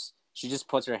slips. She just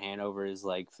puts her hand over his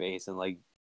like face and like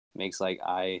makes like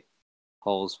eye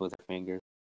holes with her fingers.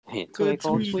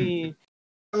 Tweet.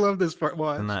 I love this part.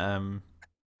 Watch. And that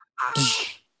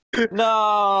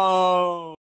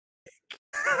no.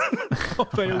 I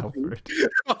failed you.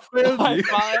 I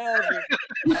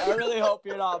really hope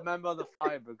you're not a member of the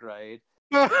fire brigade.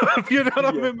 If you're not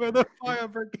a member of the fire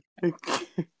brigade.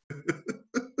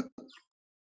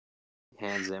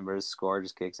 Hans Zimmer's score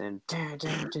just kicks in.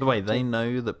 Wait, they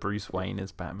know that Bruce Wayne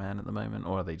is Batman at the moment,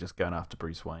 or are they just going after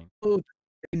Bruce Wayne? Oh,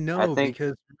 they know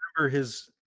because remember his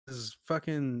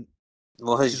fucking.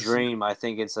 Well, his dream. I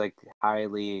think it's like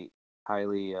highly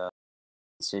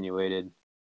insinuated.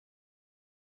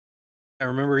 I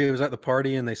remember he was at the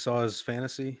party and they saw his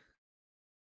fantasy.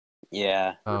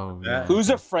 Yeah. Oh, yeah.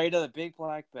 Who's afraid of the big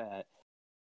black bat?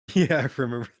 Yeah, I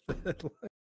remember that.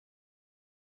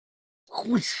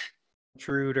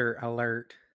 Intruder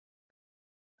alert.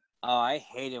 Oh, I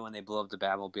hate it when they blow up the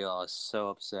Batmobile. I was so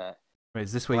upset. Wait,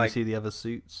 is this where Like- you see the other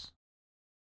suits?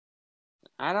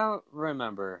 I don't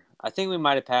remember. I think we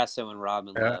might have passed it when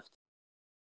Robin Yeah. left.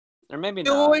 Or maybe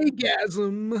not.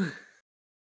 Orgasm.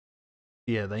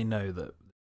 Yeah, they know that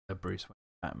Bruce Wayne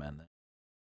Batman. Then.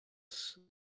 That's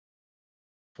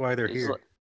why they're He's here. like-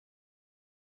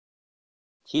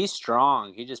 He's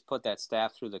strong. He just put that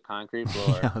staff through the concrete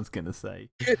floor. Yeah, I was gonna say.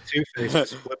 Two-Face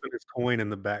is flipping his coin in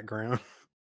the background.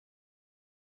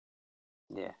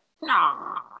 Yeah.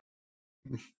 Nah.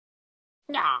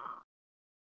 Nah.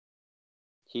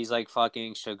 He's like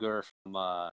fucking Sugar from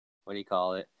what do you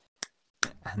call it?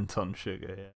 Anton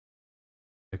Sugar, yeah.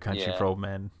 The Country Yeah. for Old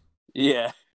Men.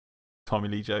 Yeah. Tommy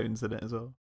Lee Jones in it as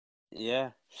well.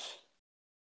 Yeah.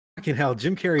 Fucking hell,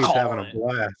 Jim Carrey is having a Colin.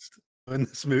 blast in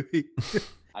this movie.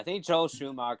 I think Joel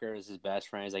Schumacher is his best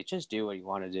friend. He's like, just do what you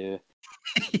want to do.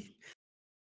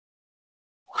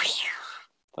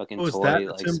 Fucking Was toy. that the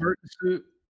Like, Tim Burton suit?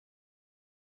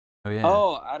 Oh yeah.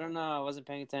 oh, I don't know. I wasn't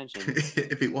paying attention.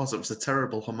 If it was a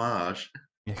terrible homage.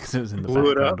 Yeah, because it was in the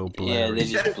Blew it background up. all blurry. Yeah, they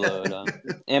just blew it up.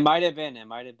 It might have been. It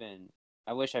might have been.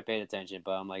 I wish I paid attention,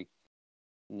 but I'm like,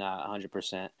 not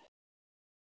 100%.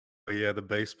 Oh yeah, the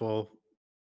baseball.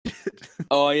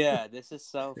 Oh yeah, this is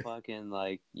so fucking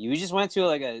like you just went to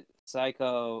like a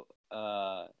psycho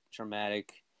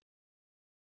traumatic.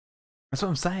 That's what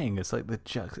I'm saying. It's like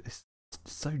it's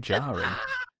so jarring.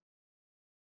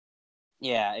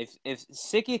 Yeah, if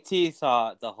Sicky T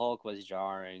thought the Hulk was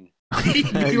jarring,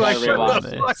 You like, I what realized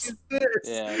the fuck this. is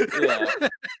this?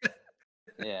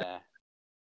 Yeah,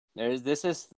 yeah. This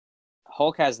is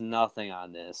Hulk has nothing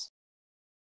on this.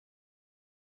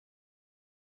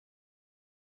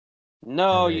 No,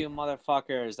 Alright. you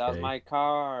motherfuckers! That was Okay. my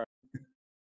car.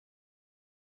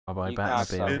 Bye bye, You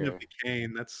Batmobile. cocksucker. End of the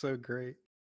cane. That's so great.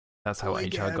 That's how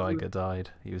H.R. Orgasm. Geiger died.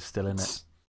 He was still in it.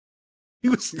 He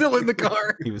was still in the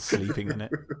car. He was sleeping in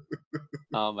it.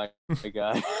 Oh my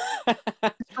god.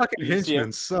 Fucking You see him?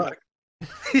 henchmen suck.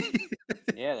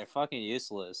 Yeah, they're fucking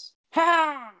useless.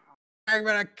 I'm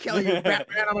gonna kill you,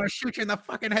 Batman. I'm gonna shoot you in the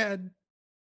fucking head.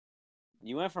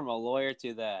 You went from a lawyer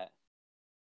to that.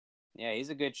 Yeah, he's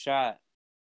a good shot.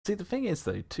 See, the thing is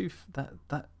though,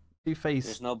 that Two-Face.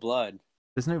 There's no blood.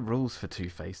 There's no rules for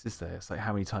Two-Face, is there? It's like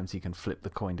how many times he can flip the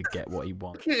coin to get what he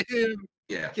wants. Look at him.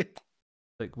 Yeah.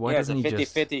 Like why Yeah, it's a doesn't he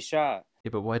just? 50-50 shot.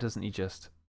 Yeah, but why doesn't he just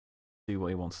do what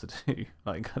he wants to do?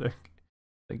 Like I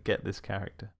don't get this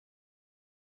character.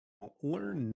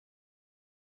 Learn.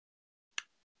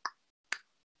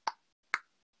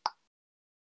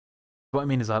 What I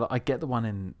mean is, I get the one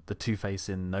in the Two-Face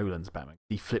in Nolan's Batman.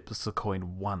 He flips the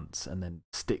coin once and then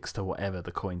sticks to whatever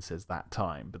the coin says that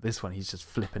time. But this one, he's just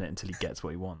flipping it until he gets what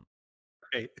he wants.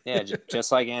 Right. Yeah,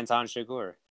 just like Anton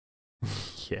Chigurh.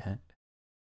 Yeah.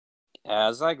 I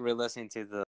was like re-listening to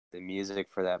the music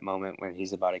for that moment when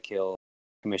he's about to kill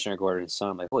Commissioner Gordon's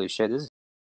son. I'm like, holy shit, this is...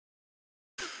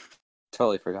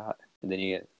 Totally forgot. And then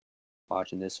you get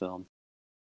watching this film.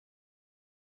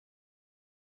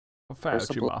 I Where's found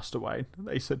the you, bl- Master Wayne.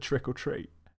 They said trick or treat.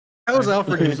 How was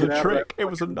Alfred It gonna was get a out of trick. that It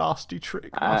was a nasty trick,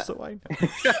 I- Master Wayne.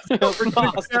 Alfred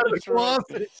gonna Master get out of the Trick.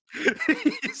 closet?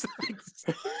 He's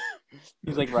like,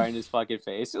 He's like right in his fucking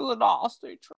face. It was a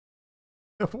nasty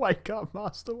trick. Wake up,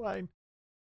 Master Wayne.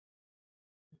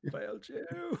 failed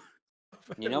you.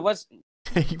 You know what's...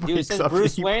 He Dude, it says up.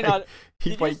 Bruce Wayne on... He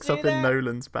Did you wakes see up in that?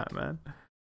 Nolan's Batman.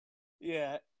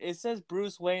 Yeah, it says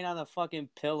Bruce Wayne on the fucking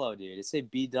pillow, dude. It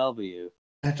said BW.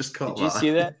 I just caught Did you see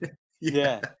that?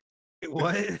 Yeah.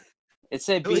 What? It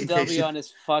said Oh, in case BW you- on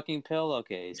his fucking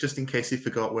pillowcase. Just in case he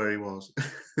forgot where he was.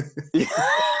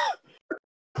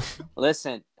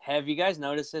 Listen, have you guys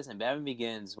noticed this? In Batman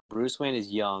Begins, when Bruce Wayne is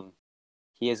young,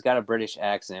 he has got a British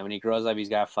accent. When he grows up, he's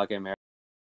got a fucking American.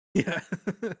 Yeah.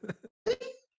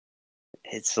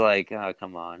 It's like, oh,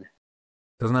 come on.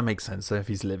 Doesn't that make sense? So if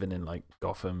he's living in like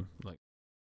Gotham, like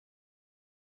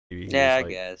maybe he Yeah, was, I like,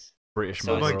 guess. British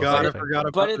So Oh mother my or god, I something. forgot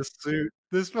But about the suit.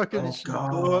 This fucking Oh,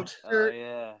 blow up God. Oh, shirt.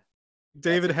 yeah.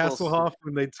 David That's a cool Hasselhoff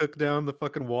when they took down the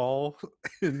fucking wall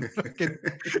in fucking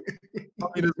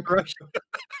communist Russia.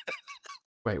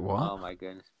 Wait, what? Oh, my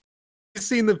goodness. You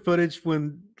seen the footage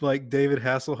when like David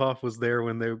Hasselhoff was there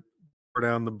when they tore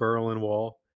down the Berlin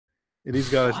Wall, and he's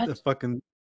got a What? fucking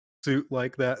suit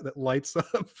like that lights up.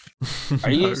 Are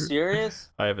you No, serious?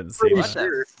 I haven't Pretty seen What that.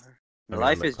 sure. the? I'm gonna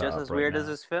Life look is that just up as right weird as now.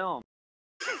 this film.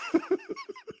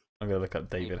 I'm gonna look up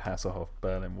David Hasselhoff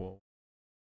Berlin Wall.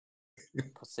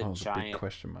 Puts a Oh, the big giant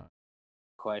question mark.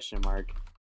 question mark.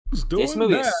 Who's This doing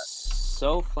movie that? is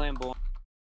so flamboyant.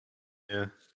 Yeah.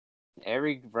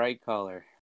 Every bright color.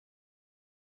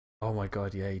 Oh my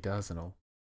god, yeah, he does and all.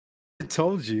 I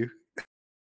told you.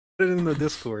 Put it in the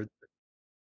Discord.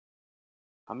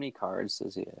 How many cards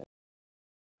does he have?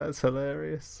 That's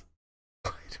hilarious.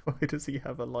 Why does he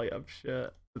have a light up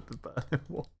shirt with the Berlin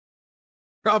Wall?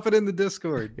 Drop it in the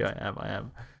Discord. Yeah, I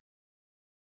am.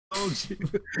 Oh, gee.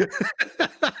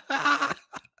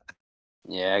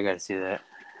 Yeah, I gotta see that.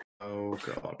 Oh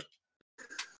God.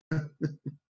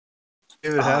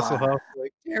 David Hasselhoff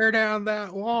like, tear down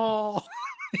that wall.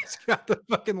 He's got the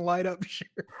fucking light up shirt.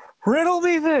 Riddle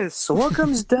me this. What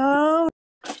comes down?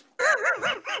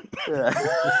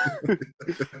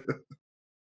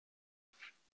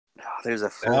 There's a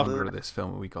full Longer of this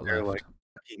film we got They're left. like,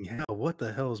 fucking hell, what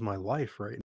the hell is my life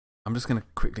right now? I'm just gonna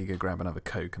quickly go grab another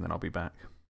Coke and then I'll be back.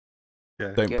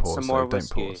 Okay. Don't Get pause. some more Don't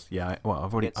whiskey. pause. Yeah,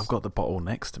 I've got the bottle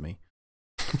next to me.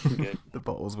 Good. The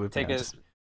bottle's with Take me.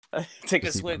 take a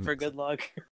just need swig my for mixer. good luck.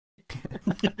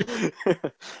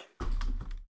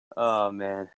 Oh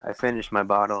man, I finished my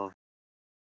bottle.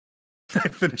 I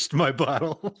finished my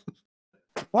bottle.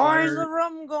 Why is the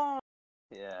rum gone?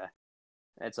 Yeah,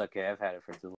 it's okay. I've had it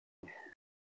for too long.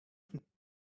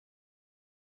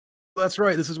 That's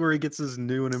right. This is where he gets his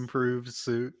new and improved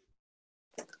suit.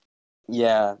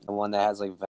 Yeah, the one that has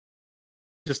like.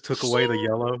 Just took away the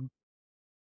yellow.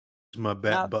 My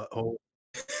bat Not- butthole.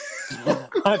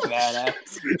 My bad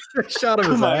ass. Shot of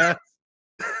his My- ass.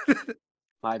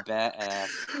 My bat ass.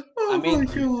 Oh I mean-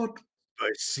 my God. By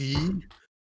sea,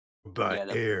 by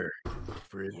Yeah, air.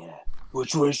 Fred. Yeah.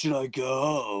 Which way should I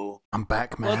go? I'm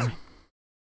back, man.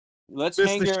 Let's Missed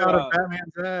hang the your. shot of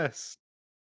Batman's ass.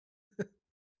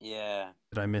 Yeah,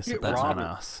 Did I miss a Get Batman Robin.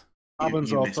 ass?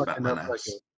 Robin's You all missed fucking Batman up like ass.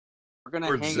 we're gonna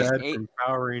or hang Zed his from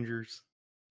Power Rangers.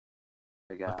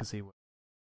 I can see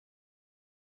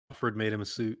Alfred made him a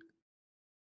suit.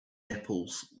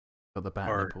 Nipples. got the bat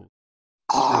Or- nipple.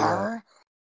 R.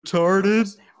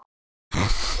 Retarded.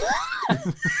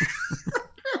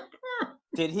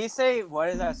 Did he say what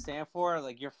does that stand for?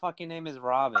 Like your fucking name is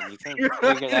Robin. You couldn't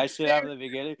figure that shit out from the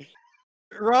beginning.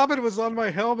 Robin was on my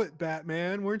helmet,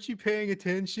 Batman. Weren't you paying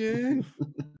attention?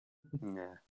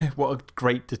 Yeah. What a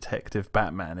great detective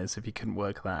Batman is if he couldn't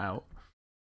work that out.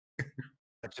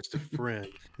 Just a friend.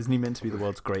 Isn't he meant to be the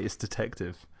world's greatest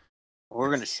detective?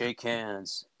 We're gonna shake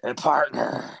hands and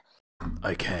partner.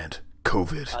 I can't.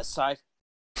 COVID. Aside,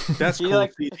 That's He cool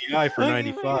like- CGI for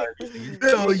 '95.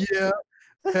 Hell yeah!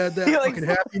 Had that He like- fucking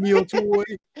Happy Meal toy.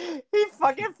 he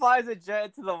fucking flies a jet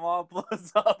into the wall,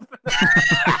 blows up.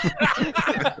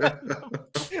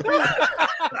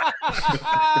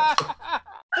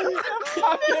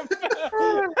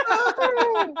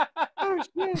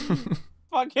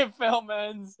 Fucking film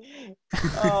ends.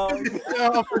 Oh,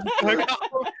 Alfred's like,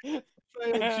 "Oh, God.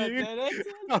 failed you.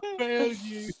 I failed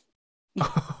you.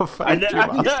 Oh, I thank you, know-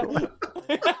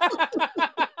 Marshall.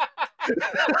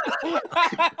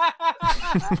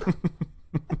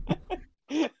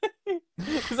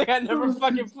 He's like, I never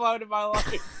fucking flown in my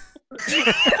life.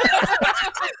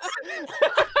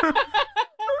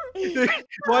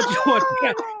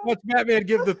 Watch Batman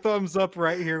give the thumbs up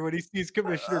right here when he sees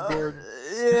Commissioner Gordon.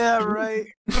 Yeah, right.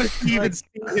 What if he even see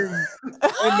him in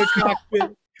the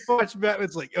cockpit? Watch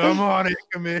Batman's like, I'm on it,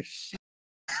 Commish.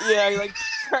 Yeah, he like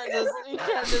he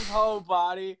turned his whole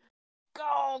body.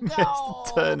 Go, go!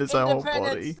 Turn his whole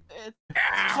Independence- body.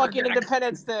 It's fucking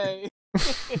Independence Day.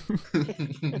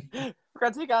 We're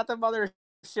gonna take out the mother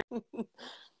shit.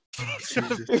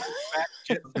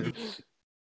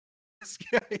 This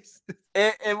guy's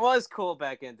It was cool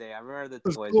back in the day. I remember the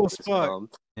was toys. cool in as this fuck. film.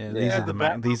 Yeah, Yeah. these are the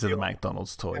Batmobile.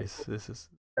 McDonald's toys. This is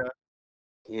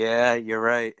Yeah, you're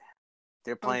right.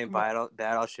 They're playing come on.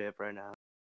 Battleship right now.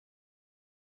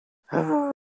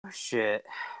 Oh, shit.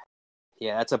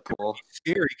 Yeah, that's a pool.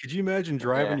 scary. Could you imagine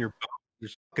driving Yeah. your boat?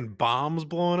 There's fucking bombs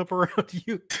blowing up around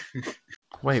you.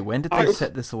 Wait, when did I- they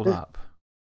set this all up?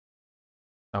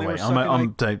 Oh They were wait,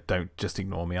 sucking, don't just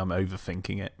ignore me. I'm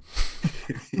overthinking it.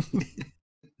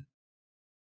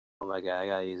 Oh my god, I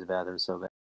gotta use the bathroom so bad.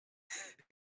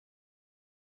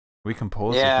 We can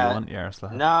pause if Yeah. you want,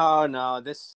 Yaroslav. No,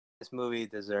 this movie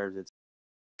deserves its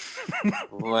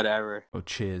whatever. Oh,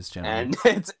 cheers, gentlemen.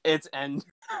 And it's end.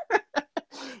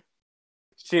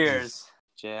 Cheers,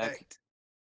 Jack.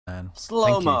 Man.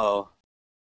 Slow mo.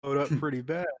 Blowed up pretty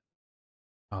bad.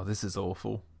 Oh, this is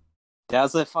awful. That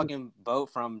was a fucking boat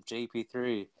from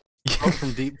JP3. Out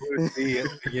from Deep Blue Sea at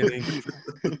the beginning.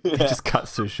 It just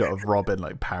cuts to a shot of Robin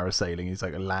like parasailing. He's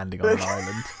like landing on an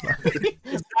island.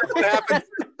 What happened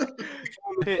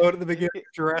on the boat at the beginning of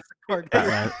Jurassic Park?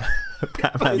 Batman,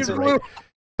 Batman's, Fucking ra- blue.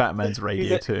 Batman's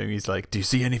radio to him. He's like, "Do you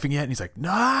see anything yet?" And he's like,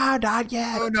 "No, not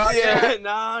yet." Oh, not Yeah, yet.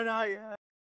 no, not yet.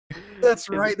 That's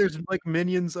right. There's like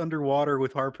minions underwater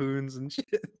with harpoons and shit.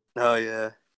 Oh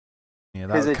yeah. Yeah,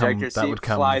 His that ejector seat would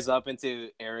come. flies up into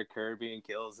Eric Kirby and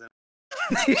kills him.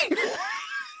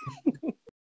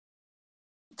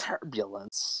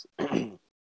 Turbulence.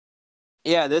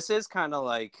 Yeah, this is kind of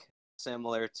like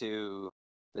similar to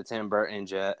the Tim Burton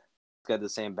jet. It's got the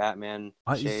same Batman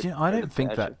shape. I don't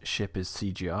think that ship is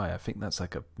CGI. I think that's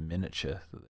like a miniature.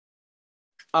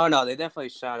 Oh no, they definitely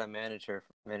shot a miniature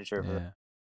for Yeah. that.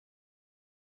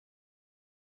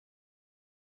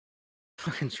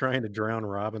 Fucking trying to drown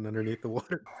Robin underneath the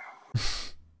water.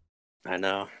 I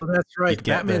know. Oh, that's right. You'd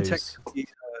get Batman those. technically.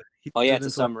 He Oh yeah, turns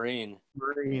it's a into submarine.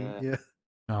 Submarine. Yeah.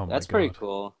 Oh my That's god. pretty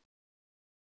cool.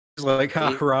 It's like,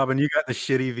 He- Robin, you got the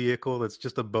shitty vehicle that's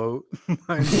just a boat.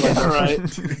 Mine's Yeah, like-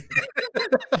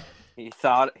 right. He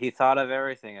thought of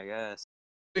everything, I guess.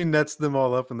 He nets them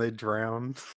all up and they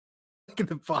drown. Look at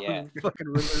the bottom Yeah. of the fucking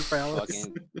Riddler Palace.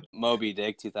 Fucking Moby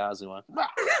Dick 2001.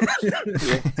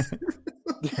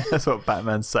 That's what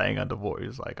Batman's saying underwater.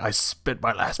 He's like, I spit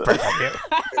my last breath on you.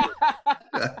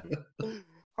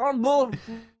 I'm bullet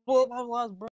my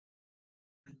last breath.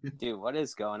 Dude, what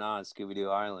is going on, Scooby-Doo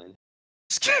Island?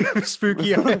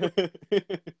 Spooky Island.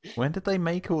 When did they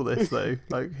make all this though?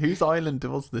 Like, whose island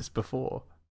was this before?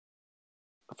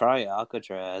 Probably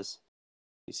Alcatraz.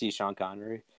 You see Sean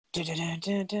Connery. Yeah.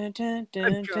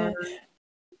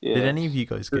 Did any of you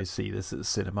guys go see this at the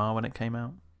cinema when it came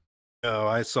out? No,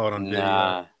 I saw it on video.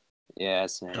 Nah. Yeah, I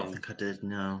same. don't think I did.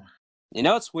 No. You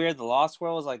know what's weird? The Lost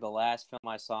World was like the last film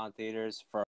I saw in theaters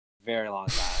for a very long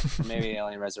time. Maybe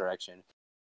Alien Resurrection.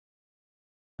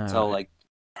 So like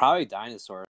probably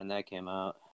Dinosaur when that came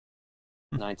out.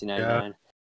 1999.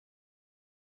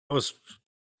 I was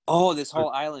Oh, this whole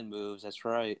island moves. That's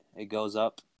right. It goes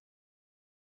up.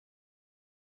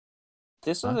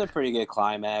 This was a pretty good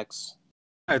climax.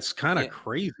 It's kind of Yeah.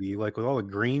 crazy, like with all the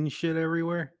green shit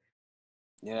everywhere.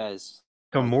 Yes.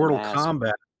 A Mortal massive.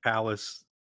 Kombat palace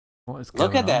What is going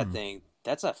Look at that on? thing.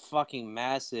 That's a fucking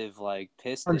massive like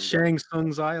piston. on Shang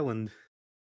Tsung's island.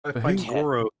 I But fight who-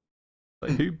 Goro.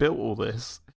 Like, who built all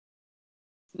this?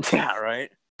 Yeah,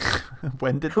 right.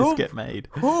 When did Who- this get made?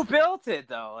 Who built it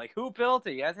though? Like who built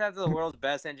it? You have to have the world's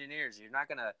best engineers. You're not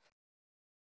gonna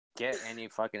get any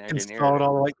fucking engineer. Installed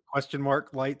all like question mark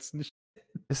lights and shit.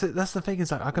 That's the thing.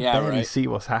 Is like I can Yeah, barely right. see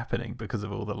what's happening because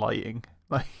of all the lighting.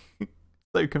 Like,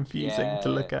 so confusing to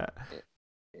look at.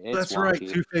 It's That's right.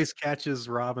 wonky. Two-Face catches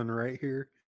Robin right here.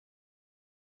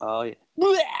 Oh yeah.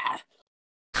 Blah!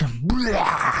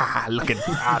 Look at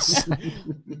us.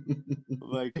 Oh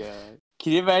my god.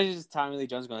 Can you imagine just Tommy Lee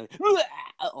Jones going "Blah!"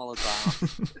 all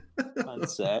the time on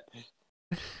set?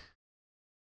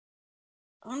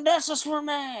 This is for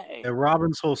me. Yeah,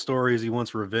 Robin's whole story is he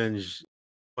wants revenge. He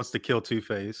wants to kill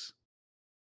Two-Face.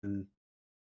 And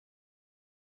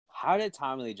How did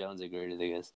Tommy Lee Jones agree to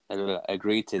this?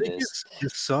 Agree to I think this?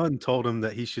 his son told him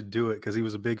that he should do it because he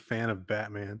was a big fan of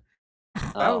Batman.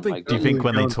 I Oh don't think my Do you god. think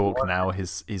when they Jones talk wanted now,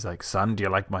 he's like, son, do you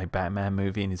like my Batman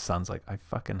movie? And his son's like, I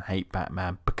fucking hate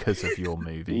Batman because of your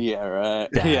movie. Yeah, right.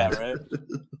 Dad. Yeah, right.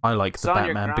 I like the Son,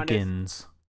 you're Batman grounded. Begins.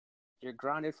 You're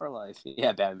grounded for life.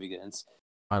 Yeah, Batman Begins.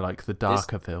 I like the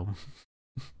darker film.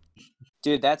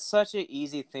 Dude, that's such an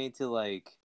easy thing to like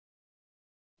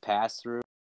pass through.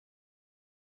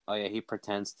 Oh yeah, he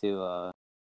pretends to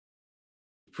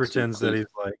Pretends that he's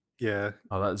like, yeah.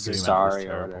 Oh, that zoom out was sorry or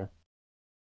terrible. whatever.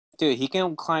 Dude, he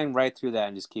can climb right through that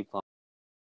and just keep going.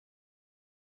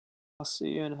 I'll see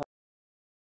you in hell.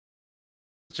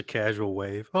 Such a casual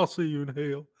wave. I'll see you in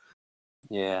hell.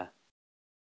 Yeah.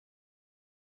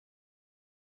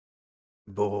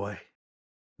 Boy.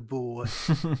 Boy.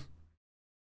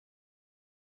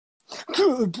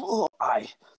 Good boy.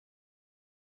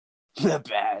 The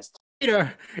best.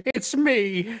 Peter, it's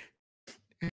me.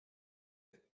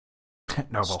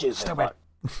 Noble. Stupid Stupid.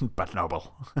 But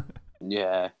noble.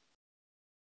 Yeah.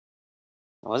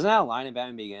 Wasn't that a line in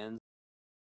Batman Begins?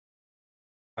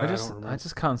 I I don't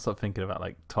just can't stop thinking about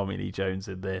like Tommy Lee Jones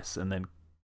in this, and then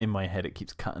in my head it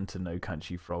keeps cutting to No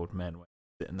Country for Old Men, where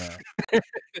he's sitting there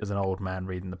as an old man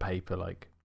reading the paper, like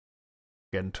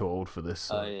getting too old for this.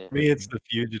 Oh yeah. Me, it's the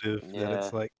fugitive that Yeah.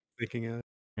 it's like thinking of.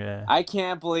 Yeah. I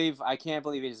can't believe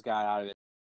he just got out of it.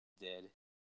 Did.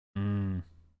 Mm.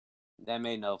 That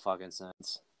made no fucking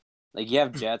sense. Like you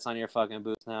have jets on your fucking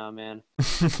boots now, man.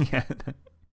 Yeah.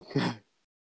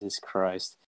 Jesus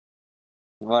Christ.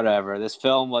 Whatever. This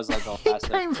film was like the last.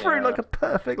 Came through like a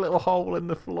perfect little hole in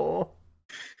the floor.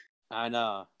 I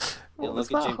know. What Yeah,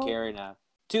 was look at that Jim hole? Carrey now.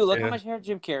 Dude, look Yeah. how much hair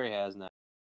Jim Carrey has now.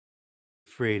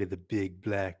 Afraid of the big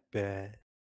black bat.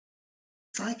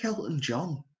 It's like Elton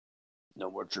John. No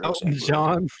more drinks. Elton ever.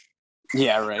 John.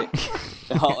 Yeah, right.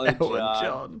 Elton Elton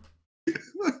John.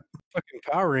 John. fucking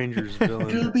Power Rangers villain.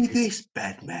 It'll be this,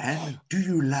 Batman. Do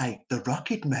you like the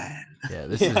Rocket Man? Yeah,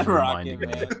 this Yeah, is reminding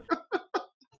Rocket me. Man.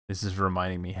 This is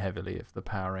reminding me heavily of the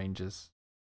Power Rangers.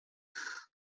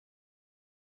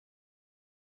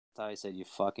 I thought you said you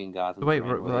fucking got them. Wait,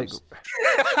 like,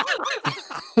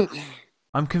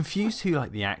 I'm confused who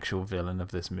like the actual villain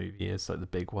of this movie is. Like the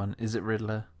big one, is it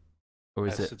Riddler, or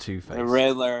is Yes, it Two-Face? The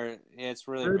Riddler. Yeah, it's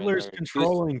really Riddler's Riddler.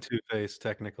 controlling Two-Face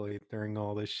technically during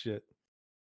all this shit.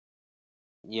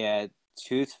 Yeah,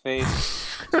 Toothface.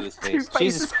 Toothface. Two-Face's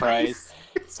Jesus Christ.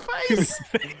 His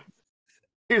face.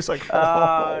 He was like,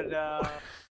 Oh no.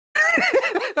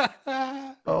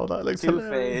 oh, that looks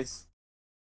hilarious. Two-Face.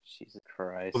 Jesus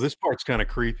Christ. Well, this part's kind of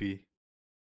creepy.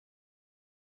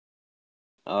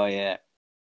 Oh yeah.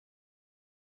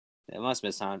 It must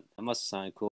have sounded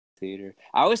cool in the theater.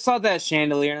 I always thought that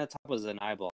chandelier on the top was an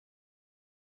eyeball.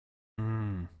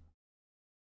 Mm.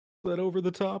 But over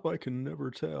the top, I can never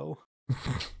tell.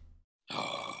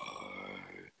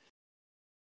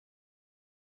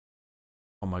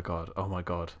 Oh my god! Oh my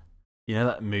god! You know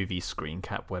that movie screen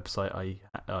cap website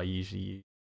I usually use?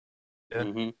 Yeah.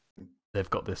 Mm-hmm. They've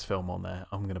got this film on there.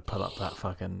 I'm gonna pull up that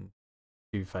fucking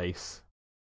Two-Face.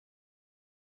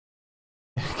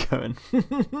 Going.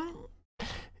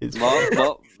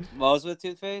 What was with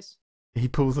Toothface? He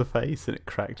pulls a face and it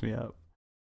cracked me up.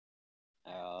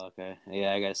 Oh, okay.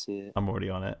 Yeah, I gotta see it. I'm already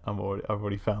on it. I've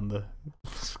already found the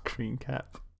screen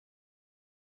cap.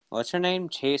 What's her name?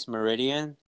 Chase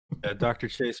Meridian? Dr.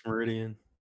 Chase Meridian.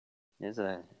 Is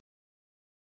a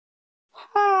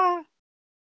ha.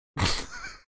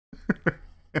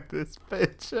 This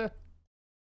picture.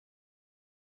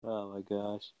 Oh my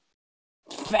gosh.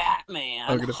 Fat man.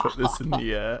 I'm gonna put this in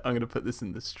the. I'm gonna put this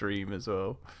in the stream as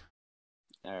well.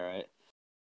 All right.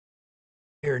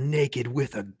 They're naked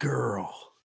with a girl.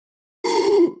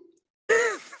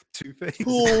 Two-Face.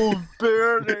 Oh,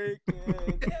 bare naked.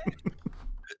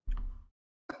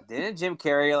 Didn't Jim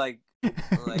Carrey like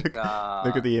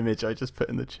look at the image I just put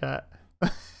in the chat.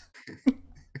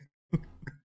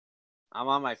 I'm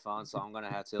on my phone, so I'm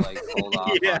gonna have to like hold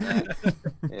off Yeah. on that.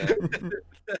 Yeah.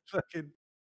 That fucking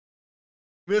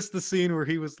missed the scene where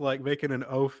he was like making an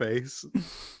O face.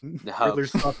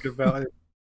 Riddler's talking about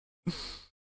it.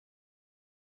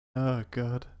 Oh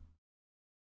god.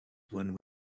 When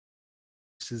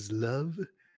this is love,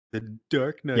 the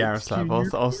Dark Knight. Yaroslav,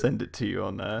 I'll send it to you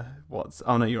on what's.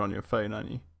 Oh no, you're on your phone,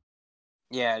 aren't you?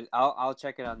 Yeah, I'll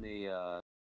check it on the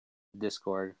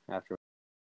Discord after.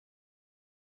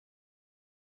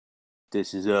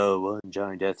 This is one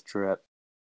giant death trap.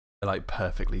 They're like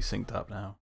perfectly synced up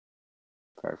now.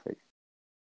 Perfect.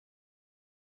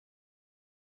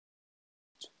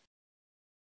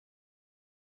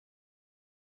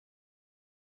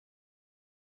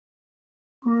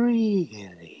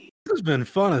 Really? This has been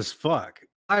fun as fuck.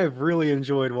 I have really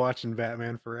enjoyed watching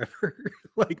Batman Forever.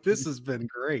 Like, this has been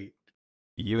great.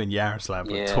 You and Yaroslav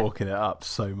were Yeah. talking it up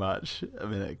so much a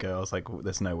minute ago. I was like,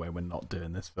 there's no way we're not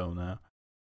doing this film now.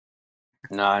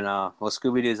 No. Well,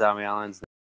 Scooby Doo's on the islands.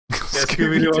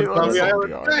 Scooby-Doo on Zombie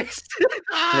Island. Nice.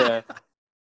 Yeah.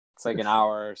 It's like an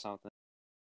hour or something.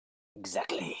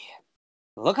 Exactly.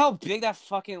 Look how big that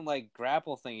fucking like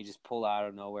grapple thing you just pulled out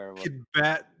of nowhere was. Fucking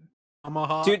Bat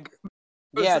Tomahawk. Dude,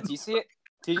 yeah, do you see it?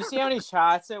 Did you see how many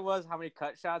shots it was? How many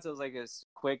cut shots? It was like a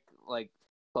quick like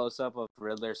close up of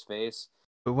Riddler's face.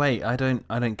 But wait, I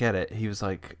don't get it. He was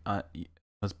like,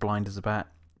 as blind as a bat.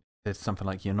 There's something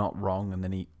like you're not wrong, and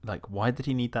then he like, why did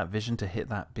he need that vision to hit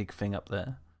that big thing up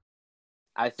there?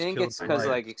 I think Killed it's the because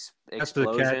light. like That's the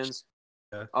catch. explosions.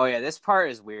 Yeah. Oh yeah, this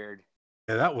part is weird.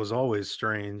 Yeah, that was always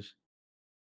strange.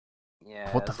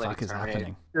 Yeah. What the it's like fuck is Terminator.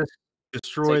 happening? Just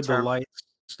destroyed the term- lights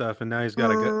stuff, and now he's got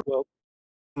to go. Well,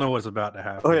 I don't know what's about to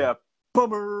happen. Oh yeah,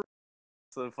 bummer.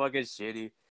 So fucking shitty.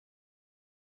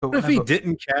 But What if he whenever-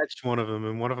 didn't catch one of them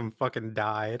and one of them fucking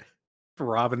died?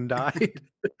 Robin died.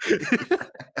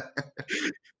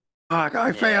 Fuck,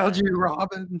 I failed you,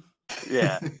 Robin.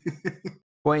 Yeah.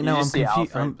 Wait, You no, I'm just see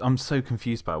confused. Alfred. I'm so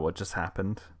confused by what just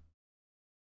happened.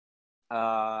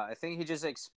 I think he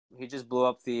just blew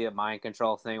up the mind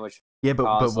control thing, which Yeah, but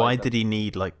caused, why like, did he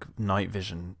need like night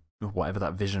vision, whatever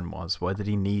that vision was? Why did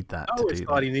he need that I to always do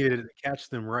thought that? he needed to catch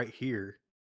them right here.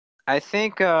 I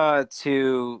think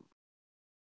to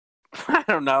I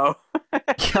don't know.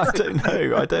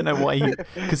 I don't know why he,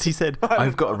 because he said,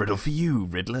 "I've got a riddle for you,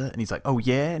 Riddler," and he's like, "Oh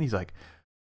yeah," and he's like,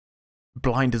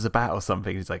 "Blind as a bat" or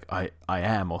something. He's like, "I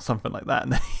am," or something like that,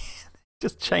 and then he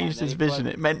just changed then his he vision.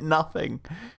 put- It meant nothing.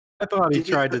 I thought he Did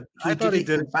it tried for- to. I thought he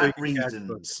did for it so he bat could catch them.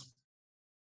 reasons.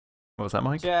 What was that,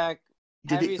 Mike? Jack,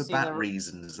 Did have it you for seen bat the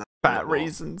reasons. that's Bat what it was.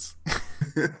 reasons.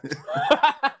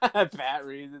 Bat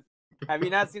reasons. Have you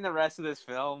not seen the rest of this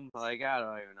film? Like, I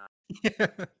don't even know.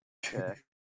 Yeah. Yeah.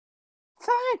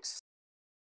 Thanks.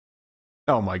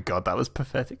 Oh my god, that was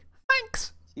pathetic.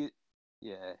 Thanks. Yeah.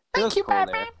 He Thank was you, cool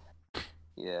Batman. there.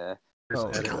 Yeah. There's Oh,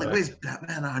 edit Golly that. whiz,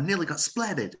 Batman! I nearly got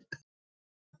splattered.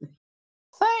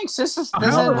 Thanks. This is. You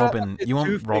This want is Robin? Did You want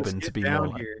Two-Face Robin get to be down more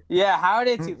like? here? Yeah. How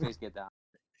did Two-Face get down?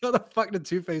 How the fuck did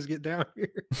Two-Face get down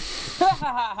here?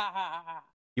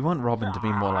 You want Robin to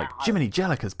be more like Jiminy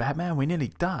Jellicas, Batman. We nearly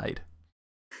died.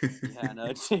 Yeah,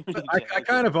 no. Jiminy I Jackson.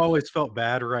 kind of always felt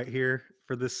bad right here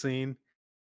for this scene.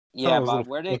 Yeah, it was a but little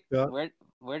where did fucked up.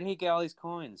 where did he get all these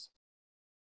coins?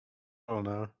 I don't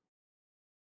know.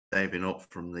 Saving up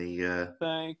from the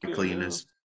Thank you. cleaners.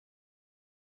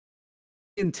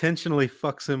 He intentionally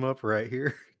fucks him up right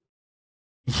here.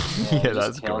 he Yeah, just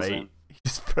that's kills great. him. He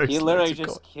just throws He literally loads of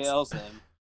just coins. kills him,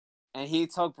 and he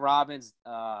took Robin's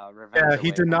revenge. Yeah, he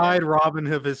away from denied him.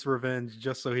 Robin of his revenge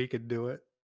just so he could do it.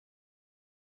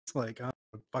 It's like, oh,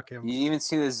 fuck him. You even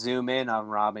see the zoom in on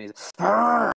Robin. He's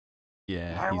I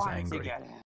Yeah, he's wanted to angry. get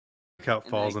him. Look how it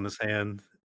And falls then- in his hand.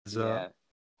 Heads Yeah, up.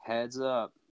 heads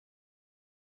up.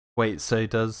 Wait, so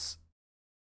does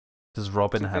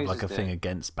Robin have Two-Face like a is thing dead.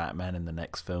 against Batman in the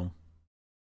next film?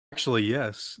 Actually,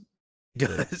 yes.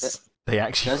 Yes. They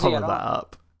actually Does he follow at that all?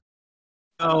 up.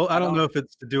 Oh, I I don't don't- know if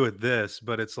it's to do with this,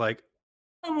 but it's like,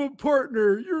 I'm a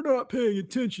partner. You're not paying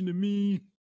attention to me.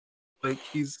 Like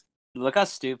he's Look how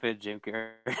stupid Jim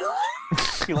Carrey.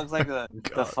 He looks like the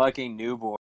God. fucking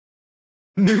newborn.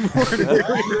 newborn.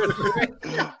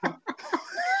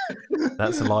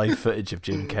 That's live footage of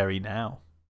Jim Carrey now.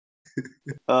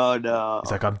 Oh no.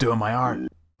 He's like, I'm doing my art.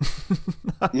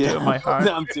 I'm Yeah, doing my art.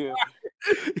 I'm doing.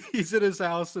 He's in his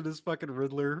house in his fucking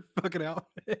Riddler fucking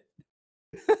outfit.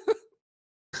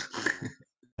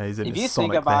 He's in If you his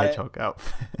think Sonic the about it- Hedgehog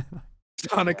outfit.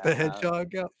 Sonic the Yeah.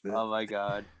 Hedgehog outfit. Oh my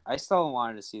god, I still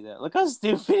wanted to see that. Look how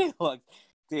stupid he looked,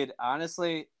 dude.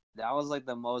 Honestly, that was like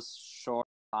the most short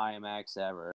IMAX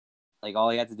ever. Like all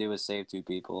he had to do was save two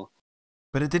people.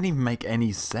 But it didn't even make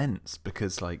any sense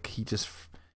because like he just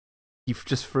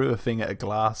threw a thing at a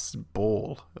glass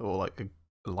ball or like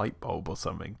a light bulb or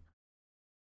something.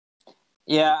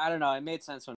 Yeah, I don't know. It made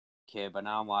sense when I was a kid, but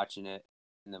now I'm watching it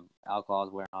and the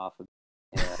alcohol's wearing off.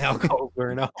 Yeah. Alcohol's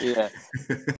wearing off. Yeah.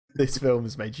 This film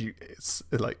has made you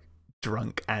like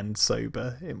drunk and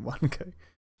sober in one go.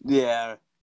 Yeah.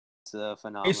 It's I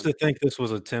phenomenal. used to think this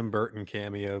was a Tim Burton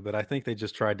cameo, but I think they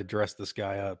just tried to dress this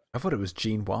guy up. I thought it was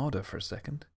Gene Wilder for a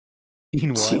second.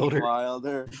 Gene Wilder.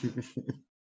 Wilder.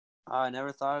 Oh, I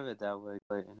never thought of it that way,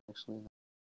 Clayton, actually.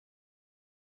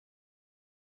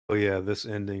 Oh yeah, this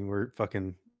ending we're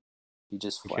fucking He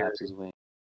just Okay. flaps his wing.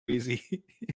 easy.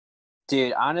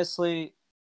 Dude, honestly,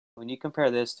 when you compare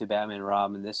this to Batman and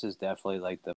Robin, this is definitely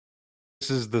like the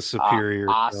This is the superior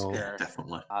film. Oscar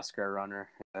Definitely. Oscar runner.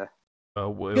 Yeah.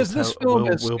 We'll Because this film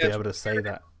has we'll be sketch able to say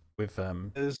that with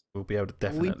Is we'll be able to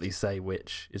definitely say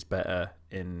which is better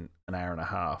in an hour and a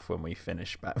half when we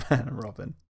finish Batman and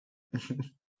Robin.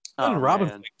 Oh,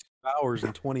 Robin's man. like 2 hours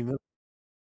and 20 minutes.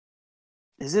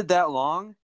 Is it that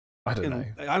long? I don't know.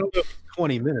 I don't know if it's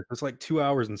 20 minutes. It's like 2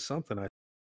 hours and something.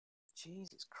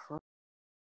 Jesus Christ.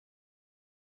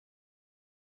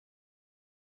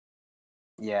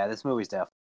 Yeah, this movie's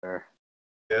definitely better.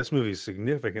 Yeah, this movie's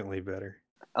significantly better.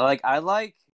 I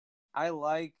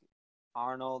like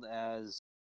Arnold as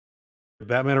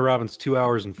Batman and Robin's 2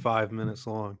 hours and 5 minutes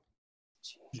long.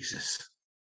 Jesus.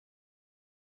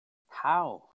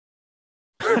 how?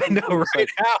 I know, right?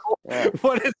 How? Yeah.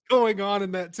 What is going on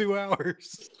in that 2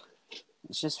 hours?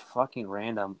 It's just fucking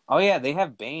random. Oh yeah, they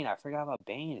have Bane. I forgot about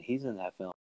Bane. He's in that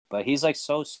film, but he's like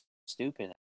so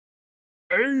stupid.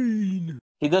 Bane.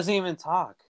 He doesn't even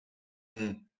talk.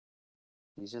 Mm.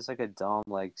 He's just like a dumb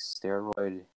like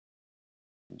steroid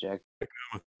inject.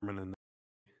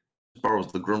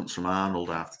 Borrows the grunts from Arnold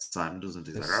half the time, doesn't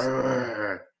he? He's like, Yes.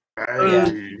 "Arr, Yeah.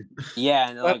 hey, Yeah,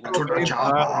 and like That's to the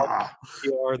chopper."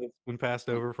 PR that's been passed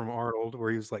over from Arnold,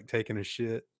 where he was like taking a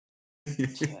shit. Yeah.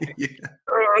 Yeah.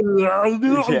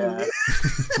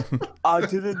 I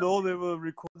didn't know they were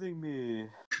recording me.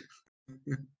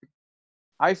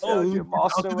 I found your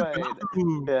master way.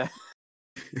 Yeah.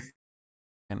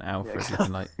 And Alfred Yeah.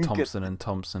 looking like Thompson and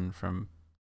Thompson from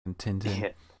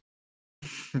Tintin.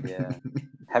 Yeah. Yeah.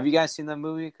 Have you guys seen that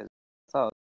movie?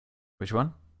 Which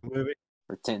one? Movie.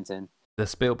 Or Tintin. The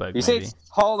Spielberg You movie. say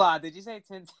hold on, did you say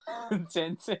Tintin?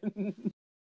 Tintin.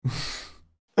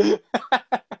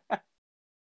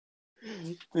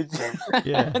 Did you,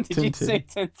 Yeah, did you Tintin. say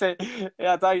Tintin?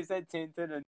 Yeah, I thought you said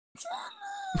Tintin and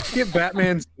Get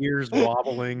Batman's ears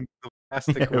wobbling, the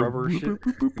plastic rubber shit.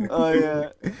 oh yeah.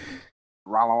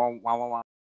 Wow, wow, wow, wow, wow.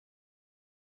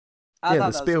 I Yeah, thought the that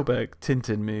was Spielberg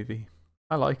Tintin movie.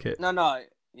 I like it. no,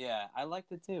 yeah, I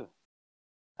liked it too.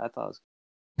 I thought it was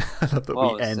I love that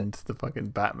What we was it? end the fucking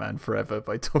Batman Forever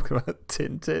by talking about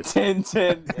Tintin.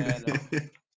 Tintin. Yeah,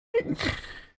 no.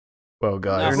 Well, Now,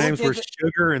 guys, Their who names did were the-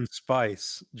 Sugar and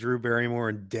Spice, Drew Barrymore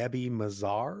and Debbie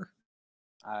Mazar.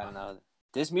 I don't know.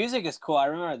 This music is cool. I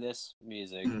remember this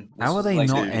music. Mm. This how are was they like,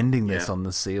 not Dude, ending this yeah. on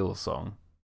the Seal song?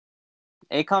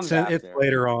 It comes after. It's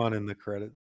later on in the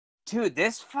credits. Dude,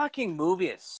 this fucking movie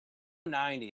is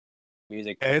 90s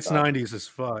music. Yeah, it's stuff. 90s as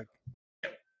fuck.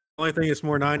 Only thing that's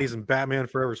more 90s than Batman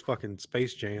Forever's fucking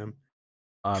Space Jam.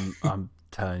 I'm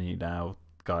telling you now,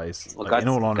 guys. Well, Like, in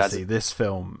all God's- honesty, this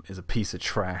film is a piece of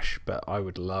trash, but I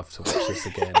would love to watch this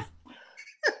again.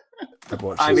 I'd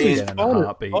watch I this mean, again in a fun as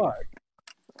heartbeat. fuck.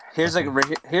 Here's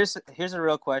here's a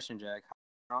real question, Jack. How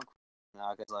drunk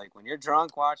now? Because like when you're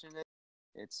drunk watching it,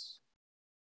 it's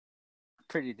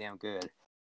pretty damn good.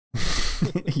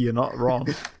 You're not wrong.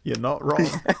 You're not wrong.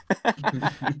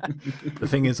 The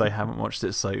thing is, I haven't watched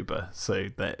it sober, so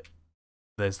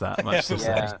there's that much to say.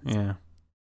 Yeah. Yeah.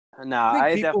 No, I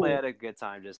I think definitely people- had a good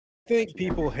time. Just I think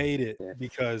people hate it Yeah.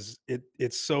 because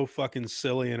it's so fucking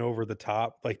silly and over the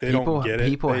top. Like they People don't get it.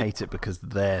 people They- hate it because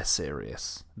they're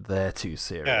serious. They're too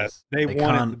serious. they want it to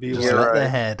can't be just like- let their Right.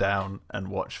 hair down and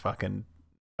watch fucking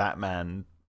Batman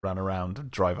run around and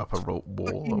drive up a wall or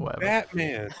fucking whatever.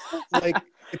 Batman. Like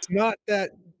it's not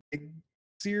that like,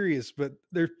 serious, but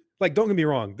they're like, don't get me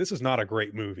wrong, this is not a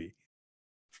great movie.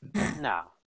 no.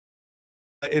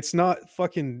 It's not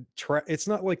fucking. It's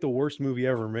not like the worst movie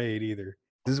ever made either.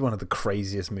 This is one of the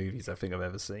craziest movies I think I've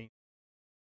ever seen.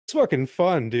 It's fucking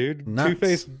fun, dude. Nuts.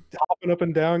 Two-Face hopping up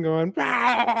and down, going.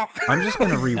 I'm just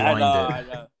gonna I rewind know, it. I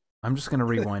know. I'm just gonna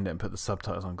rewind it and put the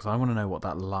subtitles on because I want to know what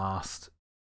that last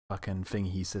fucking thing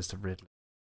he says to Riddle.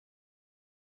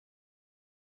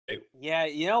 Yeah,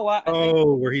 you know what? I think,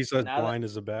 Oh, where he's as now that- blind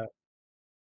as a bat.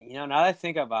 you know, now that I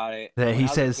think about it, There when he I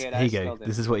was a says, kid, here I you still go. didn't-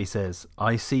 This is what he says.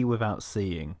 I see without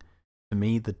seeing. To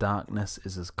me, the darkness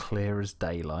is as clear as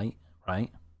daylight,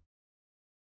 right?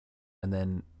 And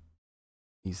then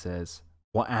he says,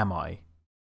 what am I?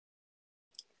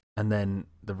 And then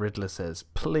the Riddler says,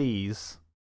 please,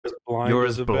 you're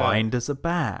as a blind as a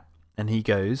bat. And he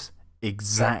goes,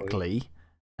 exactly.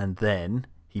 And then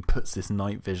he puts this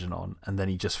night vision on, and then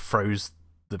he just throws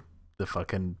the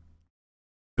fucking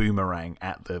boomerang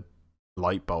at the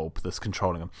light bulb that's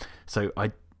controlling him. So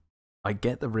I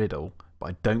get the riddle, but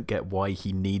I don't get why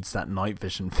he needs that night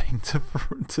vision thing to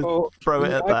throw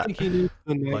it at I that. think he needs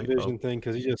the night light vision bulb. thing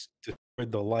because he just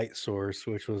destroyed the light source,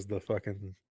 which was the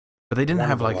fucking. But they didn't one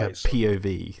have of the like a lights.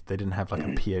 POV. They didn't have like a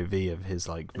POV of his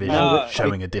like vision No,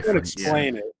 showing a They don't difference.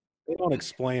 explain it. They don't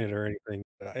explain it or anything.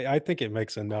 But I think it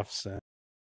makes enough sense.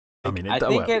 I mean, I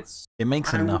think well, it's it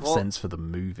makes enough well- sense for the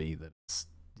movie that it's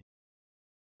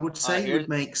I would say it here's- would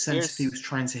make sense if he here's- was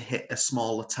trying to hit a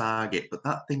smaller target, but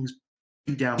that thing's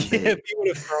too damn Yeah, big. if he would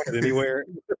have thrown it anywhere, it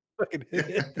would have fucking hit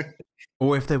it.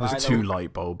 or if there was By the two way-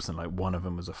 light bulbs and like one of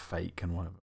them was a fake and one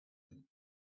of them.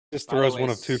 Just By the throws way, one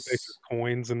of Two-Face's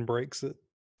coins and breaks it.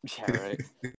 yeah, right.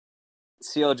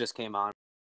 Seal just came on,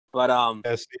 but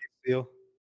SD Steel.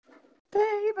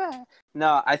 baby.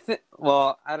 No, I think.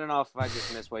 Well, I don't know if I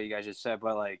just missed what you guys just said,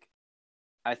 but like,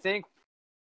 I think.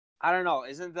 I don't know.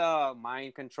 Isn't the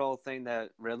mind control thing that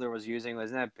Riddler was using,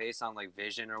 isn't that based on like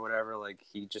vision or whatever? Like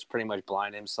he just pretty much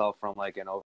blinded himself from like an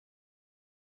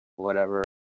whatever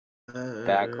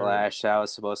backlash that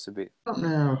was supposed to be. I don't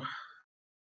know.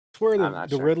 I swear I'm the not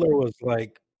the sure. Riddler was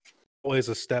like always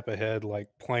a step ahead, like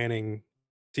planning.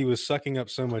 He was sucking up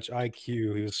so much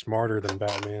IQ. He was smarter than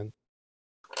Batman.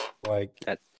 Like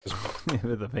That-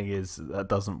 But the thing is, that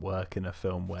doesn't work in a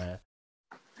film where.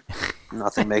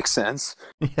 Nothing makes sense.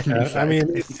 I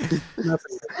mean, Exactly. it's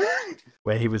nothing.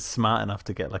 Where he was smart enough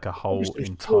to get like a whole Mr.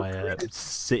 entire Steel,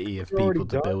 city of you're already people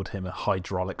to done. build him a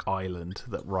hydraulic island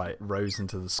that rose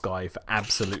into the sky for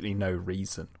absolutely no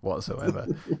reason whatsoever.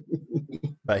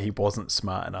 But he wasn't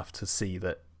smart enough to see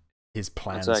that his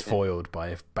plan's Exactly. foiled by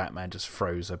if Batman just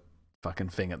throws a fucking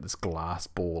thing at this glass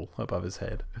ball above his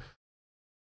head.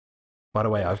 By the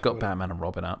way, I've got Batman and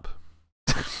Robin up.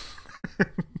 I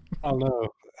don't know.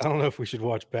 I don't know if we should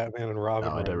watch Batman and Robin.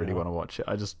 No, I don't really want to watch it.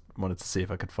 I just wanted to see if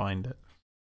I could find it.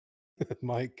 to.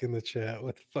 Mike in the chat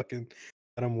with fucking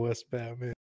Adam West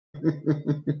Batman.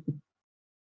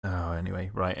 Oh, anyway,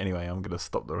 right. Anyway, I'm gonna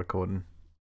stop the recording.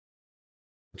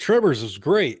 Tremors is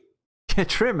great. Yeah,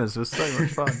 Trimmers was so much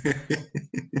fun.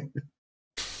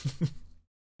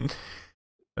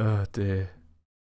 Oh dear.